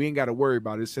forward, we ain't got to worry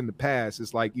about it. It's in the past.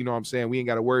 It's like, you know what I'm saying? We ain't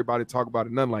got to worry about it, talk about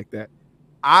it, nothing like that.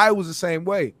 I was the same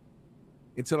way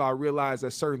until I realized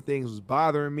that certain things was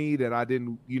bothering me that I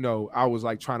didn't, you know, I was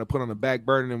like trying to put on the back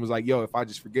burner and was like, yo, if I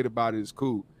just forget about it, it's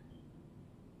cool.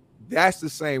 That's the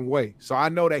same way. So I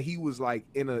know that he was like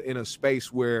in a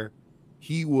space where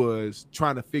he was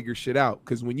trying to figure shit out.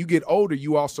 Because when you get older,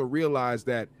 you also realize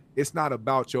that it's not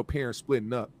about your parents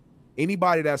splitting up.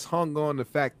 Anybody that's hung on the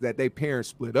fact that they parents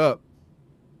split up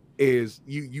is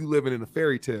you living in a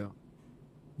fairy tale.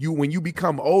 When you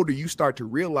become older, you start to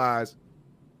realize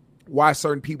why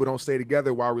certain people don't stay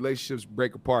together, why relationships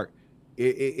break apart.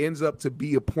 It ends up to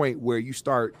be a point where you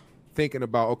start thinking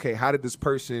about, okay, how did this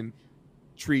person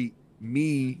treat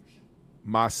me,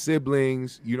 my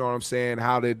siblings? You know what I'm saying?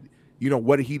 How did, you know,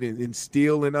 what did he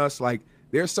instill in us? Like,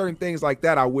 there's certain things like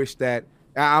that. I wish that,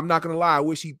 I'm not going to lie, I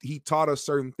wish he taught us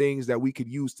certain things that we could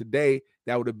use today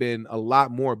that would have been a lot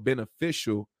more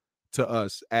beneficial to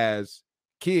us as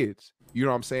kids. You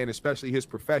know what I'm saying? Especially his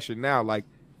profession now. Like,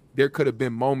 there could have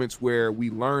been moments where we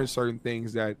learned certain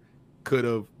things that could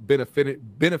have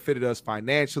benefited us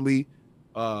financially,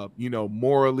 you know,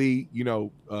 morally, you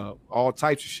know, all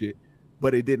types of shit.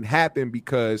 But it didn't happen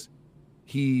because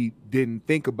he didn't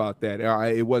think about that.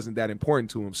 It wasn't that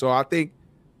important to him. So I think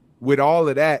with all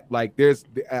of that, like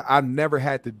I've never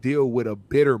had to deal with a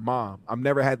bitter mom. I've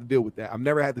never had to deal with that. I've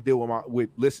never had to deal with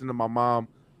listening to my mom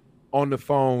on the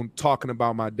phone talking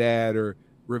about my dad or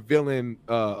revealing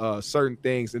certain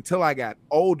things until I got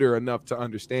older enough to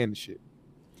understand the shit.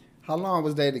 How long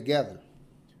was they together?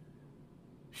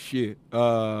 Shit. They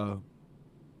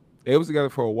was together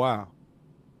for a while.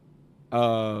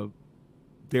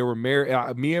 They were married.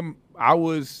 I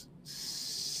was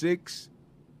 6.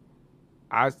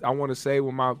 I want to say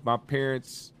when my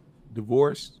parents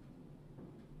divorced.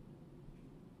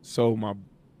 So my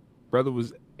brother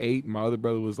was 8, my other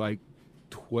brother was like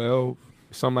 12,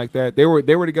 something like that. They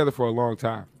were together for a long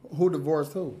time. Who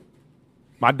divorced who?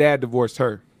 My dad divorced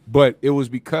her, but it was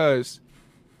because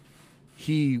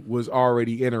he was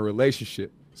already in a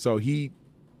relationship. So he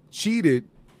cheated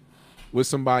with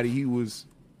somebody he was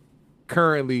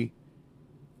currently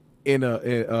in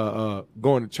a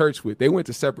going to church with. They went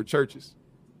to separate churches.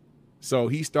 So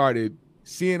he started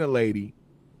seeing a lady,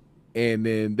 and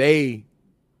then they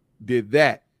did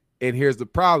that. And here's the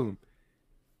problem.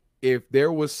 If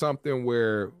there was something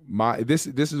where this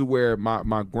is where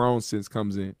my grown sense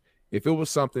comes in. If it was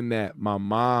something that my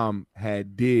mom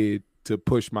had did to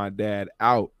push my dad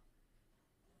out,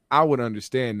 I would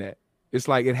understand that. It's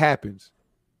like it happens.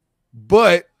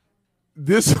 But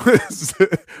this was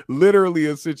literally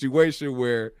a situation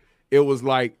where it was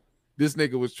like this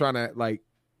nigga was trying to like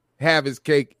have his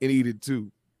cake and eat it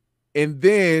too. And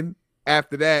then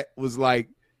after that was like,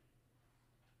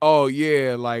 oh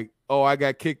yeah, like, oh, I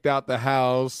got kicked out the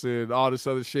house and all this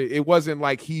other shit. It wasn't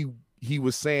like he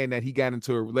was saying that he got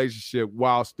into a relationship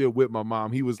while still with my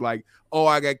mom. He was like, oh,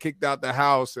 I got kicked out the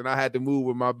house and I had to move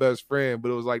with my best friend.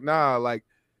 But it was like, nah, like,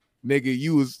 nigga,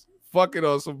 you was fucking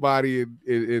on somebody and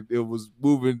it was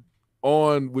moving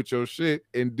on with your shit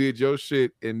and did your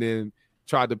shit and then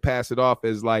tried to pass it off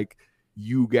as like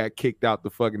you got kicked out the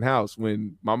fucking house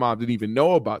when my mom didn't even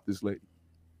know about this lady.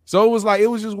 So it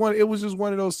was just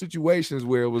one of those situations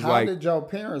where it was How did your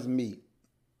parents meet?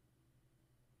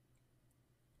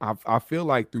 I feel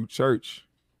like through church.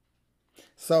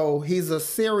 So he's a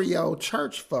serial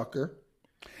church fucker.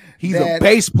 He's a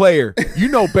bass player. You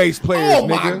know bass players, oh nigga.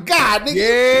 My God, nigga.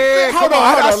 Yeah, hold on.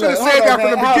 I should have said that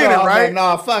from the beginning, right?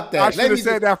 No, fuck that. I should have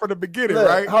said that from the beginning,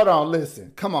 right? Hold on,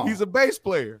 listen. Come on. He's a bass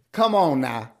player. Come on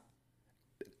now.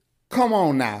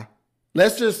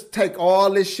 Let's just take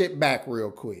all this shit back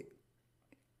real quick.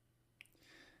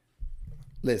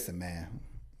 Listen, man.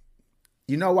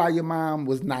 You know why your mom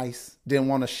was nice? Didn't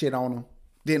want to shit on him.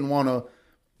 Didn't want to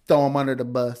throw him under the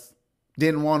bus.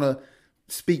 Didn't want to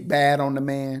speak bad on the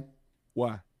man.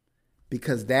 Why?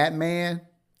 Because that man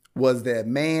was that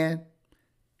man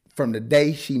from the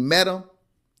day she met him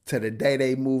to the day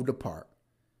they moved apart.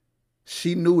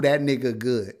 She knew that nigga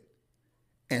good.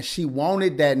 And she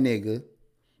wanted that nigga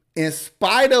in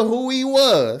spite of who he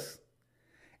was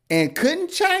and couldn't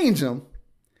change him.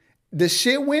 The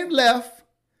shit went left.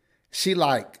 She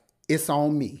like, it's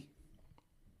on me.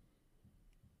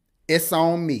 It's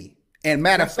on me. And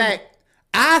matter of fact,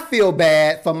 I feel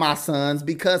bad for my sons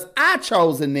because I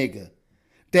chose a nigga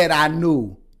that I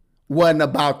knew wasn't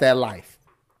about that life.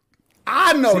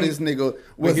 I know this nigga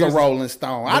was a Rolling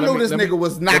Stone. I know this nigga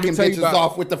was knocking bitches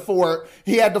off with the four.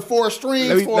 He had the 4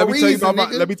 strings for a reason,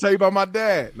 nigga. Let me tell you about my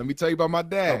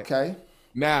dad. Okay.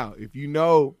 Now, if you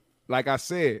know, like I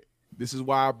said, this is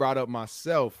why I brought up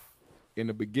myself in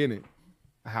the beginning,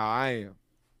 how I am.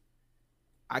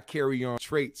 I carry on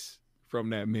traits from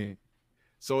that man.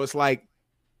 So it's like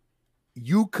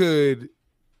you could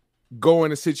go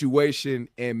in a situation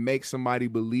and make somebody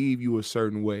believe you a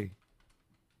certain way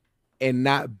and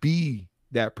not be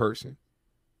that person.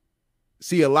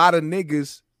 See, a lot of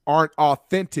niggas aren't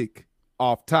authentic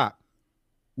off top.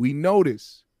 We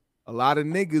notice a lot of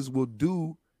niggas will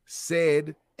do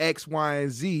said X, Y,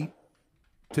 and Z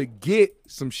to get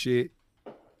some shit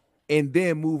and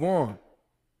then move on.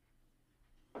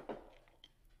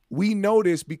 We know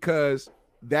this because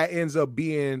that ends up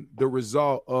being the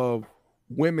result of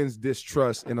women's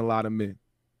distrust in a lot of men.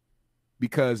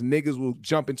 Because niggas will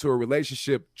jump into a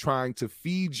relationship trying to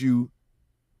feed you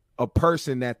a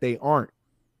person that they aren't.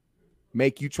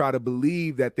 Make you try to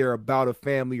believe that they're about a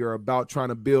family or about trying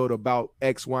to build about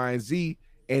X, Y, and Z,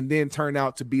 and then turn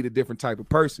out to be the different type of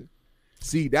person.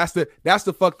 See, that's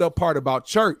the fucked up part about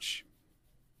church.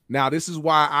 Now, this is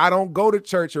why I don't go to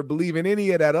church or believe in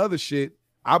any of that other shit.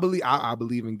 I believe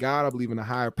in God. I believe in a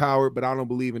higher power, but I don't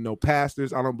believe in no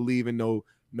pastors. I don't believe in no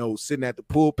sitting at the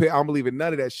pulpit. I don't believe in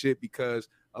none of that shit because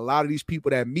a lot of these people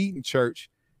that meet in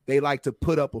church, they like to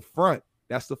put up a front.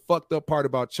 That's the fucked up part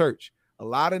about church. A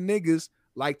lot of niggas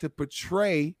like to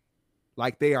portray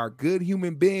like they are good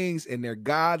human beings and they're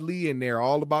godly and they're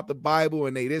all about the Bible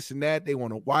and they this and that. They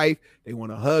want a wife, they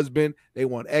want a husband, they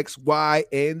want X, Y,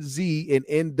 and Z and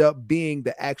end up being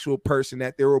the actual person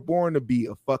that they were born to be,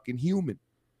 a fucking human.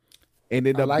 And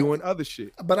end up doing other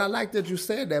shit. But I like that you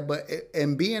said that. But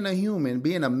in being a human,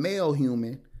 being a male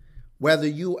human, whether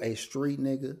you a street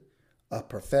nigga, a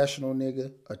professional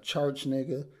nigga, a church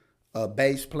nigga, a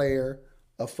bass player,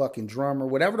 a fucking drummer,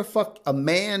 whatever the fuck a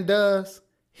man does,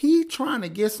 he trying to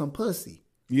get some pussy.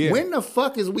 Yeah. When the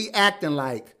fuck is we acting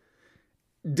like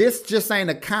this just ain't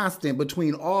a constant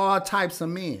between all types of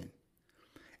men?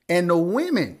 And the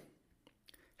women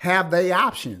have their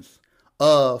options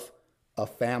of a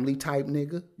family type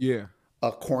nigga, yeah,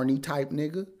 a corny type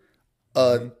nigga,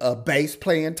 a bass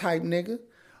playing type nigga,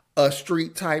 a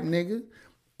street type nigga,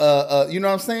 You know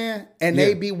what I'm saying? And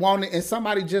they be wanting, and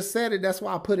somebody just said it, that's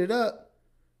why I put it up.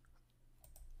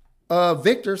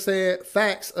 Victor said,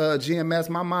 facts, GMS,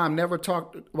 my mom never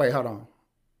talked, wait, hold on.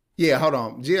 Yeah, hold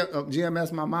on.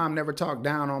 GMS, my mom never talked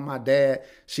down on my dad.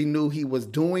 She knew he was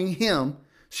doing him.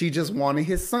 She just wanted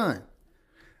his son.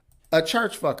 A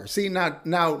church fucker. See,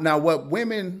 now what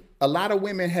women, a lot of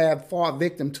women have fallen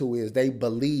victim to is they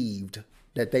believed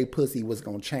that they pussy was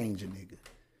going to change a nigga.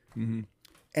 Mm-hmm.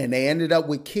 And they ended up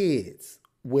with kids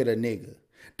with a nigga.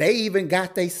 They even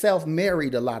got theyself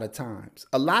married a lot of times.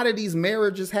 A lot of these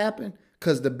marriages happen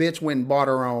because the bitch went and bought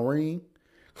her own ring,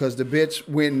 because the bitch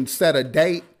went and set a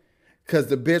date, because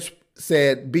the bitch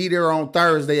said, be there on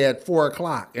Thursday at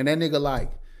 4:00. And that nigga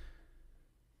like,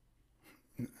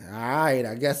 all right,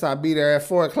 I guess I'll be there at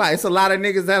 4:00. It's a lot of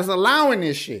niggas that's allowing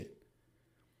this shit.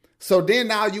 So then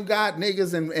now you got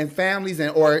niggas and families,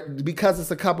 or because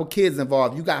it's a couple kids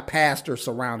involved, you got pastors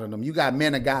surrounding them. You got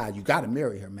men of God. You got to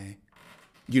marry her, man.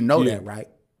 You know that, right?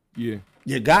 Yeah.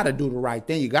 You got to do the right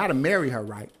thing. You got to marry her,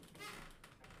 right?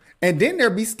 And then there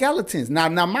be skeletons. Now,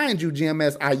 mind you,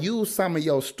 GMS, I use some of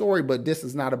your story, but this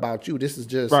is not about you. This is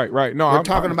just right. No, I'm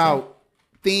talking about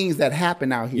things that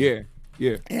happen out here.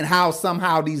 Yeah. And how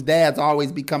somehow these dads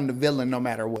always become the villain no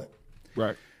matter what.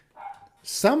 Right.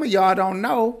 Some of y'all don't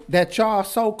know that y'all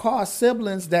so-called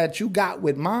siblings that you got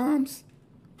with moms,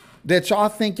 that y'all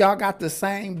think y'all got the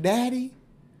same daddy.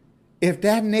 If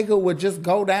that nigga would just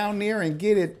go down there and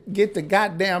get the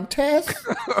goddamn test,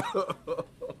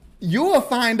 you will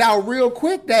find out real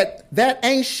quick that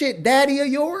ain't shit daddy of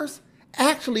yours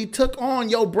actually took on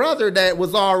your brother that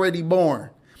was already born.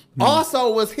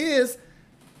 Also was his,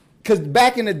 because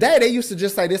back in the day, they used to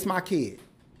just say, this my kid.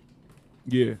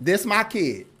 Yeah. This my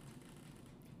kid.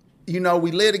 You know,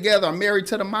 we live together. I'm married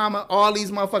to the mama. All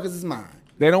these motherfuckers is mine.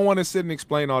 They don't want to sit and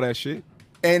explain all that shit.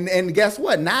 And guess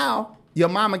what? Now, your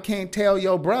mama can't tell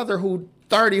your brother who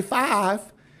 35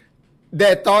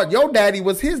 that thought your daddy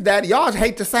was his daddy. Y'all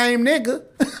hate the same nigga.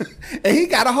 And he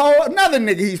got a whole another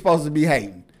nigga he's supposed to be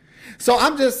hating. So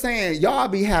I'm just saying, y'all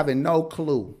be having no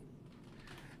clue.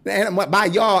 And by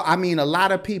y'all, I mean a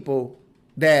lot of people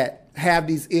that have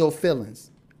these ill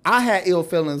feelings. I had ill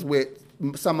feelings with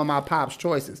some of my pop's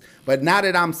choices. But now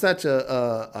that I'm such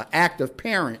a active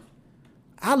parent,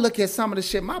 I look at some of the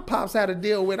shit my pops had to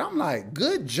deal with. I'm like,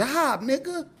 good job,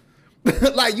 nigga.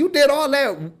 Like, you did all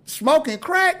that smoking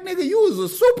crack, nigga. You was a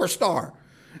superstar.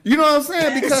 You know what I'm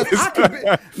saying? Because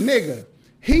nigga,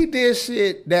 he did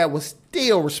shit that was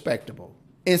still respectable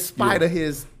in spite of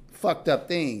his fucked up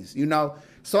things, you know?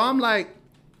 So I'm like,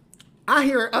 I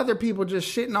hear other people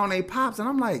just shitting on their pops, and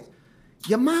I'm like,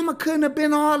 your mama couldn't have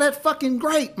been all that fucking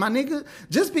great, my nigga.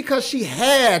 Just because she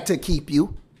had to keep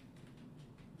you.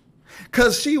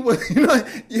 Because she was, you know,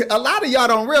 a lot of y'all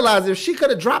don't realize if she could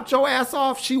have dropped your ass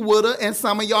off, she would have, and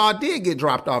some of y'all did get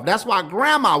dropped off. That's why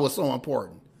grandma was so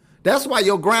important. That's why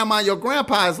your grandma and your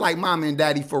grandpa is like mama and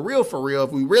daddy for real,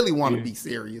 if we really want to be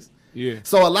serious. Yeah.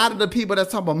 So a lot of the people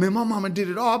that's talking about, man, my mama did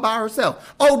it all by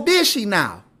herself. Oh, did she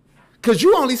now? Because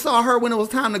you only saw her when it was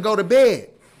time to go to bed.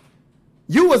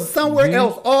 You was somewhere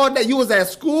else all day. You was at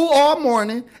school all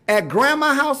morning, at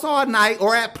grandma's house all night,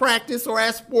 or at practice, or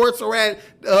at sports, or at,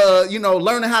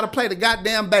 learning how to play the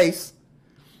goddamn bass.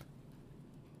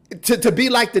 To be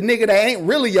like the nigga that ain't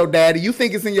really your daddy. You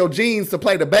think it's in your genes to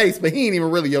play the bass, but he ain't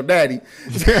even really your daddy.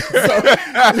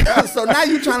 So now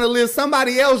you trying to live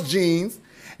somebody else's genes.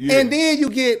 Yeah. And then you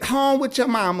get home with your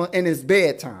mama and it's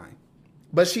bedtime.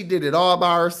 But she did it all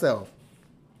by herself.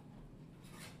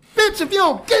 Bitch, if you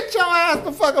don't get your ass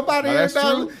the fuck up out of here,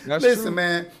 dog. Listen,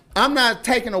 man, I'm not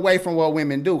taking away from what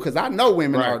women do, because I know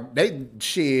women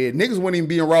niggas wouldn't even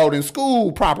be enrolled in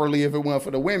school properly if it weren't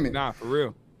for the women. Nah, for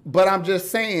real. But I'm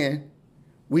just saying,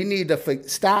 we need to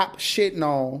stop shitting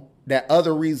on that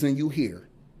other reason you hear,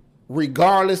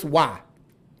 regardless why.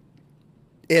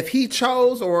 If he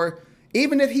chose, or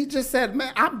even if he just said,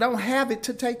 man, I don't have it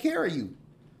to take care of you.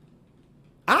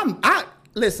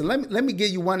 Listen, let me give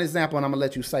you one example, and I'm gonna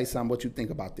let you say something, what you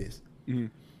think about this. Mm-hmm.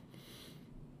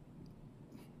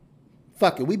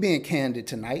 Fuck it, we being candid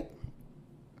tonight.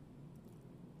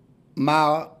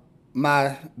 My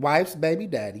wife's baby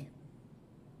daddy,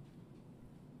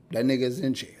 that nigga's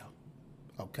in jail.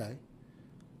 Okay.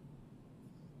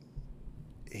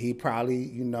 He probably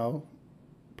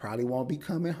won't be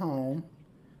coming home.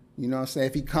 You know what I'm saying?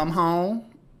 If he come home,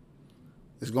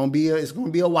 it's gonna be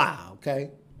a while,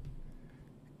 okay?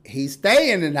 He's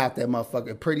staying and out that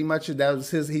motherfucker. Pretty much that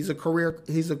was he's a career type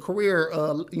of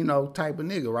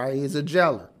nigga, right? He's a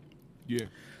jailer. Yeah.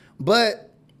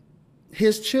 But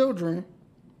his children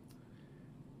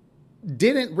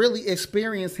didn't really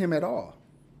experience him at all.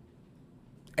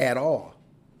 at all.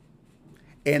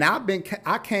 And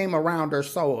I came around her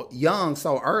so young,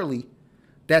 so early,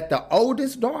 that the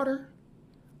oldest daughter,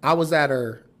 I was at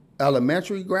her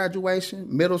elementary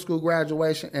graduation, middle school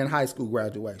graduation, and high school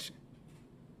graduation.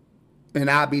 And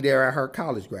I'll be there at her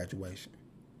college graduation.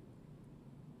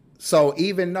 So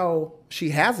even though she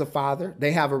has a father,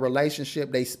 they have a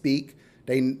relationship, they speak,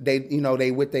 they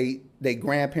with they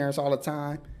grandparents all the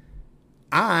time.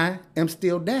 I am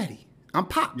still daddy. I'm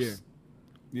pops.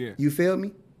 Yeah. You feel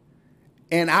me?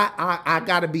 And I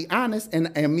gotta be honest,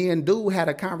 and me and Dude had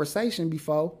a conversation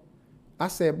before. I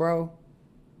said, bro,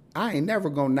 I ain't never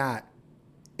gonna not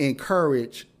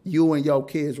encourage you and your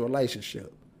kids'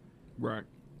 relationship. Right.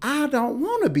 I don't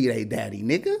want to be their daddy,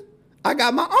 nigga. I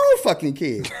got my own fucking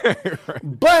kids. Right.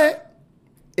 But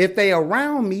if they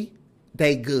around me,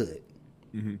 they good.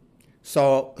 Mm-hmm.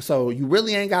 So you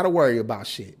really ain't got to worry about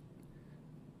shit.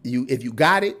 If you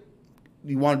got it,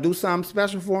 you want to do something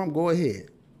special for them, go ahead.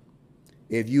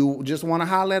 If you just want to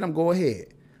holler at them, go ahead.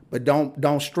 But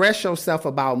don't stress yourself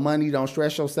about money. Don't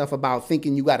stress yourself about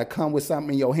thinking you got to come with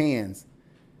something in your hands,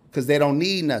 because they don't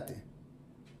need nothing.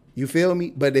 You feel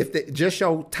me? But if they just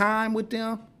show time with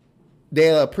them,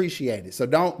 they'll appreciate it. So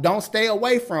don't stay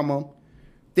away from them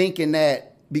thinking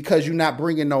that because you're not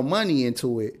bringing no money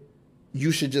into it,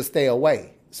 you should just stay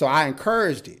away. So I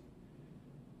encouraged it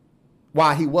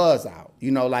while he was out.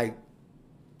 Like,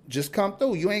 just come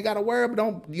through. You ain't got to worry,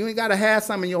 but you ain't got to have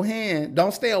something in your hand.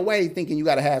 Don't stay away thinking you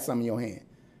got to have something in your hand.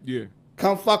 Yeah.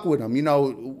 Come fuck with them.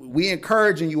 We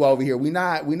encouraging you over here. We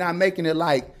not making it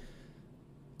like,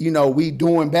 we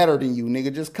doing better than you,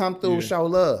 nigga. Just come through, show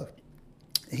love.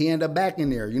 He ended up back in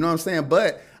there. You know what I'm saying?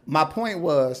 But my point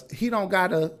was, he don't got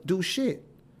to do shit.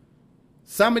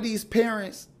 Some of these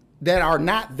parents that are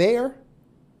not there,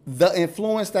 the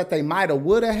influence that they might have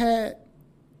would have had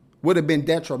would have been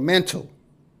detrimental.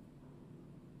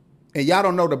 And y'all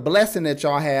don't know the blessing that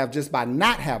y'all have just by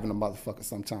not having a motherfucker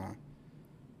sometime.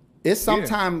 It's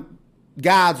sometimes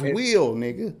God's will,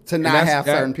 nigga, to not have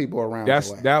certain people around.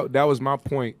 That was my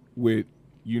point with,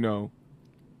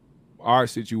 our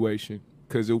situation.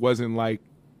 Because it wasn't like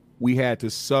we had to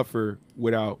suffer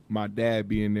without my dad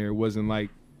being there. It wasn't like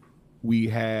we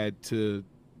had to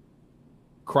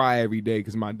cry every day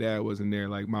because my dad wasn't there.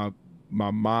 Like my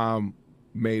mom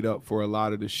made up for a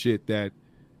lot of the shit that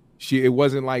it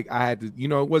wasn't like I had to,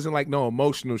 it wasn't like no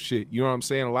emotional shit. You know what I'm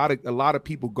saying? A lot of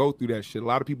people go through that shit. A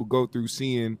lot of people go through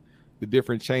seeing the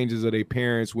different changes of their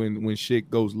parents when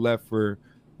shit goes left for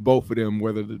both of them,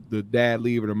 whether the dad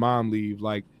leave or the mom leave.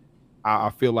 Like,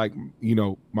 I feel like,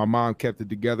 my mom kept it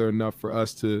together enough for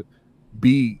us to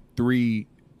be three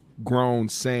grown,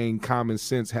 sane, common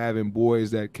sense having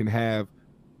boys that can have,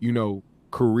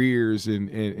 careers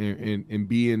and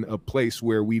be in a place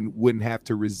where we wouldn't have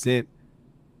to resent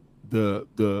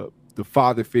the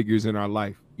father figures in our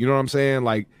life. You know what I'm saying?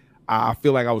 Like, I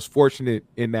feel like I was fortunate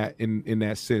in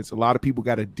that sense. A lot of people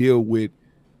got to deal with,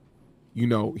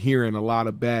 hearing a lot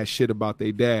of bad shit about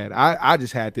their dad. I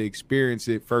just had to experience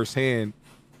it firsthand,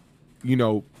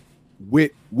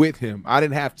 with him. I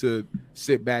didn't have to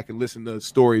sit back and listen to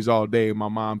stories all day. My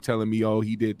mom telling me, oh,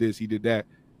 he did this, he did that.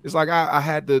 It's like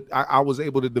I was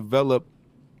able to develop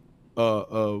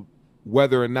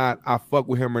whether or not I fuck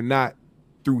with him or not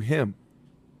through him.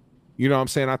 You know what I'm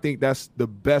saying? I think that's the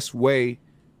best way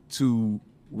to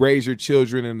raise your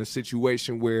children in a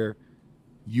situation where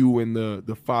you and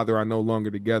the father are no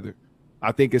longer together.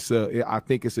 I think it's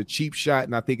a cheap shot,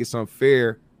 and I think it's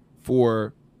unfair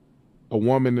for a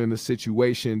woman in a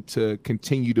situation to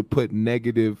continue to put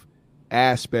negative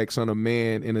aspects on a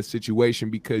man in a situation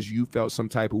because you felt some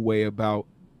type of way about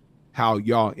how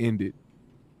y'all ended.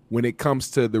 When it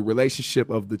comes to the relationship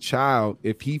of the child,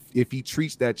 if he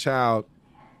treats that child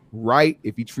right,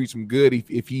 if he treats him good,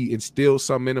 if he instills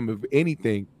something in him of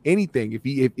anything, if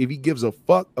he gives a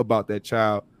fuck about that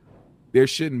child, there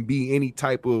shouldn't be any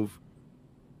type of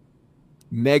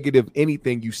negative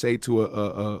anything you say to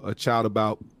a child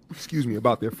about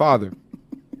their father.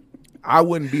 I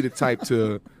wouldn't be the type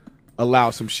to allow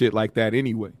some shit like that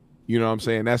anyway. You know what I'm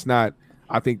saying?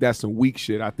 I think that's some weak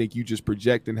shit. I think you just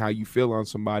projecting how you feel on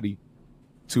somebody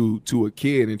to a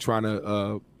kid and trying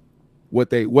to what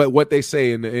they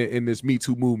say in this Me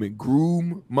Too movement,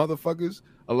 groom motherfuckers.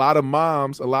 A lot of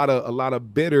moms, a lot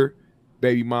of bitter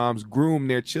baby moms groom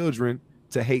their children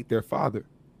to hate their father.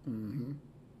 Mm-hmm.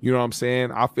 You know what I'm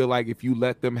saying? I feel like if you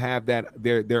let them have that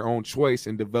their own choice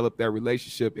and develop that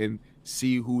relationship and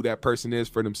see who that person is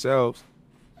for themselves,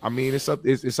 I mean, it's up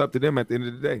to them at the end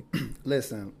of the day.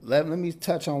 Listen, let me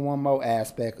touch on one more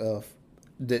aspect of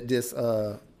this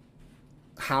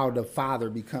how the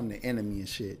father become the enemy and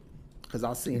shit, because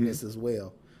I've seen this as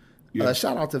well. Yeah.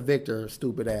 Shout out to Victor,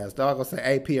 stupid ass. Dog gonna say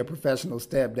AP a professional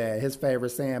stepdad. His favorite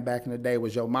saying back in the day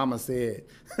was your mama said.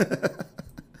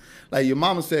 Like your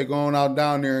mama said going out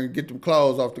down there and get them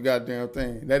clothes off the goddamn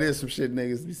thing. That is some shit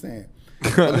niggas be saying.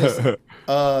 But listen,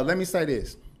 let me say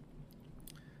this.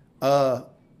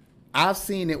 I've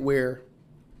seen it where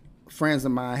friends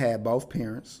of mine had both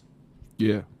parents.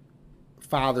 Yeah.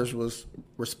 Fathers was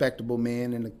respectable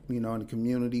men in the in the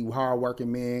community,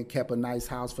 hardworking men, kept a nice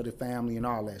house for the family and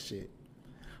all that shit.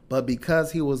 But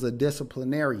because he was a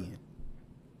disciplinarian,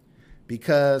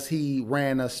 because he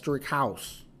ran a strict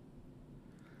house,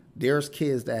 there's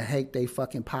kids that hate they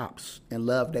fucking pops and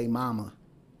love they mama.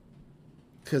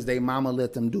 Cause they mama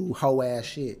let them do hoe ass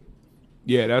shit.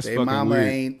 Yeah, that's they fucking mama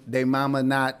weird. They mama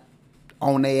not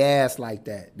on their ass like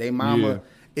that. They mama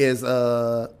is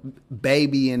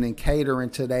babying and catering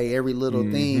to they every little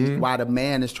thing while the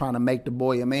man is trying to make the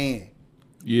boy a man.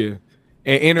 Yeah.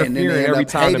 And interfering every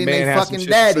time the man has some shit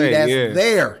daddy to say. that's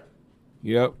there.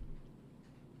 Yep.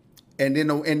 And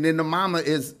then the mama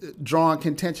is drawing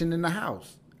contention in the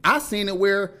house. I seen it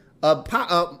where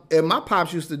and my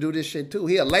pops used to do this shit too.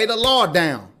 He'll lay the law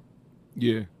down.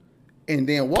 Yeah. And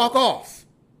then walk off.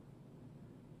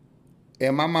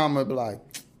 And my mama would be like,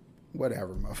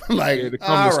 whatever, motherfucker. Like, to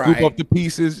come to scoop up the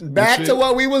pieces. Back to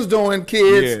what we was doing,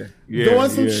 kids. Doing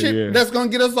some shit that's gonna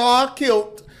get us all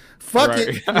killed. Fuck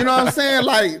it. You know what I'm saying?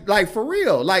 Like for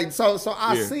real. Like so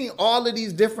I seen all of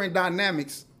these different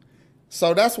dynamics.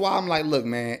 So that's why I'm like, look,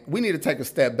 man, we need to take a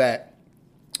step back.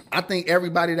 I think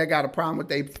everybody that got a problem with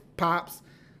their pops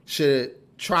should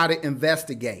try to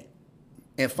investigate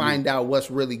and find out what's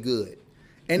really good.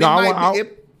 And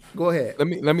go ahead.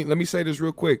 Let me say this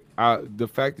real quick. The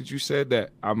fact that you said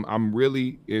that, I'm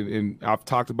really, and I've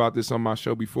talked about this on my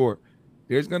show before.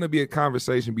 There's gonna be a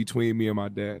conversation between me and my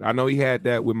dad. I know he had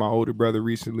that with my older brother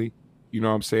recently. You know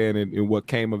what I'm saying? And what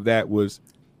came of that was,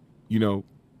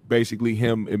 basically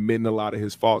him admitting a lot of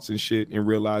his faults and shit and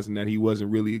realizing that he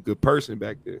wasn't really a good person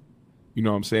back then. You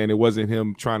know what I'm saying? It wasn't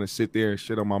him trying to sit there and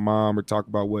shit on my mom or talk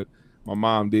about what my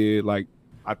mom did. Like,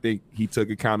 I think he took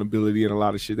accountability in a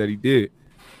lot of shit that he did.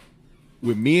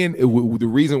 With me and the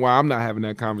reason why I'm not having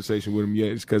that conversation with him yet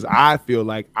is because I feel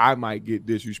like I might get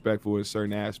disrespectful in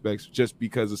certain aspects just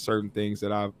because of certain things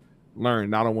that I've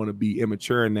learned. I don't want to be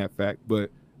immature in that fact,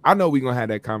 but I know we're going to have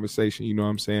that conversation. You know what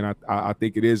I'm saying? I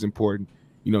think it is important,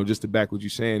 just to back what you're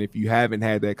saying. If you haven't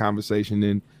had that conversation,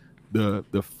 then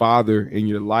the father in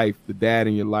your life, the dad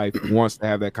in your life wants to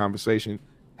have that conversation.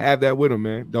 Have that with him,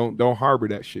 man. Don't harbor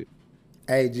that shit.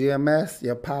 Hey, GMS,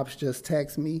 your pops just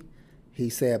text me. He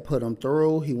said put him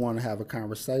through. He want to have a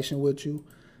conversation with you.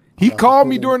 He called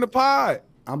me during the pod.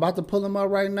 I'm about to pull him up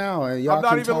right now. And y'all I'm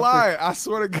not even lying. I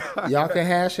swear to God. Y'all can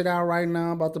hash it out right now.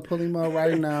 I'm about to pull him up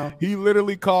right now. He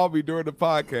literally called me during the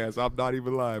podcast. I'm not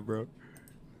even lying, bro.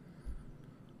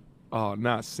 Oh,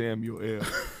 not Samuel L.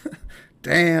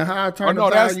 Damn, how I turn the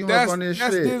volume up on this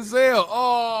shit. That's Denzel.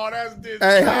 Oh, that's Denzel.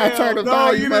 Hey, how I turn the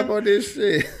volume up on this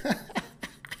shit.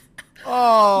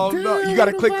 Oh, damn, no. You got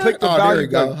to click the volume there you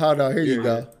go. Button. Hold on. Here you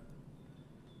go.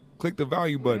 Click the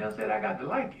volume button. I said I got to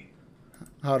like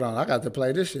it. Hold on. I got to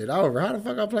play this shit over. How the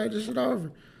fuck I play this shit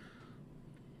over?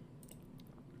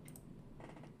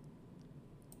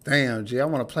 Damn, G, I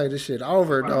want to play this shit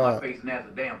over, dog.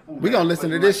 We gonna listen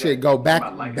to this shit go back.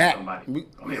 Come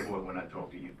here, boy, when I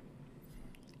talk to you.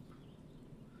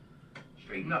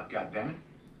 Straighten up, goddammit.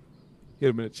 Hit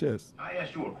him in the chest. I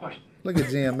asked you a question. Look at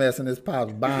GMS and his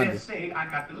pops bonding. You didn't say I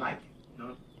got to like it.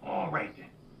 No. All right then.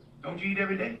 Don't you eat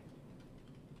every day?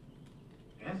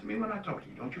 Answer me when I talk to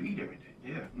you. Don't you eat every day?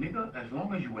 Yeah, nigga, as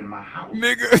long as you in my house.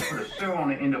 Nigga. Put a sir on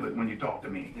the end of it when you talk to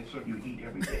me. Yes, sir, you eat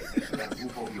every day. Yes, sir, got a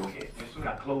roof over your head. Yes, sir,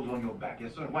 got clothes on your back.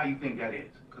 Yes, sir, why you think that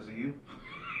is? Because of you?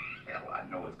 Hell, I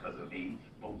know it's because of me.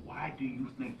 But why do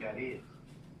you think that is?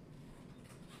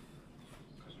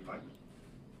 Because you like me.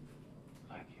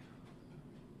 Like you.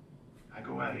 I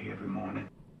go out of here every morning.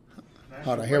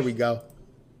 Hold on, here we go.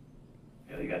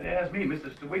 Hell, you got to ask me,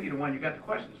 Mr. Stewiggy, the one you got the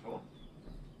questions for.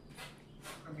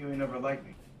 How come you ain't never liked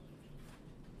me?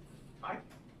 Like?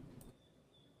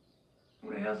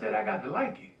 Who the hell said I got to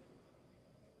like you?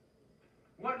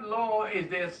 What law is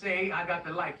there say I got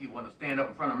to like you? Want to stand up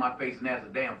in front of my face and ask a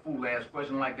damn fool-ass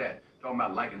question like that? Talking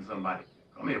about liking somebody.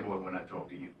 Come here, boy, when I talk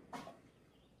to you.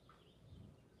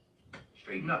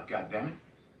 Straighten up, goddammit.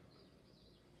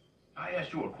 I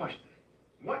asked you a question.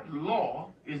 What law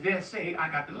is there say I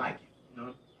got to like you?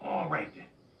 No. All right, then.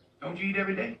 Don't you eat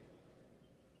every day?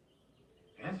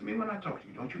 Answer me when I talk to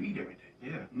you. Don't you eat every day?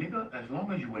 Yeah, nigga, as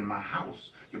long as you in my house,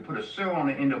 you put a sir on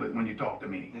the end of it when you talk to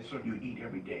me. Yes, sir, you eat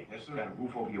every day. Yes, sir, got a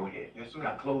roof over your head. Yes, sir,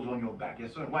 got clothes on your back.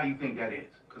 Yes, sir, why you think that is?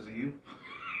 Because of you?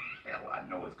 Hell, I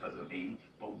know it's because of me,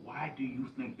 but why do you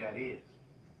think that is?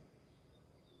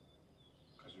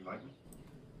 Because you like me?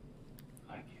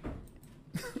 Like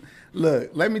you.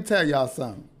 Look, let me tell y'all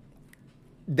something.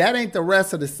 That ain't the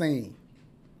rest of the scene.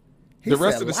 The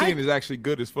rest of the scene is actually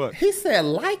good as fuck. He said,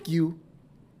 like you.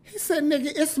 He said,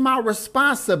 nigga, it's my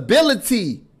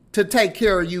responsibility to take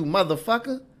care of you,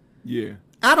 motherfucker. Yeah.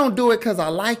 I don't do it because I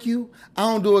like you. I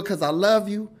don't do it because I love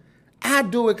you. I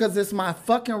do it because it's my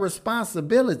fucking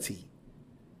responsibility.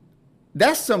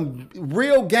 That's some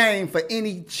real game for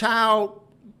any child,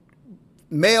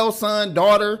 male, son,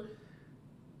 daughter.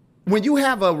 When you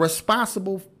have a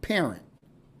responsible parent,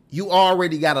 you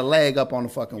already got a leg up on the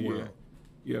fucking world.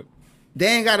 Yep. They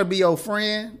ain't got to be your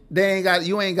friend.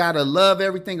 You ain't got to love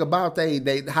everything about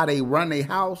how they run their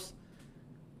house.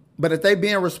 But if they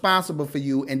being responsible for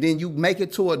you and then you make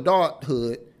it to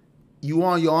adulthood, you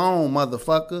on your own,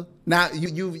 motherfucker. Now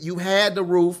you had the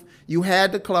roof, you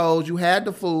had the clothes, you had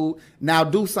the food. Now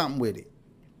do something with it.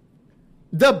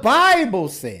 The Bible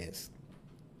says,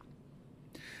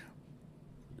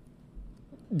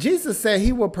 Jesus said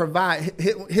he will provide,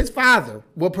 his Father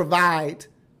will provide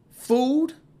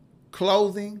food,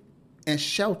 clothing, and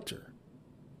shelter.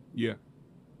 Yeah.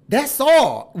 That's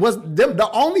all. The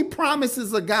only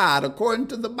promises of God, according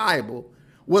to the Bible,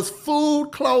 was food,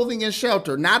 clothing, and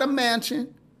shelter. Not a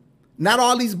mansion, not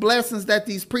all these blessings that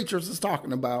these preachers is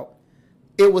talking about.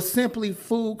 It was simply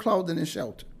food, clothing, and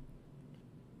shelter.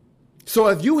 So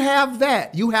if you have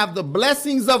that, you have the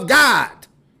blessings of God.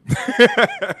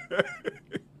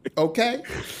 Okay?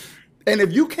 And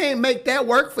if you can't make that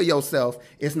work for yourself,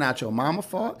 it's not your mama's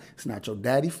fault. It's not your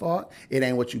daddy's fault. It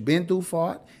ain't what you've been through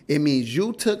fault. It means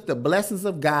you took the blessings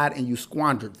of God and you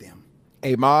squandered them.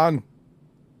 Amen.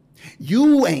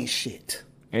 You ain't shit.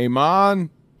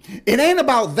 Amen. It ain't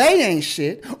about they ain't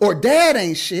shit or dad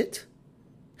ain't shit.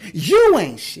 You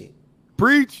ain't shit.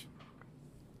 Preach.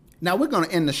 Now we're going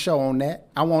to end the show on that.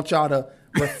 I want y'all to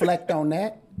reflect on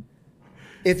that.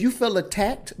 If you feel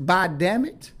attacked, by damn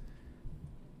it,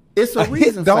 it's a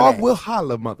reason for that. Dog will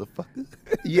holler, motherfucker.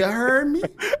 You heard me?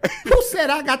 Who said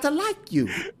I got to like you?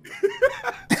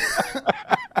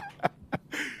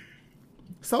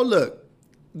 So look,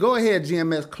 go ahead,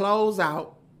 GMS, close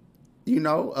out. You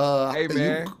know, hey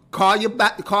man, call your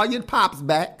pops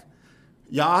back.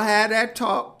 Y'all had that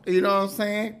talk. You know what I'm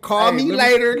saying? Call me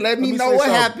later. Let me know what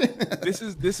happened. This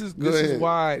is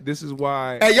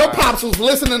why. Hey, your pops was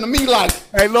listening to me like.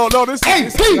 Hey, no.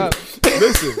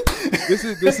 Listen.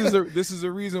 This is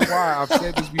a reason why I've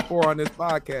said this before on this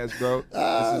podcast, bro.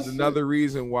 This is another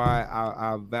reason why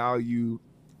I value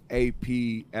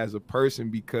AP as a person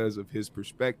because of his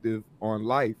perspective on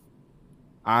life.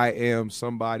 I am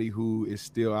somebody who is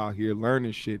still out here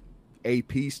learning shit.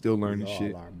 AP still learning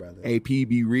shit. AP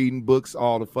be reading books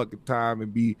all the fucking time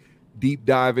and be deep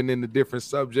diving into different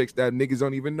subjects that niggas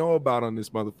don't even know about on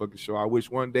this motherfucking show. I wish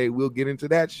one day we'll get into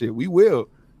that shit. We will.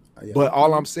 Yeah. But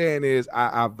all I'm saying is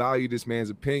I value this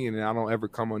man's opinion and I don't ever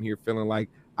come on here feeling like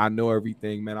I know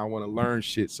everything, man. I want to learn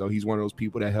shit. So he's one of those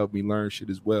people that help me learn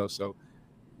shit as well. So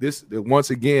this,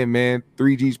 once again, man,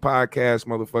 3G's podcast,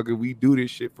 motherfucker, we do this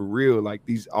shit for real. Like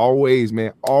these always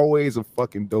a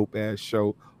fucking dope ass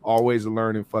show. Always a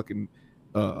learning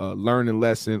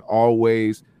lesson.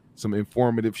 Always some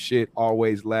informative shit.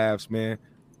 Always laughs, man.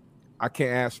 I can't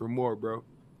ask for more, bro.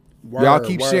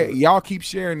 Y'all keep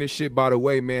sharing this shit, by the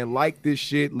way, man. Like this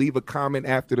shit. Leave a comment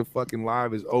after the fucking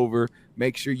live is over.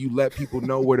 Make sure you let people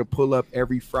know where to pull up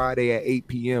every Friday at 8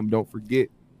 p.m. Don't forget.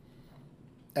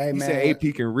 Hey, he man. said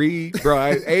AP can read, bro.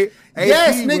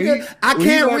 Yes, nigga. I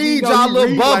can't read y'all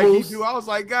little bubbles. Like I was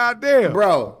like, God damn.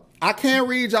 Bro, I can't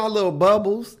read y'all little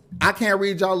bubbles. I can't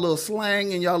read y'all little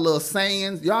slang and y'all little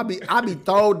sayings. I be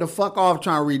throwed the fuck off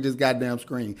trying to read this goddamn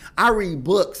screen. I read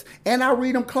books and I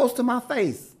read them close to my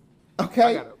face.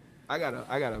 Okay? I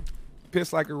gotta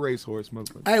piss like a racehorse,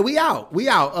 motherfucker. Hey, we out.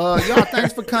 Y'all,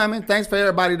 thanks for coming. Thanks for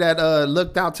everybody that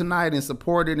looked out tonight and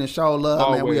supported and showed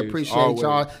love, man. We appreciate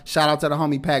y'all. Shout out to the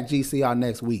homie Pack G. See y'all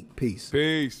next week.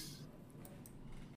 Peace.